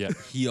 Yeah,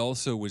 he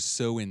also was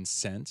so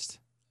incensed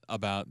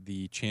about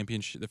the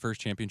championship, the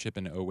first championship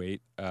in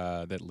 08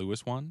 that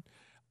Lewis won,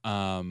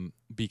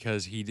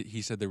 because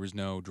he said there was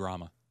no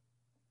drama.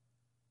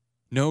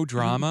 No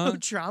drama? No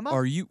drama?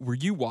 Were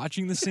you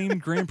watching the same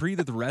Grand Prix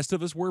that the rest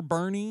of us were,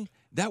 Bernie?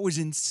 That was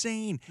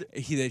insane.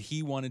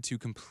 He wanted to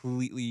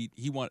completely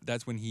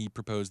that's when he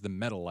proposed the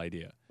medal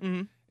idea.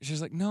 Mm-hmm. It's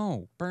just like,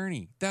 no,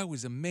 Bernie, that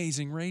was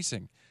amazing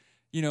racing.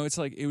 You know, it's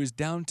like it was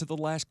down to the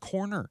last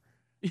corner.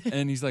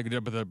 And he's like,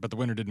 yeah, but the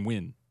winner didn't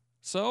win.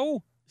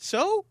 So?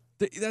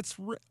 That's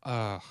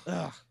Ugh.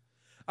 All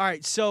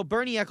right, so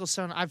Bernie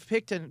Ecclestone, I've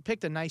picked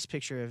a nice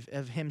picture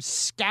of him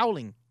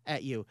scowling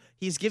at you.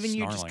 He's giving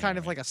you just kind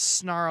of like a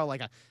snarl,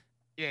 like a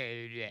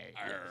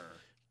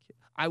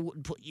I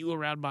wouldn't put you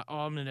around my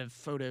arm in a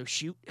photo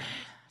shoot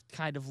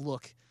kind of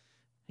look.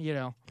 You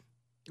know,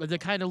 the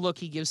kind of look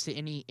he gives to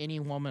any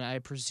woman, I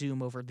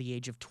presume, over the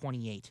age of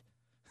 28.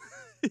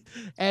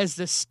 As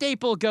the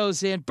staple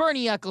goes in,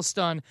 Bernie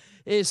Ecclestone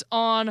is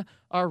on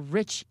our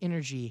rich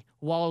energy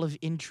wall of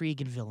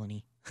intrigue and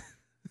villainy.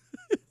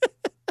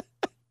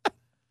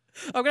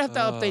 I'm going to have to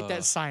update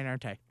that sign,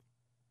 aren't I?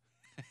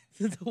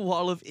 The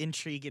wall of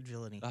intrigue and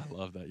villainy. I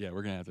love that. Yeah,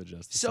 we're going to have to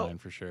adjust the sign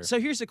for sure. So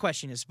here's the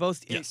question is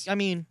both, yes. I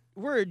mean,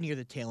 we're near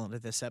the tail end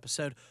of this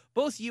episode.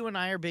 Both you and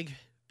I are big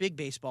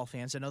baseball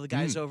fans. I know the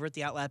guys over at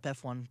the Outlap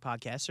F1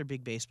 podcast are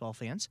big baseball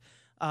fans.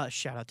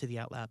 Shout out to the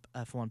Outlap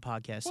F1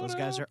 podcast. Those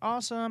guys are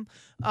awesome.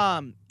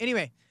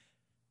 Anyway,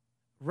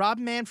 Rob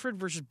Manfred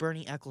versus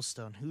Bernie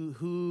Ecclestone.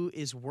 Who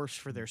is worse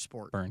for their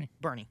sport?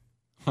 Bernie.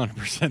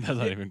 100%. That's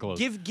not even close.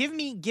 Give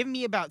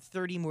me about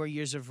 30 more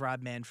years of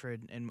Rob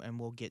Manfred, and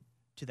we'll get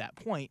to that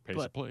point. Pace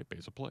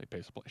of play.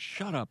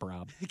 Shut up,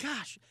 Rob.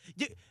 Gosh,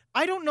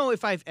 I don't know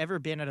if I've ever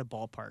been at a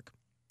ballpark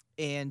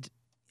and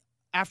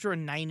after a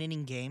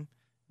 9-inning game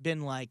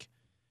been like,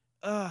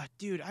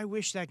 dude, I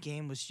wish that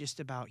game was just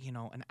about,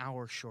 an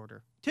hour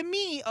shorter. To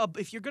me,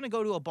 if you're going to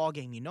go to a ball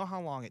game, you know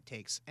how long it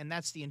takes, and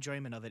that's the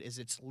enjoyment of it, is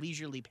its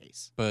leisurely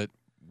pace. But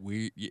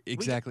we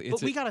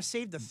got to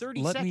save the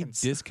 30 let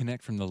seconds. Me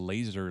disconnect from the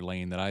laser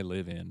lane that I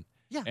live in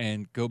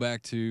and go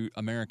back to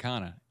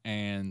Americana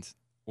and,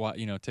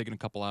 taking a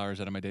couple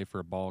hours out of my day for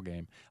a ball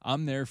game.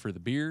 I'm there for the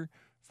beer,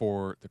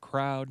 for the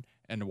crowd,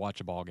 and to watch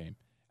a ball game.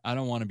 I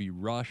don't want to be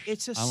rushed.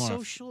 It's a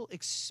social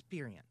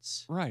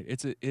experience. Right.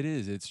 It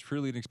is. It's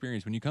truly an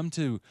experience. When you come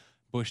to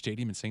Busch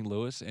Stadium in St.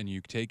 Louis and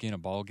you take in a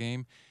ball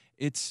game,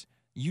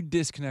 you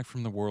disconnect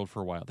from the world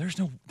for a while. There's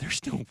no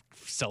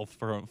cell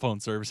phone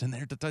service in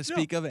there to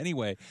speak of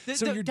anyway.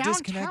 So you're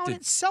disconnected. Downtown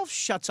itself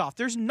shuts off.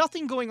 There's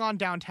nothing going on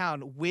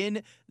downtown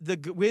when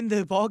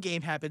the ball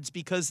game happens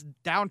because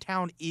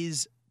downtown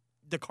is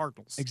the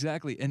Cardinals.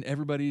 Exactly, and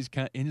everybody's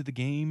kind of into the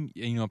game.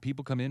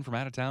 People come in from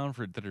out of town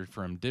that are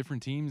from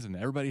different teams, and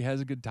everybody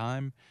has a good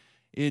time.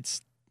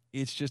 It's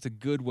just a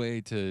good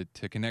way to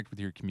connect with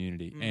your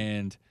community.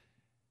 And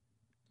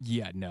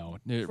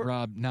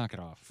Rob, knock it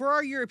off. For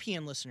our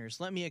European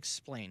listeners, let me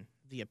explain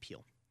the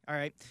appeal. All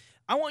right,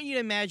 I want you to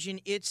imagine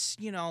it's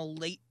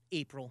late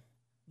April.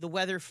 The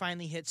weather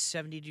finally hits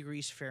 70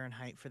 degrees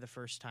Fahrenheit for the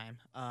first time.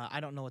 I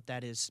don't know what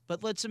that is,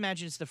 but let's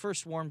imagine it's the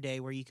first warm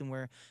day where you can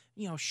wear,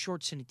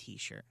 shorts and a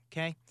T-shirt,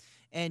 okay?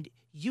 And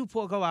you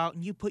go out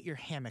and you put your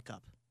hammock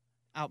up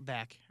out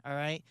back, all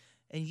right?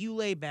 And you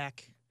lay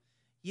back.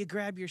 You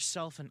grab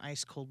yourself an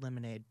ice-cold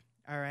lemonade,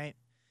 all right?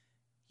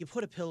 You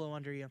put a pillow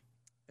under you,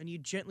 and you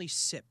gently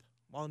sip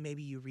while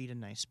maybe you read a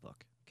nice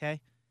book, okay?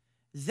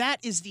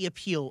 That is the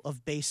appeal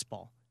of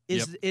baseball,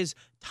 is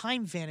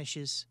time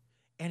vanishes,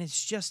 and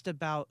it's just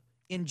about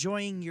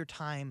enjoying your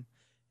time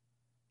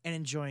and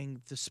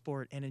enjoying the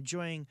sport and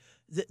enjoying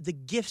the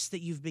gifts that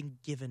you've been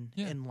given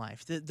in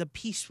life, the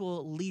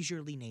peaceful,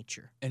 leisurely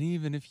nature. And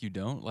even if you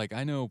don't,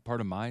 I know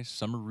part of my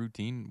summer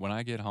routine when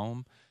I get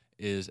home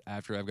is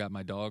after I've got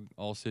my dog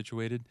all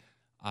situated,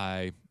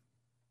 I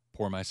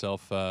pour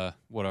myself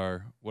what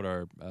our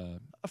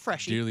a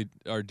freshie.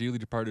 Our dearly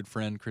departed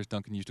friend Chris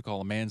Duncan used to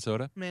call a man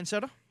soda. Man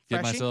soda.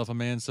 Get myself a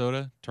man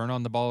soda, turn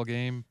on the ball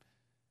game,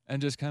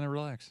 and just kind of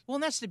relax. Well,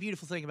 and that's the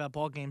beautiful thing about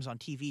ball games on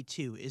TV,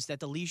 too, is that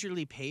the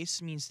leisurely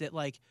pace means that,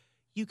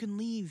 you can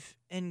leave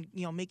and,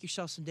 make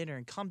yourself some dinner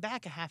and come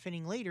back a half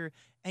inning later,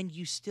 and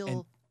you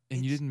still...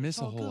 And you didn't miss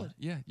a whole good. lot.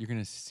 Yeah, you're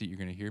going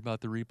to hear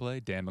about the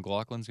replay. Dan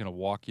McLaughlin's going to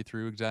walk you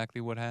through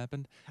exactly what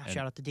happened.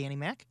 Shout out to Danny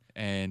Mac.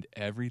 And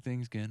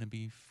everything's going to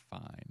be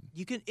fine.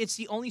 It's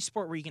the only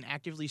sport where you can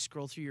actively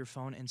scroll through your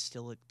phone and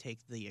still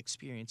take the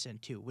experience in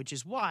too, which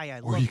is why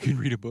I love it. Or you can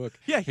read a book.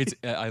 Yeah.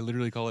 I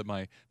literally call it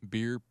my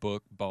beer,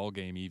 book, ball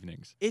game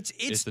evenings. It's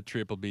the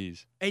triple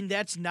Bs. And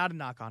that's not a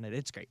knock on it.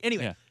 It's great.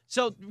 Anyway,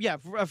 so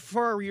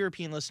for our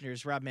European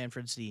listeners, Rob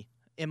Manfred's the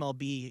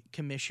MLB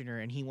commissioner,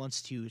 and he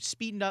wants to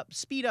speed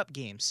up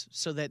games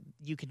so that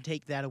you can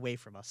take that away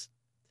from us.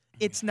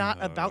 It's not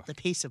about the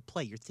pace of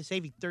play. You're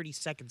saving 30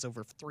 seconds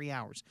over 3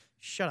 hours.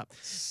 Shut up.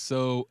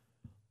 So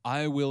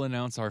I will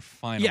announce our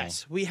final.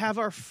 Yes, we have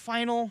our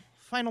final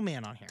final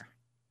man on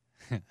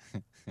here.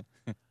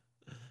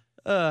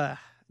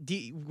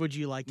 Would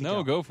you like to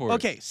No, go for it.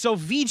 Okay, so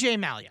Vijay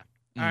Mallya.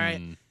 All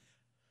right.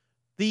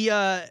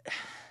 The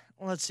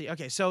let's see.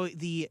 Okay, so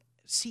the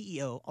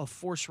CEO of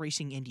Force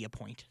Racing India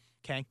Point.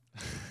 Okay.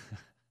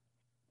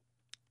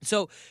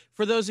 So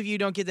for those of you who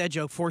don't get that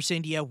joke, Force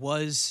India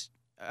was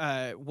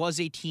a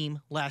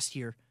team last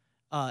year.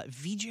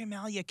 Vijay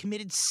Mallya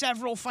committed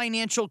several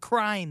financial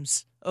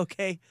crimes.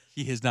 Okay.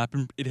 It has not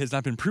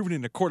been proven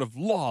in a court of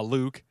law,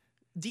 Luke.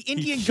 The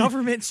Indian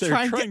government's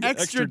trying to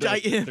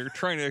extradite him. They're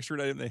trying to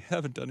extradite him. They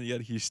haven't done it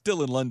yet. He's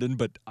still in London,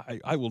 but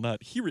I will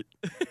not hear it.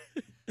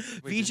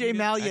 Vijay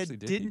Mallya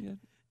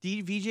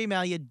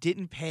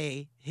didn't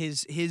pay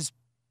his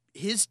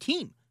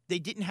team. They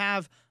didn't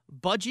have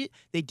budget.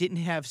 They didn't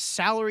have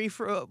salary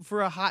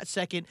for a hot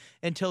second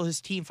until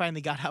his team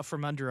finally got out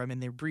from under him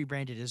and they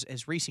rebranded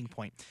as Racing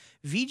Point.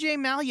 Vijay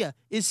Mallya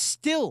is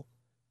still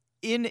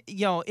in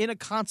a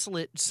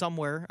consulate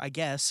somewhere, I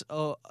guess,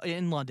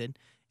 in London,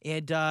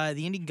 and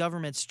the Indian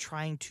government's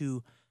trying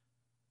to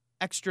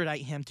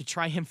extradite him to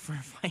try him for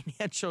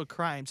financial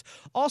crimes.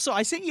 Also,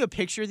 I sent you a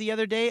picture the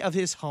other day of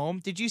his home.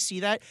 Did you see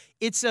that?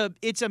 It's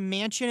a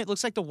mansion. It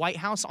looks like the White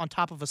House on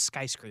top of a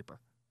skyscraper.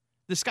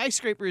 The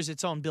skyscraper is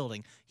its own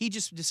building. He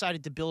just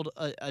decided to build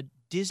a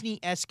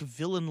Disney-esque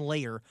villain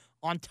lair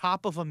on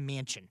top of a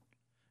mansion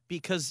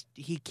because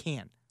he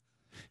can.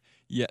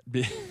 Yeah,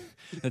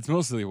 that's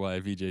mostly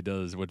why VJ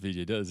does what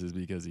VJ does is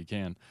because he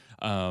can.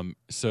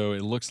 So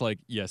it looks like,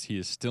 yes, he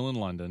is still in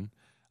London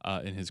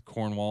in his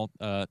Cornwall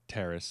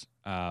terrace,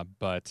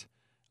 but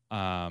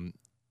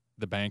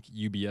the bank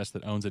UBS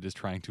that owns it is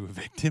trying to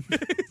evict him.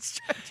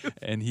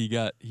 And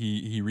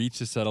he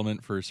reached a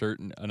settlement for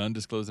an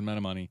undisclosed amount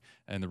of money,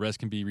 and the rest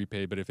can be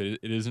repaid. But if it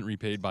isn't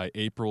repaid by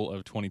April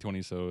of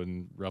 2020, so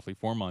in roughly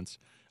 4 months,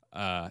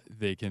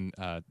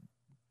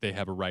 they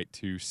have a right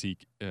to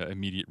seek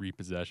immediate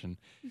repossession.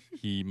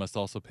 He must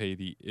also pay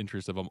the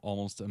interest of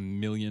almost $1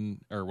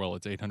 million,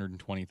 it's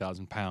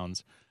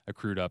 £820,000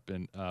 accrued up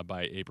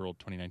by April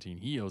 2019.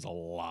 He owes a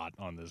lot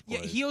on this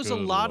place. Yeah, he owes a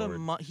lot of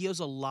money. He owes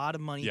a lot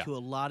of money to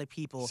a lot of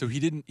people. So he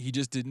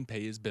just didn't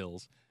pay his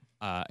bills,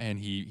 and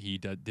he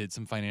did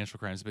some financial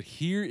crimes. But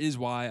here is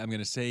why I'm going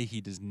to say he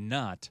does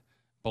not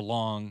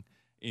belong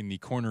in the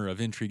corner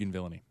of intrigue and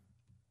villainy.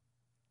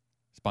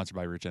 Sponsored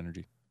by Rich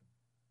Energy /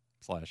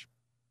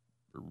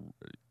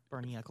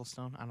 Bernie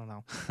Ecclestone? I don't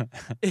know.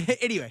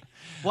 Anyway,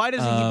 why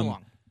doesn't he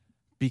belong?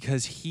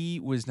 Because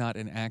he was not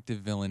an active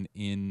villain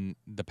in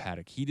the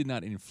paddock. He did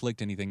not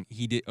inflict anything.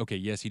 He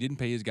didn't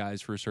pay his guys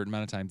for a certain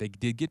amount of time. They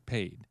did get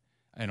paid,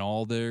 and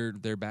all their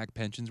back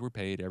pensions were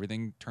paid.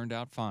 Everything turned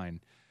out fine.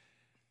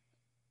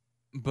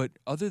 But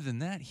other than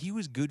that, he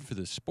was good for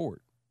the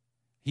sport.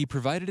 He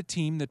provided a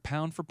team that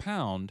pound for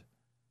pound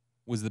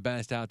was the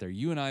best out there.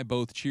 You and I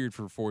both cheered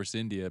for Force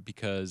India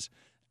because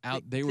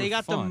they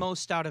got fun. the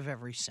most out of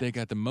every cent. They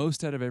got the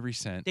most out of every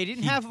cent. They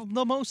didn't have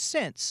the most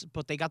cents,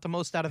 but they got the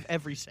most out of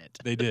every cent.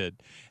 They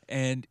did.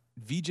 And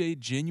VJ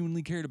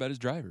genuinely cared about his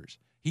drivers.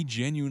 He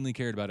genuinely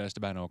cared about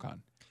Esteban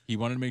Ocon. He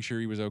wanted to make sure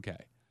he was okay.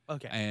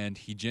 Okay. And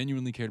he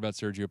genuinely cared about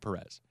Sergio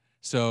Perez.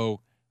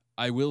 So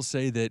I will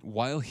say that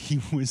while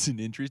he was an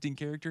interesting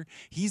character,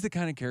 he's the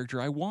kind of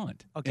character I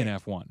want in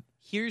F1.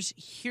 He's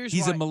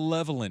a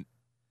malevolent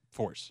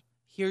force.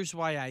 Here's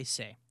why I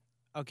say.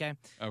 Okay.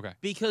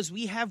 Because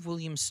we have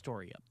William's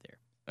story up there.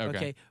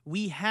 Okay.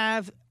 We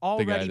have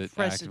already the guy that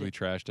precedent. actively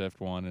trashed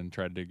F1 and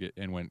tried to get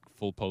and went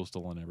full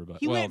postal on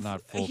everybody.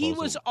 Not full. He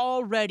postal. was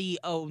already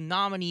a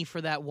nominee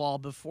for that wall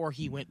before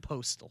he went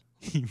postal.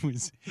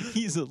 He's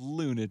a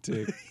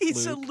lunatic.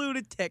 He's a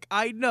lunatic.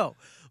 I know,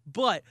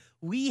 but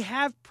we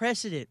have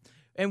precedent.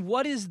 And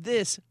what is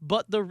this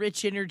but the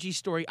Rich Energy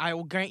story? I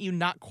will grant you,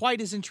 not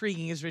quite as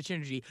intriguing as Rich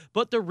Energy,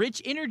 but the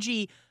Rich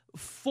Energy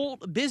full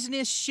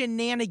business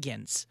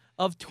shenanigans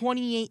of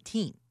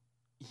 2018.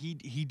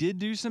 He did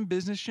do some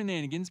business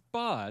shenanigans,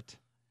 but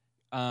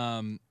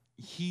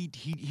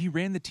he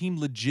ran the team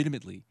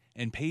legitimately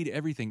and paid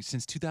everything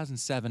since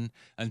 2007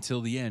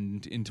 until the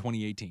end in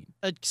 2018.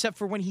 Except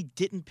for when he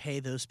didn't pay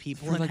those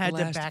people and had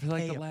to back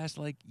pay the last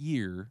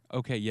year.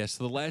 Okay, yes,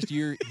 so the last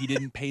year he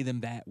didn't pay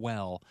them that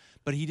well,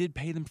 but he did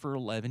pay them for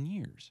 11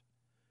 years.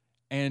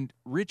 And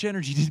Rich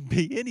Energy didn't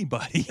pay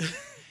anybody.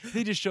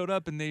 They just showed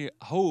up and they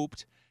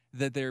hoped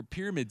that their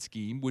pyramid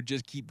scheme would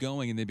just keep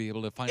going and they'd be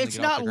able to finally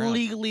get off the ground. It's not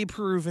legally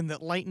proven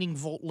that Lightning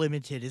Volt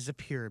Limited is a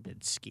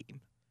pyramid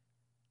scheme.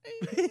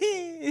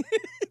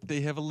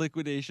 They have a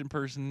liquidation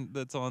person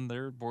that's on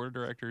their board of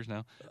directors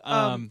now.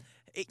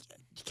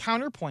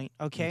 Counterpoint,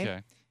 okay?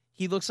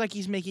 He looks like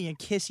he's making a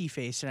kissy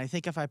face, and I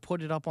think if I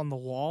put it up on the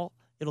wall,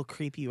 it'll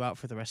creep you out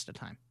for the rest of the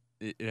time.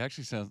 It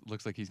actually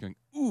looks like he's going,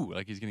 ooh,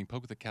 like he's getting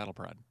poked with a cattle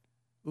prod.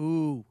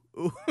 Ooh.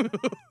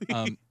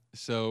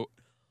 So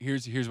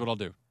here's what I'll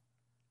do.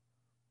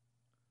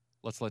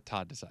 Let's let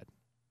Todd decide.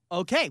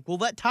 Okay, we'll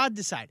let Todd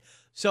decide.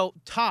 So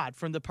Todd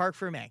from the Park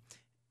for May,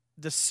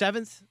 the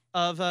 7th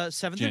of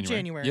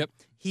January. Yep.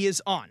 He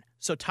is on.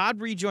 So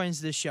Todd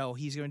rejoins this show.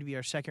 He's going to be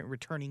our second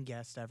returning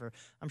guest ever.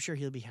 I'm sure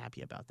he'll be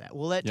happy about that.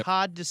 We'll let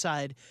Todd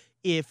decide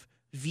if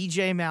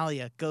VJ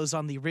Malia goes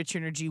on the Rich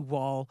Energy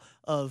wall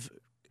of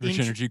Rich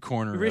Energy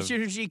corner.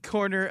 Energy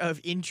corner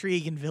of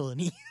intrigue and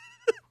villainy.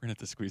 We're going to have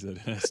to squeeze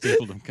that in. I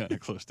stapled them kind of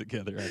close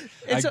together.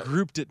 I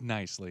grouped it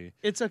nicely.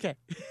 It's okay.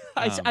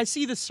 I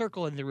see the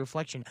circle in the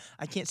reflection.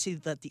 I can't see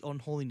that the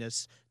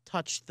unholiness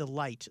touched the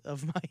light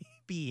of my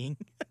being.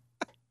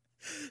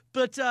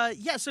 But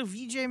so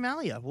VJ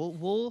Malia,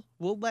 we'll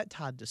let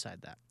Todd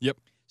decide that. Yep.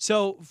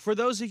 So for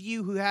those of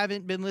you who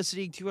haven't been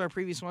listening to our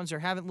previous ones or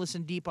haven't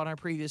listened deep on our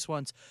previous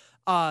ones,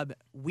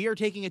 we are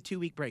taking a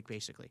 2-week break,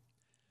 basically.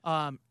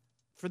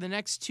 For the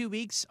next 2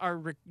 weeks,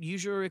 our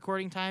usual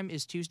recording time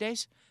is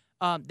Tuesdays.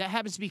 That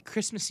happens to be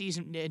Christmas Eve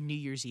and New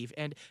Year's Eve.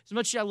 And as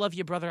much as I love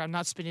you, brother, I'm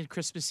not spending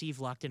Christmas Eve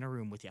locked in a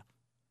room with you.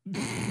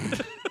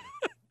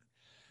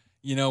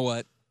 You know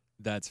what?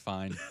 That's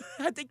fine.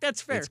 I think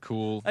that's fair. It's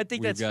cool. I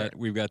think that's fair.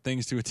 We've got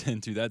things to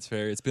attend to. That's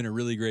fair. It's been a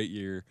really great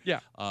year. Yeah.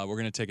 We're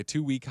going to take a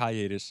 2-week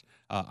hiatus,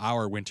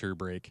 our winter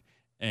break,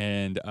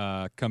 and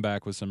come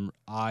back with some,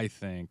 I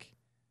think,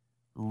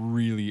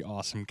 really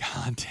awesome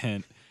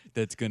content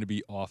that's going to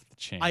be off the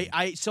chain.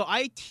 So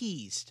I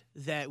teased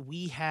that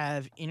we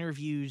have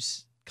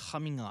interviews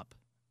coming up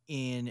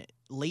in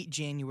late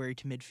January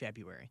to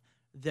mid-February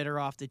that are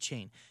off the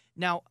chain.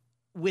 Now,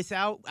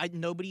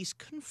 nobody's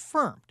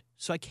confirmed,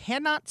 so I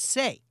cannot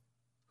say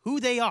who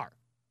they are.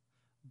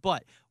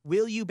 But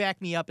will you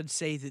back me up and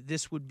say that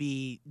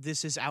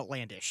this is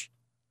outlandish?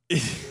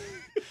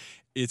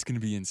 It's going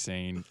to be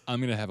insane. I'm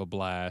going to have a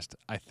blast.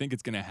 I think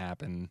it's going to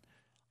happen.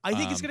 I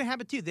think it's going to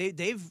happen too.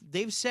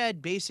 They've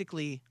said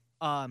basically,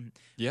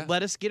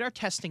 let us get our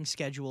testing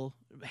schedule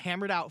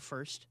hammered out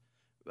first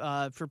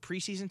for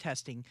preseason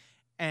testing,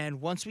 and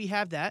once we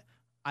have that,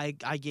 I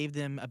gave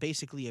them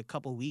basically a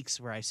couple weeks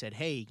where I said,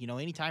 hey,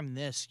 anytime in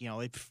this,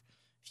 if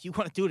you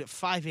want to do it at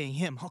 5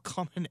 a.m., I'll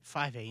come in at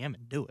 5 a.m.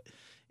 and do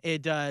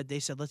it. They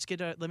said,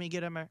 let me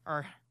get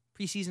our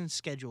preseason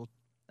schedule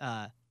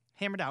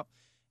hammered out,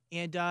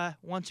 and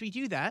once we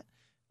do that,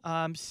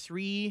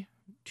 3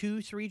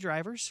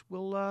 drivers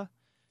will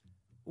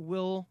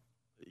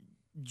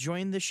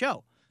join the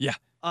show. Yeah.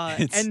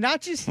 And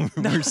not just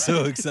we're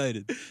so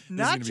excited.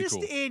 Not just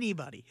cool.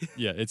 anybody.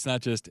 Yeah, it's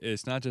not just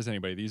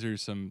anybody. These are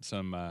some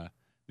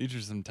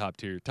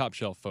top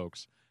shelf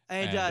folks.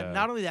 And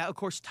not only that, of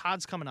course,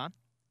 Todd's coming on.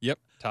 Yep,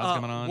 Todd's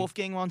coming on.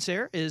 Wolfgang von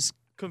Sayer is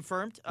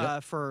confirmed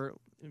for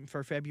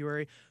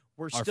February.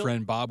 Our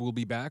friend Bob will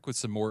be back with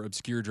some more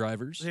obscure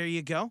drivers. There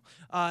you go.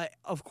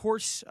 Of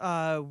course,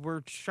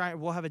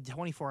 we'll have a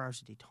 24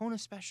 Hours of Daytona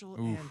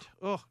special.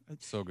 Oof, and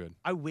so good.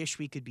 I wish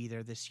we could be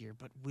there this year,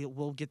 but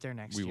we'll get there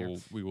next year.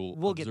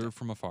 We'll observe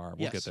from afar.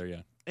 We'll get there,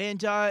 yeah.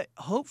 And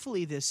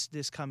hopefully this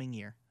coming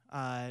year,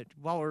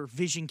 while we're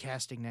vision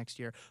casting next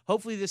year,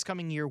 hopefully this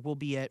coming year we'll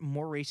be at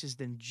more races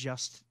than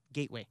just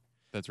Gateway.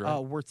 That's right.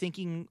 We're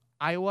thinking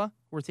Iowa,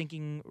 we're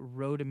thinking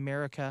Road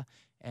America,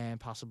 and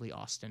possibly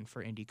Austin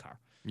for IndyCar.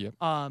 Yep.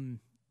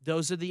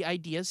 Those are the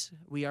ideas.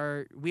 We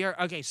are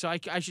okay. So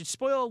I should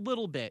spoil a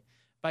little bit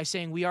by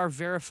saying we are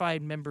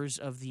verified members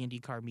of the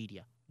IndyCar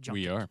media.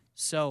 We are.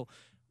 So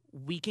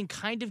we can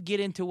kind of get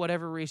into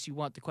whatever race you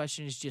want. The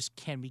question is just,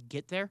 can we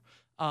get there?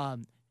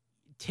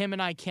 Tim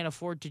and I can't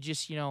afford to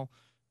just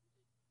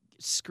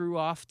screw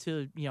off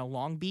to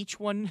Long Beach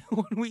one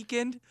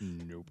weekend.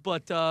 Nope.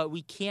 But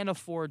we can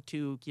afford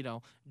to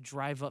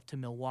drive up to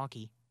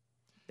Milwaukee.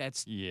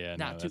 That's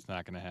that's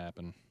not going to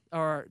happen.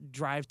 Or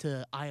drive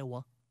to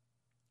Iowa.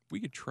 We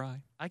could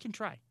try. I can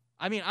try.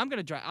 I mean, I'm going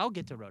to drive. I'll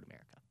get to Road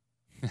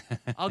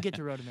America. I'll get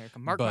to Road America.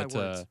 Mark my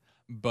words.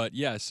 But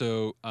yeah,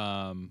 so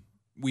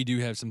we do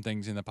have some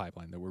things in the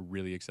pipeline that we're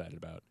really excited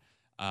about.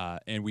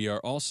 And we are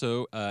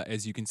also,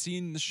 as you can see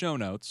in the show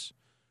notes,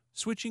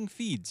 switching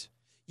feeds.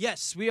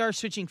 Yes, we are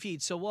switching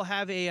feeds. So we'll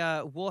have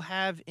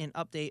an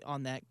update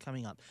on that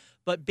coming up.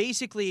 But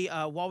basically,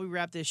 while we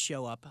wrap this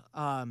show up,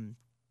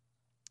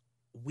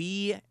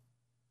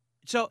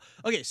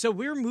 So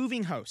we're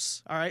moving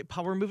hosts, all right?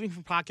 We're moving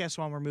from Podcast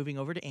One. We're moving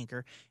over to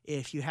Anchor.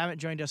 If you haven't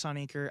joined us on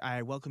Anchor,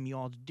 I welcome you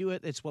all to do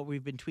it. It's what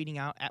we've been tweeting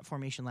out at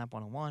Formation Lap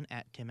 101,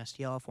 at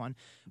TimSTLF1.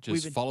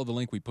 Just follow the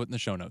link we put in the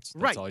show notes.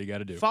 That's all you got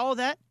to do. Follow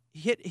that.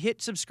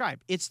 Hit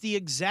subscribe. It's the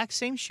exact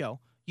same show.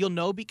 You'll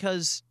know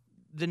because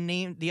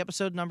the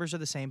episode numbers are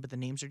the same, but the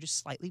names are just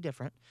slightly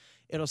different.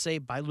 It'll say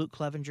by Luke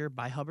Clevenger,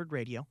 by Hubbard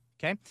Radio,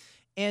 okay?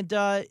 And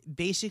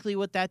basically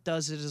what that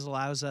does is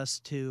allows us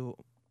to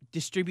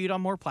distribute on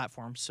more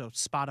platforms, so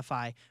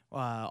Spotify,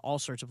 all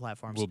sorts of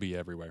platforms. We'll be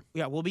everywhere.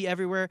 Yeah, we'll be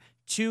everywhere.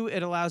 2,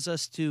 it allows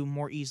us to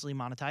more easily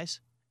monetize.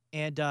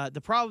 And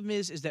the problem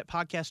is that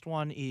Podcast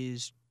One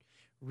is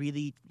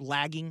really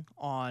lagging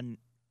on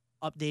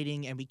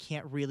updating, and we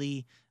can't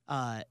really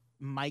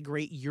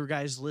migrate your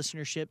guys'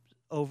 listenership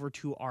over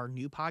to our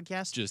new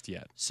podcast just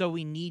yet. So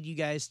we need you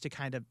guys to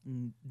kind of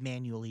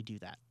manually do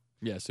that.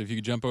 Yeah, so if you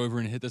could jump over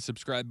and hit the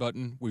subscribe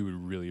button, we would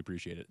really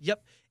appreciate it.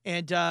 Yep.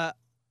 And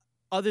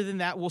other than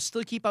that, we'll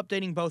still keep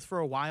updating both for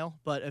a while,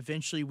 but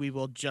eventually we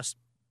will just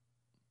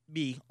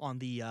be on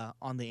the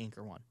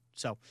Anchor one.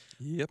 So,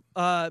 Yep.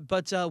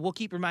 but we'll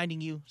keep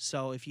reminding you.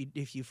 So if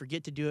you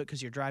forget to do it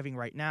because you're driving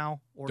right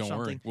now or Don't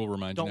something, worry. We'll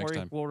remind you don't next worry.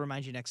 time. We'll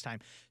remind you next time.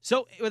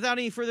 So without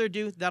any further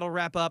ado, that'll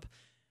wrap up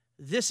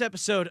this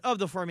episode of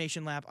the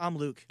Formation Lab. I'm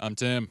Luke. I'm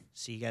Tim.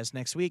 See you guys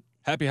next week.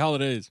 Happy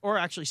holidays. Or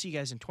actually, see you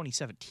guys in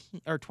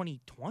 2017 or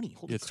 2020.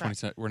 Holy It's crap!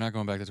 20. We're not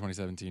going back to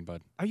 2017,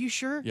 bud. Are you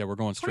sure? Yeah, we're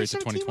going straight to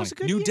 2017 was 2020. a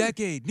good New year.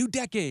 decade. New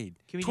decade.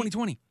 Can we do-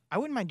 2020. I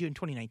wouldn't mind doing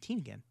 2019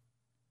 again.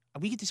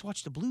 We get to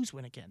watch the Blues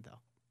win again, though.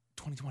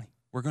 2020.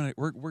 We're gonna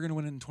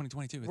win it in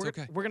 2022. It's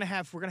okay. We're gonna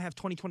have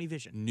 2020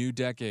 vision. New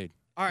decade.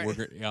 All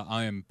right. Yeah,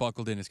 I am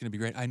buckled in. It's gonna be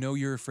great. I know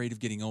you're afraid of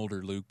getting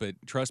older, Luke, but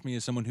trust me,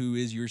 as someone who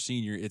is your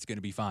senior, it's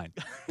gonna be fine.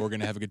 We're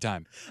gonna have a good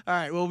time. All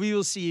right. Well, we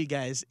will see you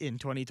guys in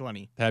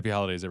 2020. Happy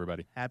holidays,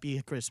 everybody.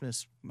 Happy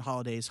Christmas,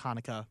 holidays,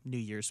 Hanukkah, New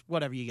Year's,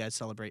 whatever you guys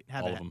celebrate.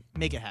 Have All it. of 'em.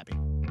 Make it happy.